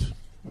Heights.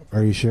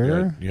 Are you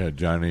sure? Yeah,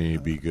 Johnny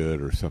Be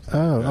Good or something.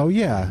 Oh, like that. oh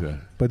yeah.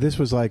 But this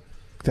was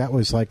that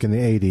was like in the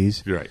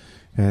 80s. Right.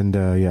 And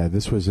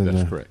this was in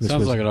That's the. correct.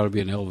 Sounds like it ought to be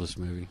an Elvis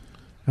movie.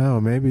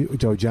 Oh, maybe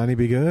Johnny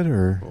Be Good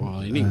or.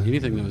 Well,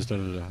 anything that was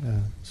done at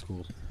a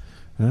school.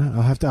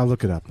 I'll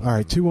look it up. All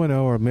right, 210,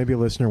 or maybe a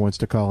listener wants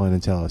to call in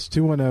and tell us.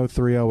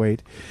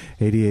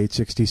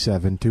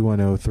 210-308-8867,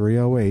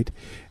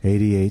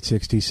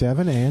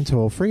 210-308-8867, and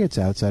toll free. It's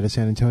outside of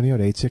San Antonio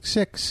at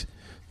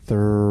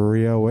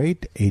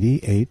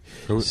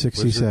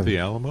 866-308-8867. Was it the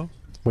Alamo?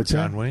 What's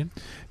John that? Wayne?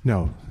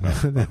 No,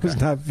 that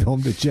was not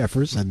filmed at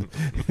Jefferson.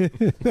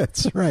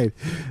 That's right.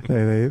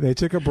 They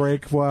took a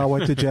break while I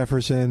went to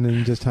Jefferson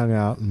and just hung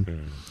out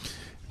and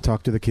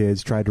talked to the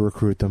kids, tried to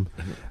recruit them.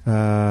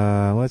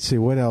 Let's see,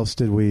 what else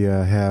did we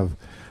have?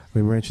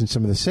 We mentioned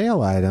some of the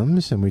sale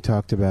items, and we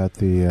talked about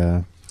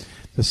the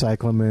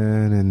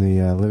cyclamen and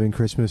the living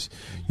Christmas.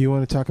 You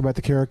want to talk about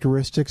the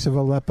characteristics of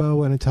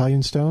Aleppo and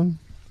Italian stone?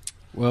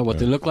 Well, what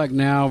they look like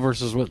now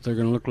versus what they're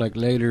going to look like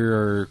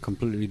later are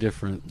completely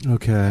different.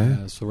 Okay.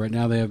 So right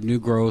now they have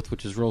new growth,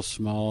 which is real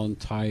small and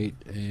tight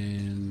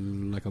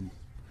and like a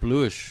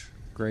bluish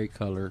gray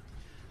color.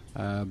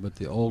 But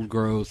the old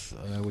growth,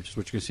 which is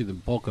what you're going to see the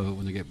bulk of it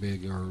when they get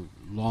big, are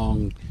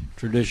long,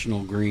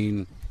 traditional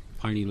green,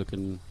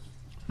 piney-looking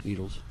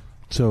needles.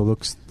 So it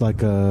looks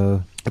like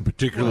a...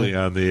 Particularly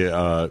on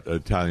the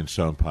Italian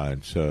stone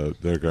pine. So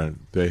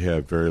they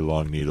have very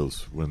long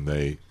needles when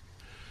they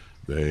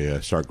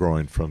start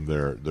growing from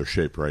their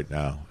shape right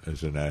now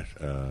as a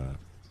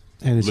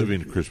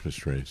living Christmas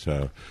tree.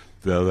 So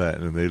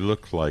and they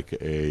look like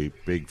a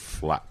big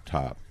flat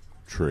top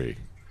tree.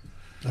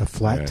 A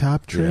flat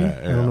top tree? Yeah,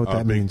 I don't know what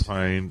that big means.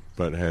 pine,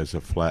 but has a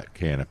flat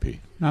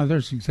canopy. Now,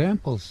 there's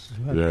examples.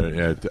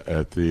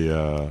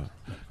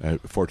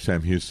 At Fort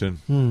Sam Houston,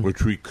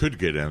 which we could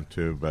get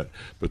into, but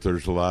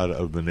there's a lot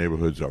of the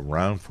neighborhoods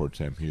around Fort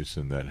Sam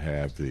Houston that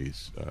have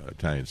these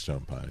Italian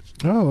stone pines.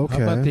 Oh, okay.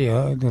 How about the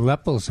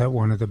Aleppos at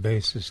one of the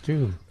bases,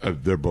 too?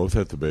 They're both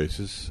at the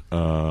bases,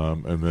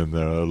 and then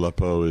the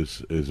Aleppo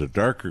is a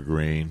darker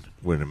green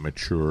when it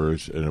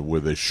matures and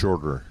with a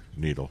shorter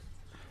needle.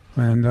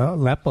 And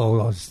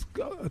Aleppo,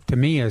 to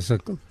me,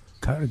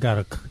 got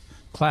a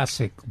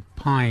classic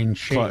pine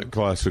shape.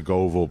 Classic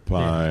oval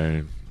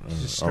pine.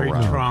 Straight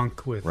around.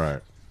 trunk with Right.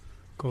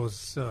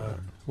 goes.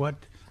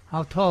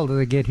 How tall do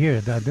they get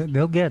here?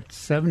 They'll get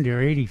 70 or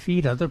 80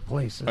 feet. Other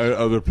places.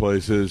 Other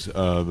places,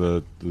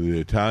 the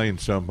Italian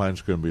stone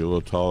pine's going to be a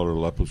little taller.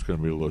 Aleppo's going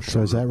to be a little shorter.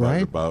 So is that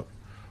right? About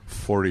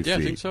 40 feet. Yeah,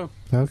 I think so.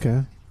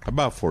 Okay.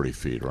 About 40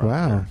 feet, right?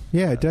 Wow. there.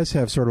 Yeah, it does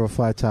have sort of a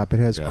flat top. It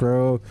has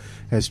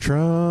has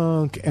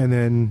trunk, and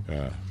then...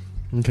 Yeah.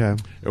 Okay.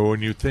 And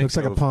when you think Looks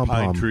like a of pom-pom.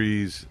 pine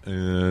trees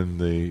in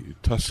the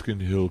Tuscan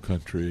Hill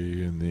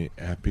Country and the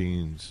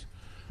Apennines,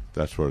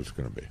 that's what it's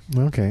going to be.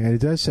 Okay, and it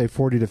does say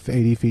 40 to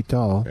 80 feet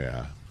tall.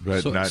 Yeah,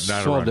 but not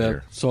soil around depth.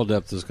 here. Soil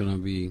depth is going to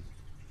be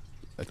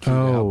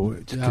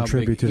big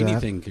contribute to that.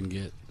 anything can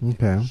get.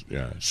 Okay.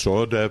 Yeah,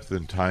 soil depth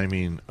and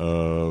timing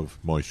of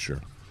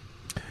moisture.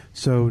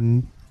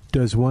 So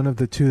does one of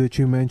the two that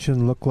you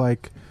mentioned look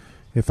like,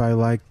 if I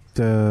liked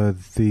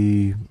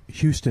the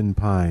Houston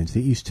pines,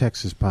 the East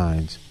Texas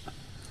pines?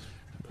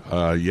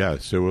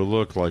 Yes, it will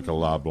look like a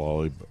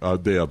loblolly.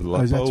 The Aleppo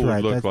that's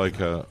right. would look like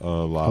a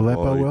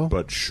loblolly,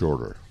 but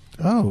shorter.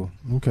 Oh,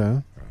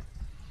 okay.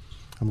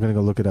 I'm going to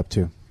go look it up,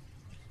 too.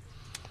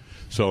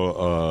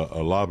 So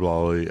a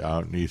loblolly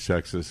out in East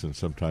Texas and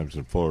sometimes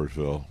in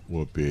Floresville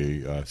will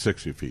be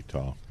 60 feet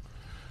tall.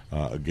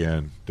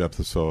 Again, depth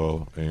of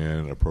soil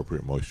and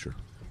appropriate moisture.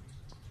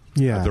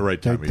 Yeah, at the right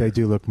time they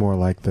do look more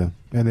like and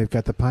they've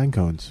got the pine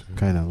cones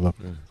kind of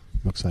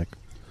looks like.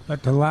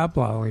 But the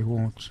loblolly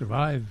won't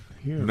survive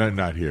here. No,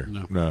 not here.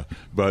 No.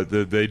 But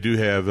they do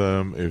have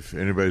them. If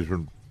anybody's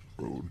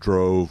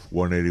drove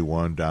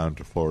 181 down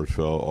to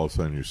Floresville, all of a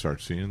sudden you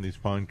start seeing these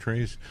pine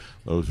trees.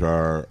 Those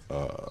are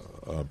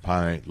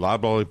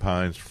loblolly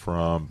pines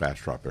from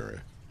Bastrop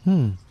area.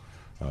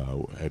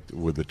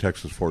 With the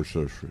Texas Forest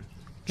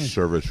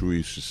Service, we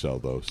used to sell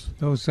those.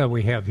 Those that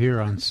we have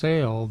here on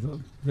sale,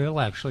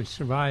 they'll actually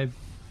survive.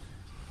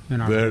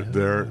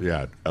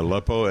 They're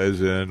Aleppo,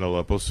 as in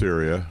Aleppo,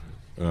 Syria.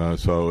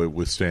 So it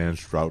withstands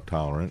drought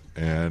tolerant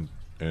and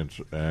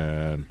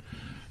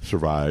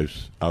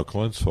survives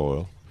alkaline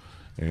soil.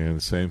 And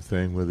the same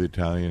thing with the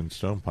Italian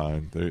stone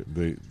pine.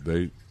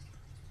 They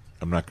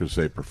I'm not going to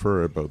say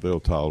prefer it, but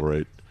they'll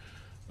tolerate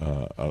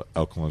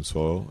alkaline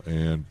soil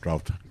and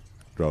drought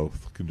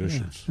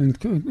conditions. Yeah.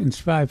 And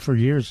survive for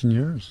years and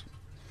years.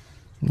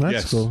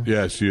 That's cool.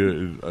 Yes,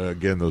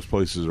 again, those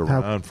places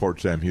around Fort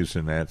Sam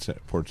Houston,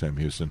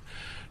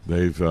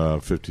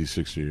 they've 50,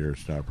 60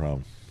 years, not a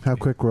problem. How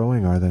quick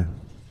growing are they?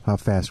 How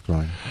fast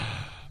growing?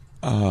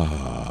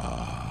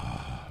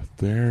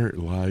 There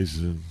lies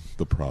in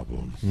the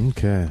problem.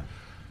 Okay.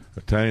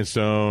 Italian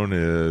stone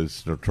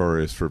is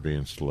notorious for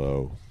being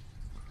slow.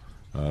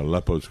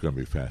 Aleppo's going to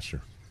be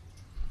faster.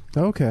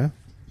 Okay,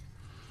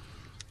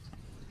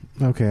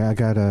 I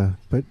got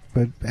but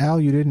Al,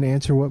 you didn't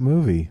answer what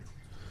movie.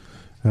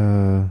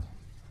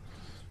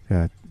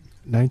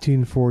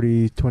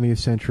 1940 20th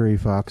Century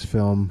Fox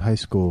film, high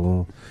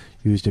school,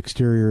 used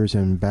exteriors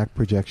and back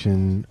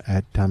projection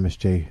at Thomas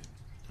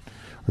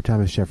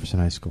Jefferson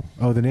High School.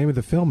 Oh, the name of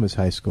the film is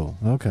High School.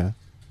 Okay.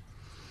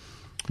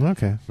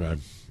 Not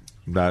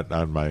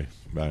on my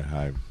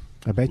high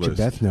I bet list. you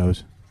Beth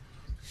knows.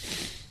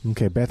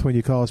 Okay, Beth, when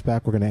you call us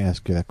back, we're going to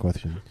ask you that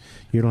question.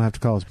 You don't have to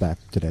call us back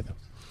today, though.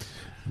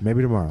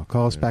 Maybe tomorrow.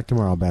 Call us back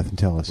tomorrow, Beth, and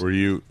tell us.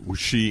 Was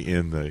she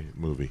in the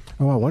movie?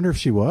 Oh, I wonder if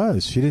she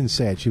was. She didn't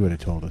say it. She would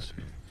have told us.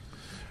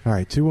 All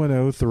right,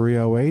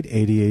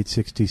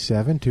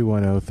 210-308-8867,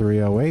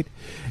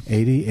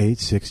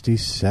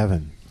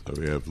 210-308-8867. So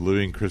we have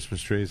living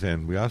Christmas trees,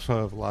 and we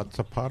also have lots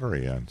of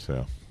pottery on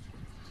sale.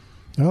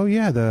 Oh,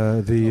 yeah,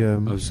 I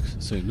was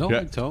saying, no,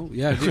 I told.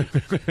 Yeah, I do.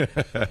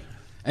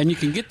 And you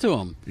can get to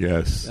them.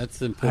 Yes. That's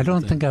the important I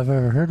don't thing. think I've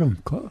ever heard them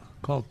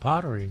called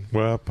pottery.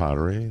 Well,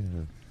 pottery.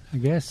 I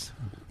guess.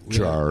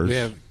 Jars. We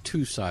have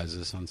two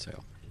sizes on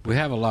sale. We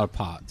have a lot of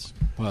pots,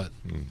 but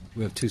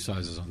we have two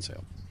sizes on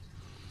sale.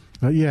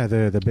 Yeah,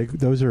 the big.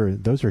 Those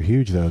are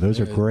huge though. Those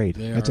are great.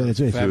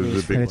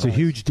 It's a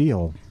huge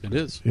deal. It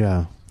is.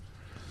 Yeah.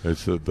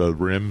 It's the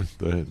rim,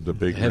 the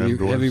big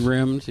heavy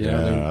rimmed.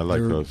 Yeah, I like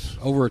those.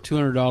 Over a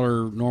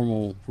 $200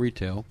 normal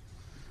retail,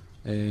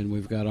 and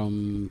we've got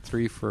them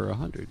 3 for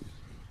 $100.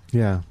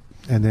 Yeah,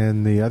 and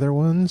then the other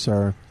ones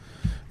are.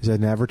 Is that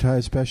an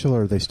advertised special,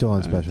 or are they still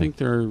on special? I think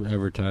they're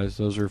advertised.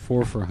 Those are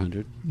 4 for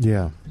 $100.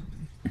 Yeah.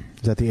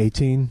 Is that the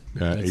 18?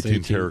 Yeah,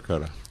 18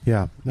 terracotta.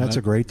 Yeah, that's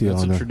a great deal.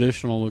 That's a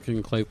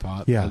traditional-looking clay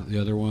pot. Yeah.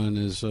 The other one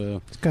is...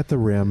 it's got the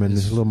rim, and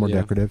it's a little more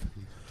decorative.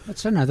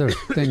 That's another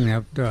thing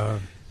that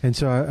and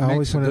so I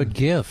always makes a want good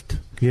gift.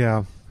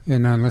 Yeah.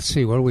 And let's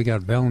see, what do we got?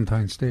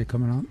 Valentine's Day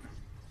coming up.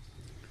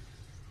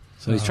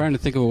 So he's trying to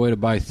think of a way to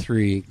buy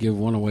 3, give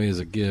one away as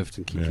a gift,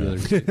 and keep the other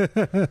 2.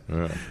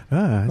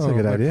 That's a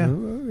good idea.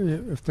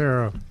 If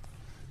they're a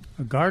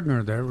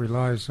gardener that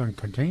relies on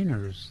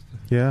containers,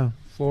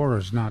 floor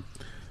is not.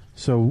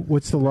 So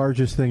what's the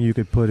largest thing you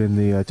could put in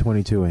the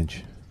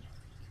 22-inch?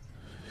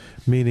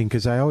 Meaning,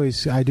 because I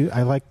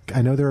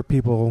know there are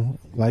people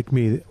like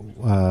me,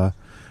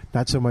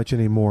 not so much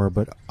anymore,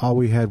 but all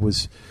we had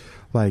was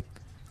like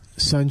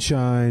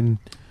sunshine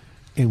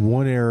in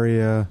one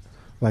area,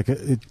 like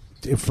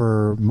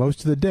for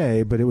most of the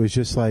day, but it was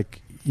just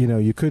like,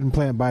 you couldn't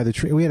plant by the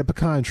tree. We had a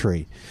pecan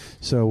tree,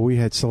 so we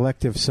had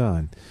selective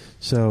sun.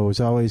 So it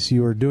was always,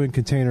 you were doing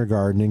container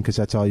gardening because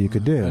that's all you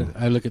could do.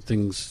 I look at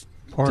things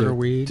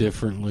porterweed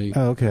differently.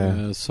 Oh,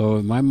 okay. So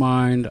in my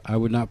mind, I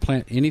would not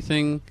plant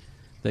anything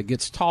that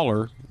gets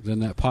taller than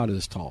that pot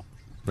is tall.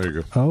 There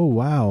you go. Oh,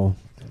 wow.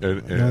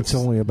 And that's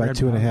only about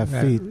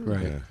 2.5 feet.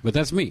 Right. Yeah. But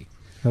that's me.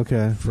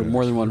 Okay. For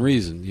more than one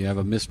reason. You have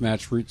a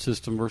mismatched root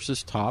system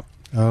versus top.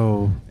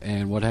 Oh.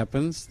 And what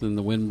happens? Then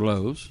the wind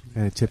blows.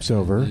 And it tips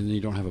over. And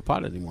you don't have a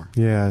pot anymore.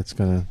 Yeah, it's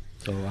going to.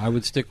 So I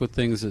would stick with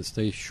things that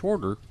stay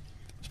shorter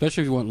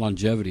especially if you want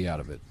longevity out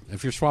of it.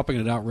 If you're swapping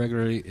it out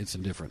regularly, it's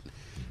indifferent.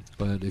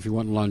 But if you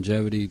want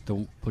longevity,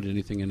 don't put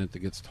anything in it that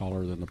gets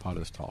taller than the pot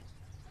is tall.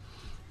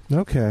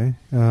 Okay.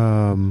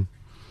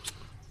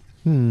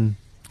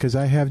 Because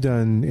I have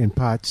done in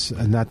pots,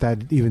 not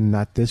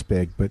this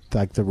big, but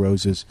like the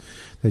roses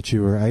that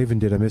you were. I even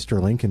did a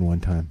Mr. Lincoln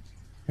one time,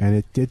 and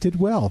it did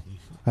well.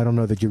 I don't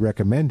know that you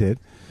recommend it,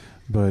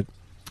 but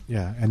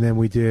yeah. And then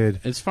we did.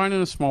 It's fine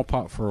in a small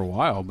pot for a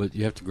while, but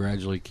you have to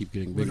gradually keep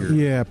getting bigger.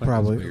 Yeah,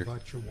 probably. What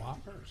about your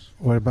whoppers?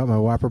 What about my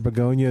Whopper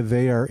begonia?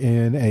 They are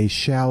in a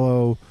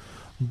shallow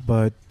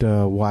but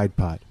wide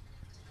pot.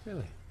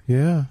 Really?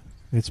 Yeah,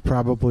 it's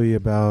probably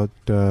about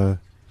 2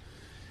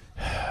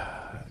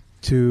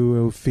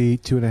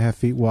 feet, 2.5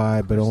 feet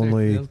wide, but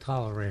only They'll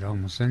tolerate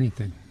almost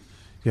anything.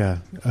 yeah.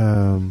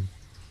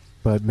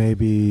 But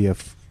maybe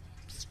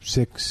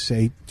 6,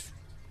 8,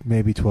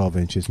 maybe 12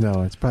 inches.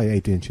 No, it's probably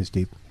 8 inches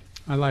deep.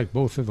 I like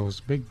both of those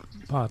big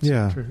pots.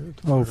 Yeah.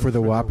 For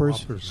the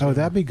Whoppers? yeah.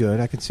 That'd be good.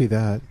 I can see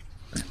that.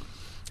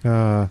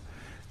 Do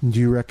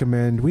you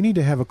recommend? We need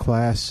to have a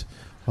class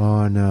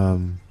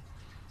on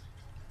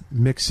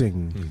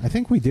mixing. I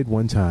think we did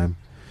one time.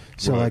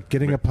 So, like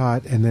getting a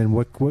pot and then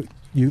what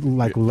you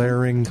like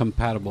layering.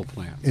 Compatible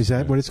plants. Is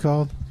that what it's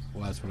called?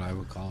 Well, that's what I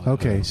would call it.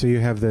 Okay, so you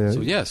have the.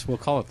 So yes, we'll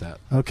call it that.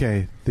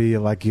 Okay, you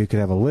could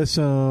have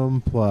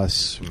alyssum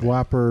plus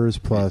Whoppers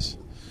plus.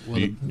 Well,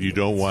 you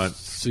don't want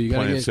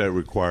plants that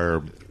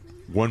require.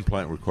 One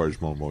plant requires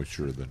more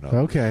moisture than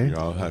others. Okay. You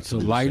all have to So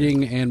do the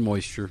lighting same. and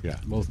moisture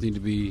both need to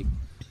be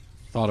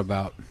thought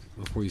about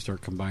before you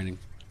start combining.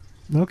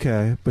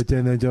 Okay, but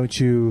then don't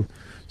you?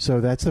 So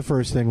that's the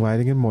first thing: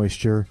 lighting and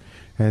moisture,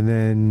 and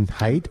then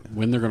height.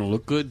 When they're going to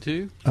look good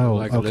too. Oh,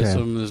 like okay.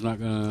 alyssum is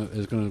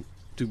going to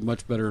do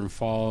much better in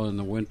fall, in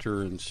the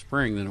winter, and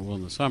spring than it will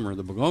in the summer.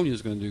 The begonia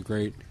is going to do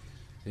great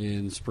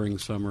in spring,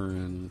 summer,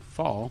 and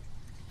fall.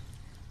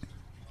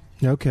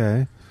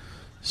 Okay.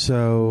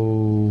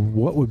 So,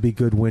 what would be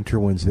good winter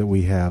ones that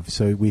we have?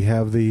 So we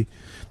have the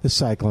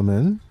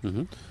cyclamen,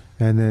 and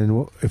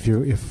then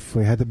if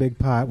we had the big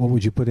pot, what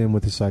would you put in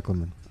with the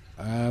cyclamen?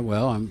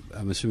 Well,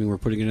 I'm assuming we're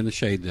putting it in the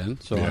shade then,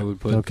 so I would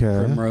put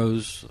Okay.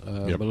 primrose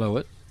below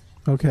it,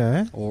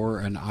 Okay. or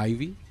an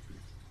ivy,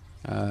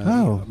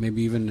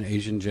 maybe even an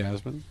Asian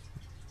jasmine.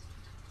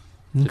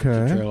 To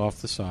trail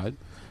off the side.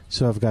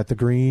 So I've got the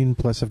green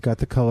plus I've got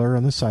the color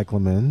on the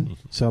cyclamen.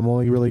 So I'm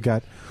only really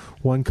got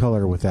one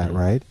color with that,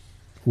 right?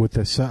 With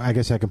the, I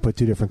guess I can put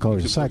two different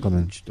colors of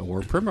cyclamen.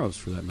 Or primrose,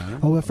 for that matter.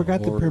 Oh, I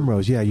forgot the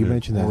primrose. Yeah, you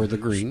mentioned that. Or the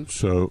green.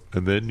 So,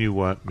 and then you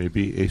want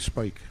maybe a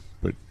spike,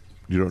 but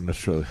you don't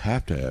necessarily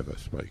have to have a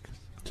spike.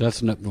 So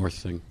that's an up north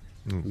thing,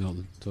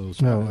 Milton. So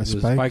a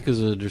spike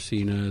is a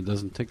Dracaena. It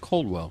doesn't take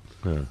cold well.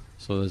 Yeah.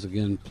 So there's,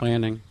 again,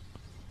 planning.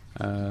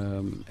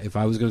 If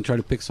I was going to try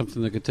to pick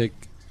something that could take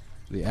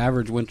the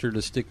average winter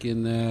to stick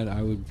in that,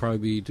 I would probably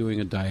be doing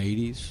a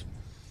Diades.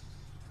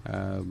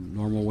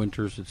 Normal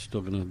winters, it's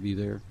still going to be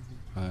there.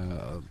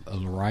 A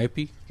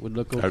Liriope would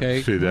look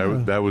okay. See,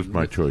 that was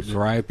my choice.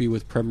 Liriope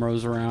with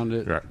primrose around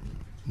it. Right.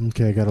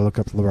 Okay, I got to look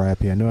up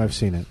Liriope. I know I've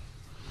seen it.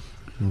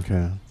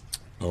 Okay.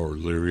 Or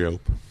Liriope.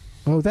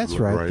 Oh, that's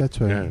right.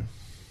 That's right. Yeah.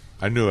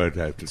 I knew I'd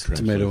have to translate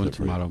Tomato and that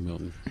for you. tomato,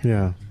 Milton.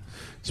 Yeah.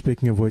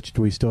 Speaking of which,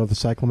 do we still have the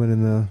cyclamen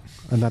in the...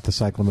 not the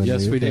cyclamen.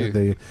 Yes, we do.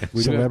 The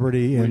We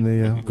celebrity do. in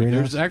the greenhouse?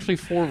 There's actually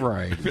 4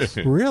 varieties.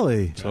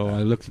 Really? So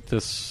I looked at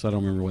this, I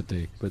don't remember what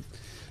day, but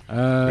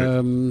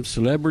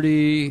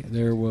Celebrity,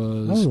 there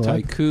was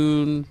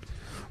Tycoon.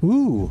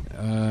 Ooh.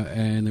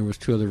 And there was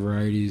 2 other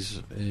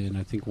varieties, and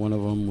I think one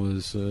of them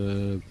was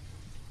the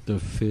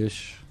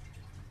fish.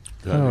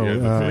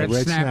 Red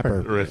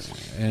Snapper.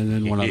 And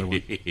then one other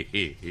one.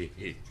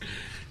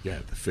 Yeah,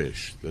 the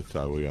fish. That's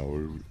how we all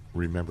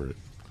remember it.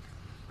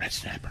 Red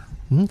Snapper.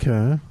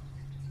 Okay.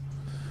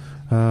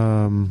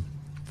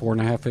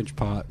 4.5-inch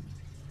pot,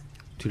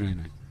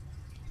 $2.99.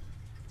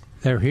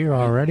 They're here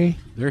already?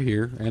 They're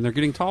here, and they're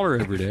getting taller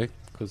every day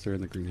because they're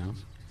in the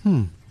greenhouse.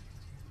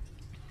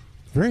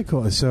 Very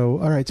cool. So,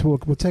 all right, so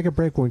we'll take a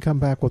break. When we come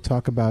back, we'll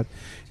talk about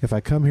if I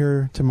come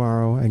here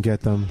tomorrow and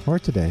get them, or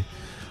today,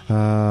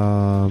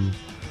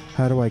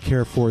 how do I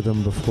care for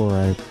them before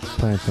I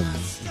plant them?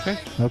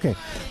 Okay.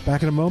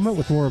 Back in a moment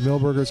with more of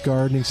Milberger's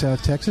Gardening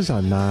South Texas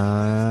on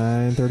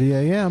 9:30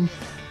 a.m.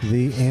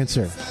 The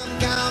Answer.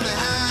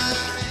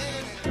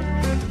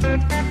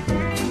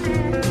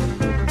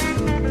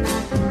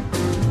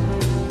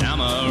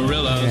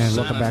 And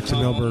welcome back to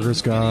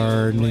Milberger's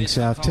Gardening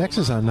South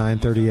Texas on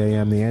 9:30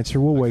 a.m. The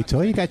Answer. We'll wait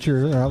till you got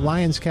your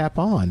Lions cap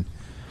on.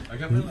 I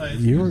got my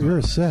Lions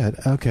You're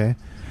set. Okay.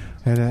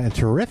 And a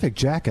terrific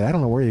jacket. I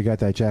don't know where you got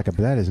that jacket,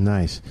 but that is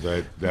nice.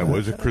 That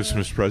was a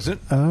Christmas present.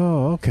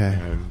 Oh, okay.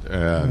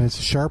 And it's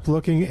sharp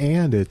looking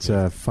and it's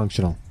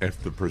functional.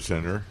 If the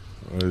presenter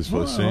is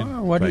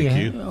listening, what thank are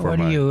you. What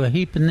are you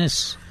heaping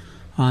this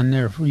on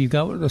there? You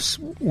got this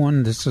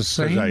one that's the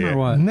same or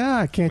what? No,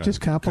 I can't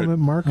just compliment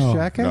Mark's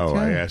jacket. No,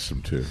 I asked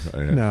him to.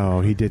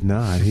 No, he did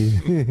not.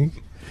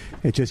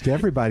 It's just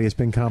everybody has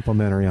been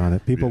complimentary on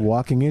it. People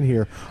walking in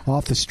here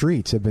off the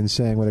streets have been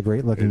saying what a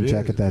great looking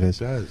jacket that is.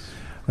 It does.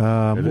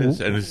 It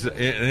is,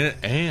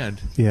 and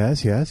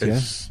yes.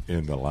 it's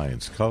in the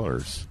Lions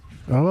colors.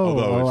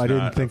 Oh, I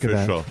didn't think of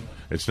that.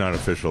 It's not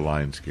official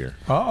Lions gear.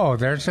 Oh,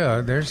 there's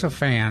a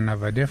fan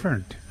of a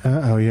different.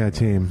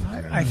 Team.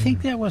 I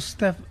think that was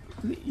the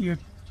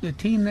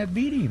team that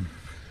beat him.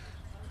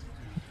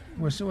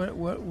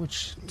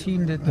 Which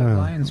team did the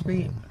Lions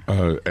beat?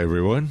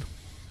 Everyone.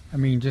 I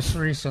mean, just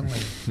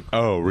recently.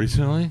 Oh,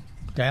 recently?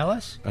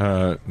 Dallas?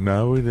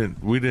 No,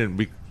 we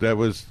didn't. That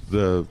was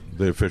the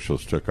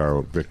officials took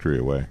our victory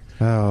away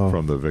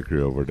from the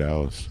victory over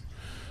Dallas.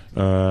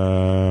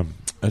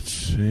 Let's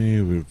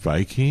see,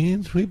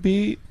 Vikings we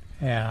beat.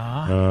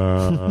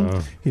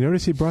 Yeah. You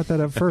notice he brought that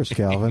up first,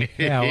 Calvin.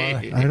 Yeah, well,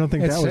 I don't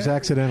think that was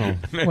accidental.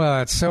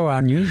 Well, it's so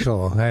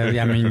unusual.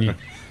 I mean,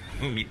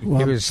 he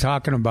was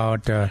talking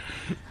about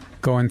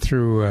going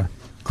through.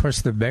 Of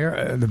course, the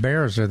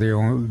Bears are the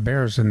only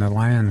Bears and the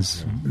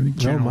Lions.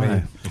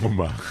 Generally. Oh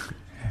my!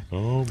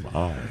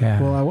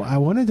 Yeah. Well, I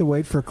wanted to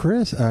wait for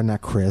Chris.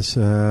 Not Chris.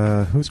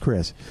 Who's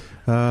Chris?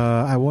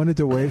 I wanted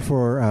to wait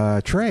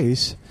for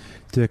Trace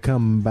to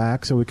come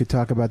back so we could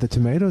talk about the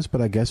tomatoes,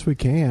 but I guess we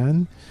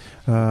can.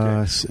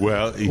 Well,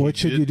 what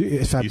should you do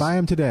if I buy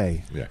them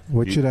today? Yeah,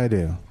 what should I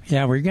do?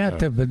 Yeah, we got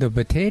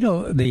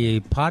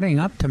the potting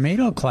up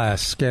tomato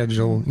class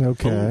scheduled.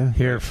 Okay,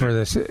 here for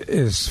this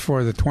is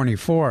for the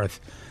 24th.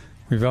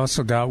 We've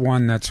also got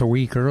one that's a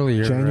week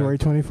earlier. January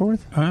 24th?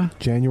 Huh?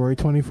 January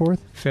 24th?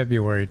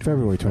 February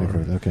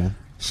 24th, okay.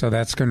 So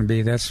that's going to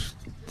be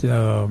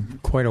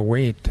quite a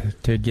wait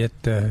to get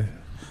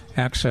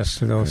access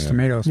to those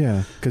tomatoes.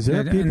 Yeah, because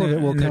there are people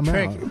that will come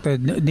out. The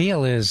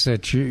deal is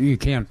that you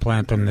can't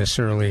plant them this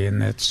early in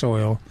that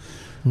soil.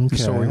 Okay.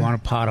 So we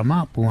want to pot them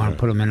up. We want to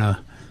put them in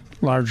a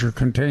larger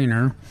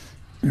container,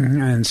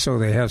 and so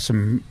they have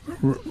some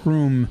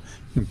room.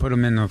 You can put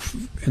them in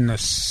the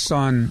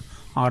sun,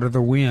 out of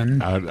the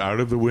wind. Out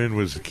of the wind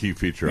was the key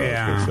feature. I was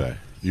going to say.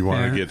 You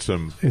want to get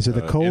some. Is it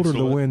the cold or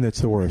the wind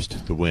that's the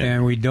worst? The wind.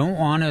 And we don't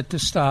want it to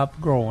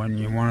stop growing.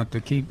 You want it to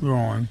keep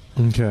growing.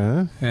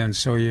 Okay. And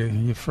so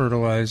you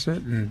fertilize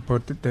it and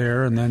put it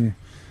there, and then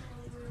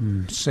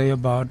say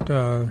about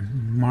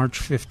March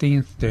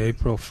 15th to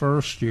April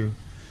 1st, you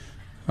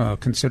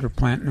consider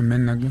planting them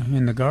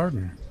in the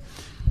garden.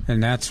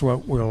 And that's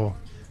what the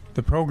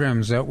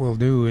programs that we'll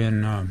do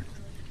in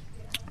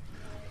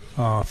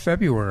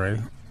February.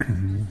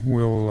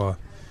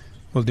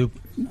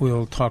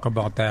 We'll talk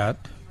about that,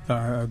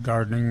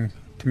 gardening,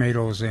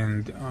 tomatoes,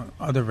 and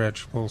other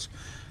vegetables,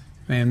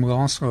 and we'll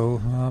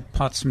also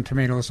pot some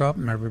tomatoes up,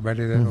 and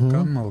everybody that'll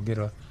come will get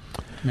a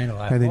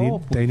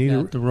tomato. They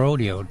need the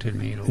rodeo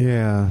tomato.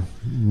 Yeah,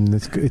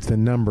 it's the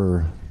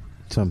number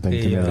something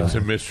tomato. It's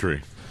a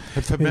mystery.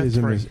 It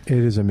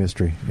is a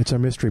mystery. It's a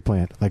mystery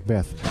plant, like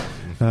Beth.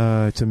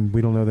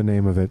 We don't know the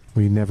name of it.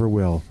 We never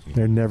will.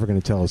 They're never going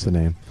to tell us the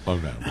name. Oh,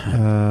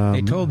 no.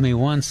 They told me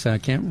once. I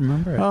can't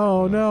remember it.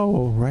 Oh,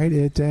 no. Write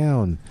it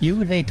down.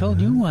 They told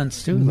you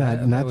once, too.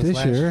 Not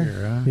this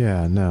year. Huh?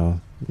 Yeah,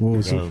 no. What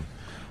was it?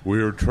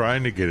 We were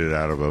trying to get it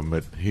out of him,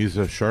 but he's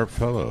a sharp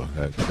fellow,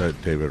 that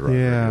David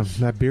Rodriguez.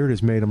 Yeah, that beard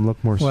has made him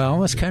look more. Well, I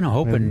was kind of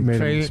hoping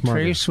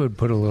Trace would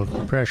put a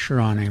little pressure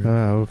on him.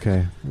 Oh,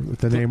 okay.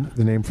 The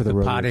name for the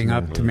rodeo potting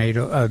up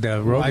tomato.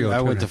 The rodeo. I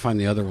went to find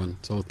the other one.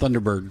 So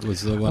Thunderbird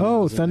was the one.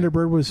 Oh,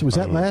 Thunderbird was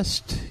that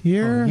last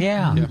year?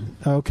 Yeah.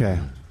 Okay.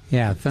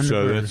 Yeah, Thunderbird.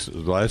 So that's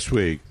last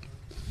week.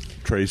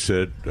 Trey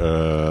said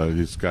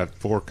he's got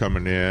 4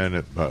 coming in.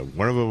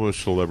 One of them was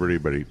Celebrity,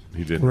 but he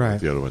didn't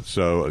get the other one.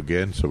 So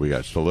we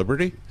got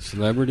Celebrity,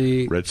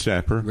 Red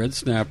Snapper,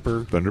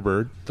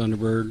 Thunderbird,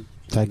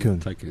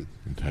 Tycoon.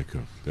 And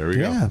Tycoon. There we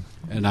go.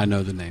 And I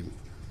know the name.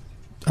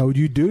 Oh,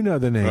 you do know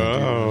the name.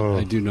 Oh.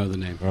 I do know the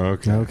name.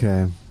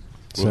 Okay.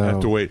 We'll have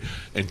to wait.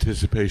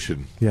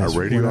 Anticipation. Yes,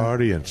 our radio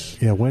audience.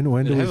 Yeah, when do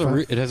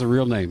it has a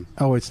real name.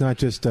 Oh, it's not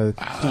just a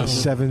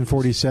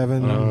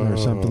 747 or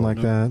something like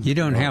that. You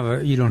don't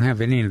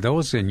have any of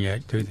those in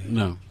yet, do they?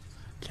 No.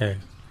 Okay.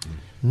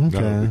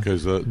 No,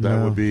 because that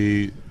would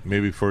be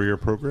maybe for your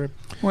program.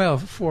 Well,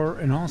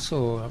 and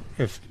also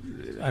if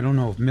I don't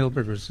know if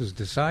Milberger's has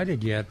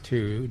decided yet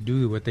to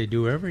do what they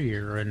do every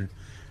year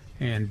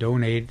and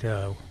donate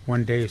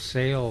one-day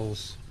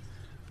sales.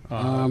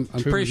 I'm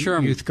pretty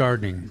sure youth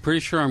gardening. Pretty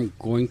sure I'm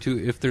going to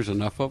if there's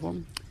enough of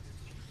them,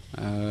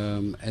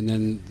 and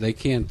then they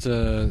can't.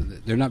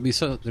 They're not going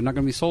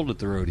to be sold at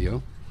the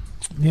rodeo.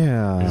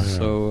 Yeah.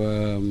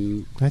 So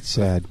that's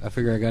sad. I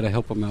figure I got to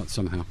help them out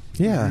somehow.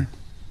 Yeah.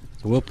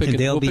 So we'll pick a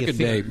day,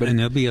 and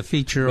there'll be a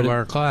feature of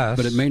our class.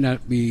 But it may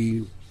not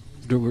be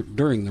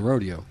during the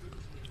rodeo.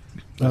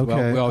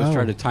 Okay. We always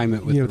try to time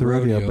it with the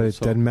rodeo, but it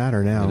doesn't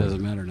matter now. It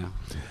doesn't matter now.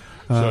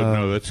 So,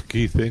 no, that's the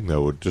key thing,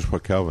 though. Just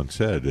what Calvin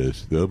said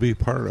is they'll be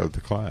part of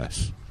the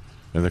class.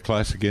 And the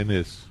class, again,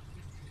 is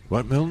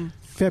what, Milton?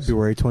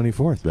 February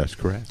 24th. That's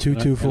correct.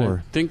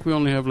 224. I think we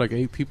only have like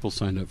 8 people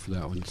signed up for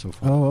that one so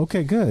far. Oh,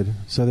 okay, good.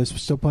 So there's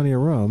still plenty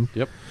of room.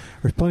 Yep.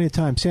 There's plenty of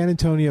time. San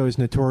Antonio is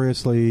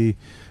notoriously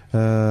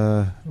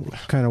kind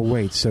of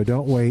waits, so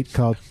don't wait.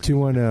 Call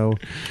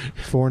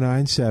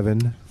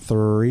 210-497-5400.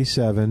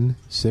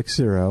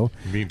 3760. You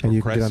mean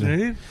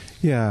procrastinating?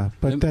 Yeah,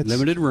 but that's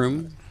limited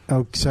room.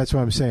 Oh, so that's what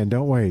I'm saying.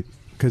 Don't wait,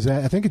 because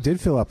I think it did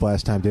fill up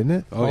last time, didn't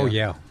it? Oh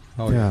yeah.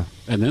 Yeah.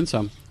 And then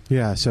some.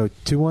 Yeah, so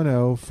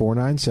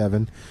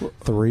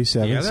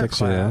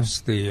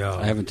 210-497-3760.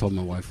 I haven't told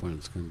my wife when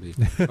it's going to be.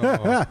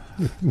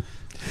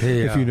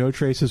 If you know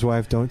Trace's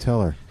wife, don't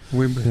tell her.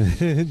 We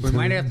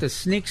might have to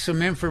sneak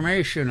some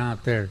information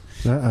out there.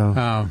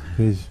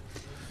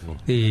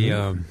 He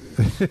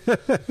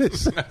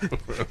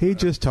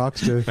just talks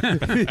to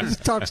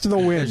the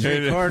wind.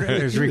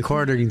 There's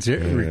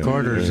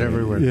recorders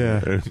everywhere.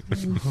 Yeah.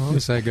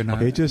 Say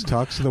goodnight. He just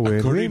talks to the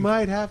wind. We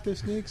might have to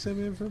sneak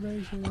some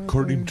information.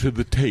 According to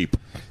the tape.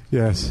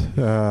 Yes.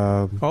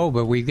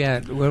 But we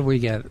got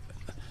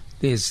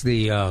is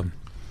the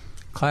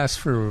class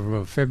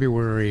for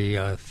February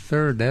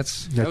 3rd.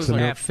 That's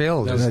half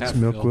filled. That's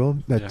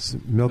Milkwood. That's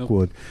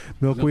Milkwood.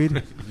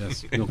 Milkweed.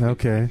 Yes. Milkweed.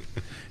 Okay.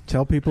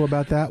 Tell people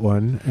about that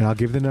one, and I'll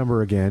give the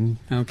number again.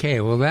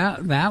 Okay. Well,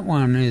 that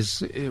one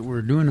is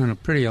we're doing a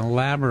pretty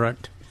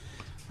elaborate.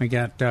 We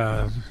got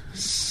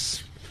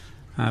 6,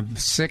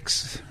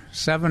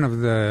 7 of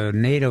the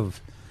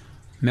native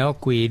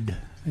milkweed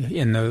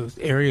in the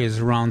areas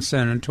around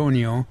San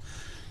Antonio.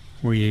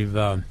 We've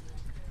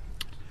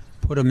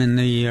put them in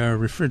the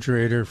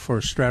refrigerator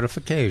for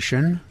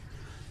stratification,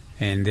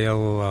 and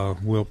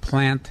we'll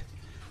plant.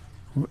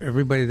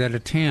 Everybody that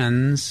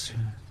attends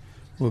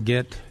will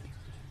get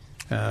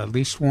at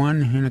least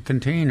one in a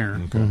container.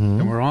 Okay. Mm-hmm.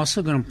 And we're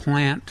also going to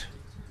plant,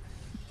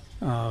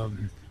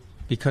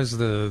 because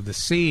the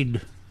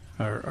seed,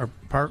 our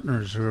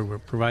partners who are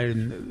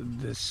providing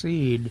the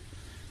seed,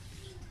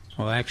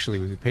 well, actually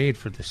we paid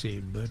for the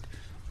seed, but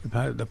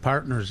the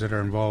partners that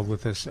are involved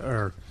with this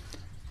are,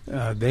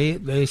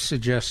 they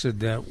suggested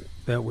that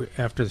we,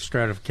 after the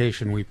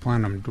stratification, we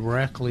plant them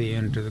directly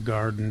into the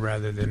garden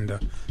rather than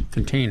the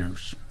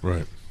containers.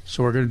 Right.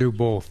 So we're going to do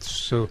both.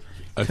 So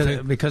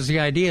because the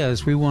idea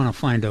is we want to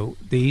find out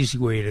the easy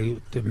way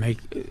to make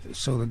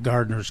so the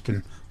gardeners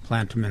can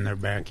plant them in their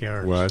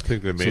backyards. Well, I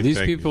think the main So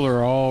these people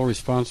are all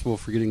responsible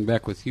for getting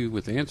back with you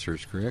with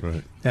answers, correct?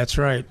 Right. That's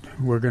right.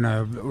 We're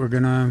gonna.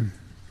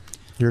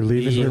 You're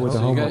leaving here with the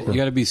homework. You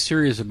got to be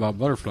serious about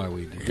butterfly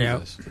weed.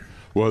 Yeah.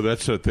 Well,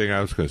 that's the thing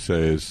I was going to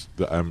say is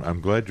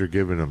I'm glad you're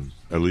giving them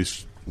at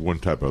least one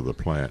type of the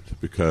plant,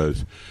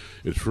 because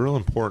it's real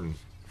important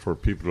for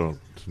people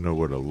to know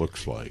what it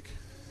looks like,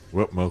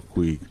 what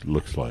milkweed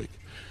looks like.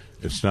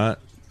 It's not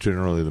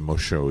generally the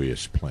most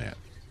showiest plant.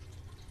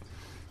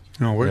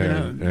 No,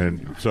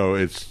 and so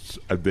it's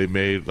they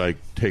may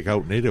take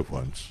out native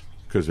ones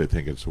because they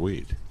think it's a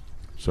weed.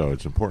 So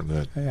it's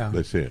important that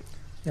they see it.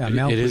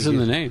 Yeah, it is in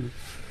the name.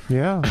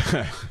 Yeah.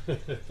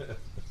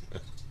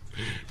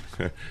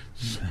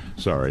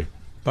 Sorry.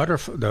 I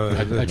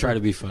try to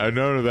be funny. I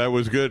know that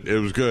was good. It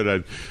was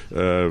good. For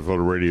the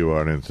radio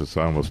audience,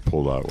 I almost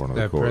pulled out one of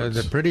the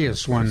cords. The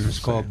prettiest one is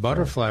called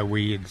butterfly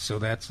weed, so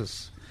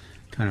that's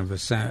kind of a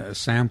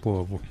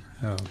sample of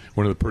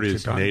one of the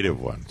prettiest native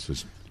ones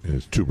is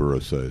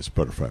tuberosa, is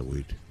butterfly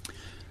weed.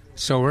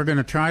 So we're going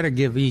to try to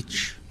give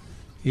each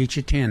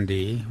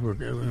attendee. We're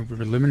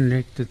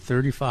limited to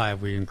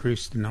 35. We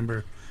increased the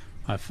number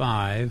by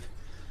 5.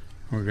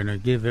 We're going to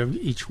give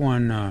each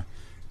one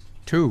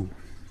 2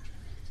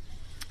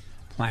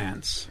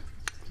 plants,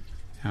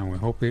 and we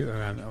hope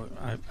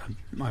I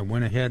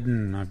went ahead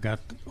and I've got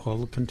all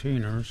the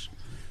containers,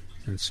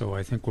 and so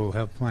I think we'll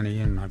have plenty.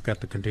 And I've got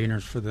the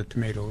containers for the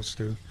tomatoes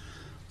too,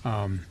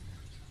 and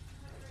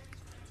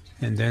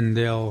then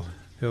they'll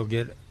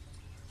get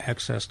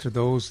access to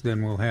those.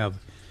 Then we'll have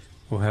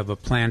a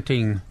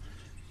planting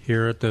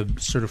here at the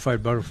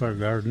Certified Butterfly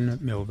Garden at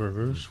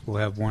Milberger's. We'll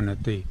have one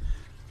at the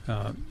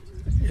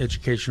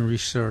Education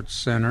Research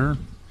Center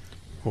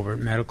over at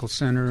Medical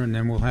Center, and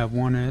then we'll have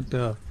one at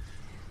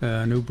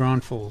New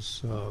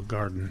Braunfels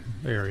garden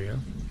area,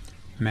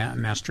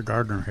 Master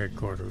Gardener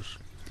headquarters.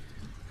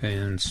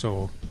 And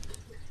so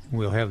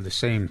we'll have the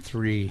same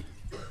 3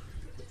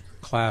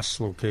 class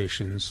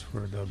locations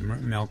for the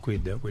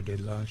milkweed that we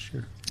did last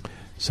year.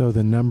 So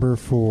the number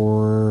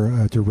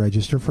for to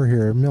register for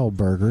here at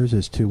Milberger's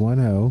is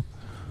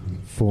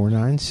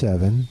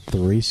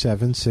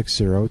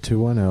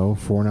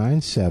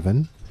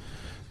 210-497-3760,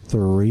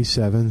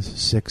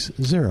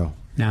 210-497-3760.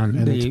 Now,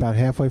 and it's about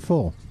halfway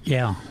full.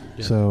 Yeah.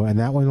 So, and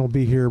that one will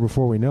be here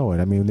before we know it.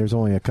 I mean, there's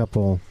only a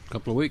couple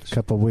of weeks.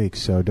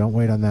 So don't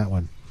wait on that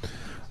one.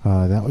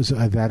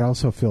 That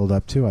also filled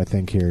up too, I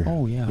think, here.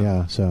 Oh yeah.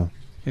 Yeah. So.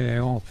 Yeah, they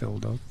all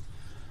filled up.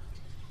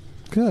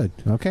 Good.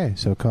 Okay.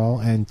 So call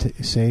and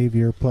save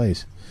your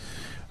place.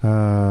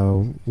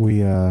 I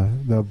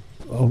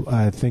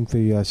think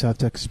the South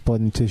Texas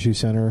Blood and Tissue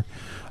Center,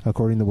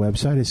 according to the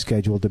website, is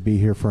scheduled to be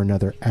here for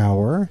another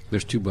hour.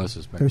 There's 2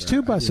 buses back There's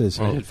there. 2 buses.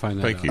 I did find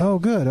that Thank out. you. Oh,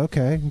 good.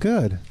 Okay.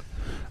 Good.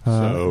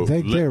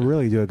 They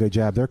really do a good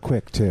job. They're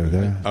quick too.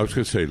 I was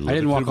going to say, I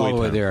didn't walk all the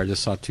way there. I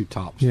just saw 2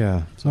 tops.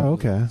 Yeah.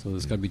 Okay. So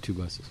there's got to be 2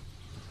 buses.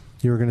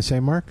 You were going to say,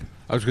 Mark?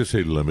 I was going to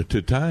say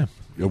limited time,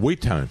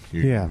 wait time.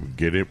 You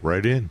get it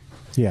right in.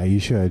 Yeah, you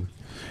should.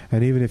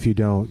 And even if you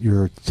don't,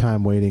 your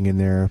time waiting in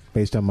there,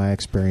 based on my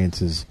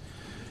experiences,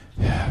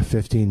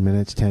 15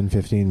 minutes, 10,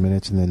 15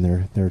 minutes, and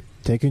then they're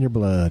taking your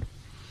blood.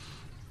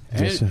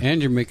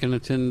 And you're making a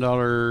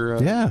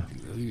 $10. Yeah,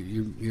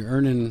 you're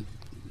earning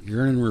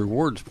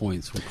rewards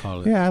points. We'll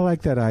call it. Yeah, I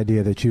like that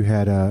idea that you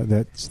had.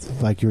 That's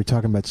like you were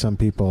talking about some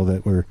people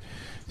that were,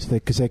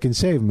 because they can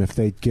save them if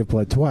they give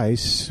blood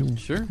twice.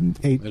 Sure,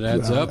 it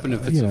adds up, and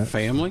if it's a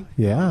family,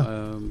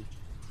 you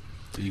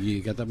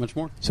get that much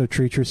more. So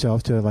treat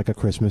yourself to like a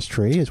Christmas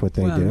tree is what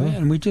they do,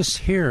 and we just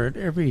hear it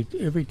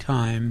every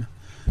time,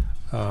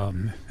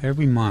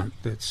 every month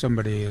that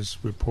somebody is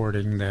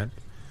reporting that,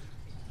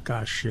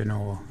 gosh,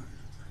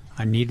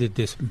 I needed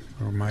this,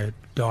 or my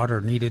daughter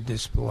needed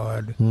this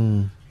blood,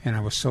 and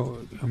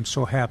I'm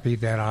so happy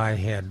that I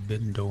had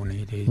been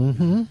donated,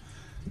 and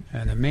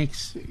it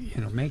makes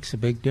a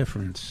big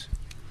difference.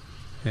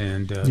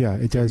 And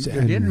it does.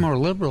 They're getting more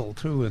liberal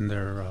too in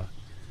their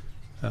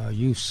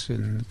use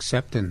and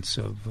acceptance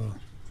of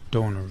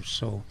donors.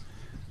 So,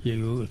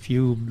 if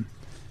you've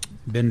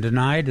been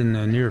denied in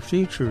the near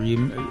future,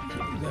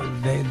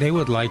 they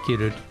would like you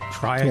to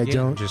try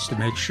again, just to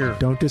make sure.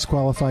 Don't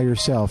disqualify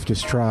yourself.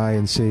 Just try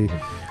and see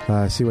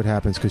what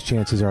happens, because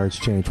chances are it's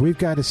changed. We've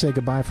got to say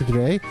goodbye for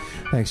today.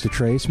 Thanks to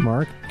Trace,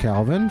 Mark,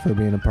 Calvin for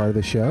being a part of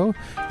the show.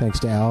 Thanks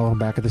to Al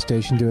back at the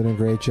station doing a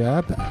great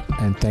job.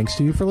 And thanks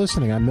to you for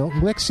listening. I'm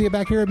Milton Glueck. See you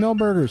back here at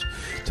Millburgers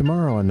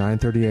tomorrow at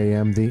 9:30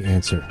 a.m. The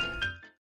Answer.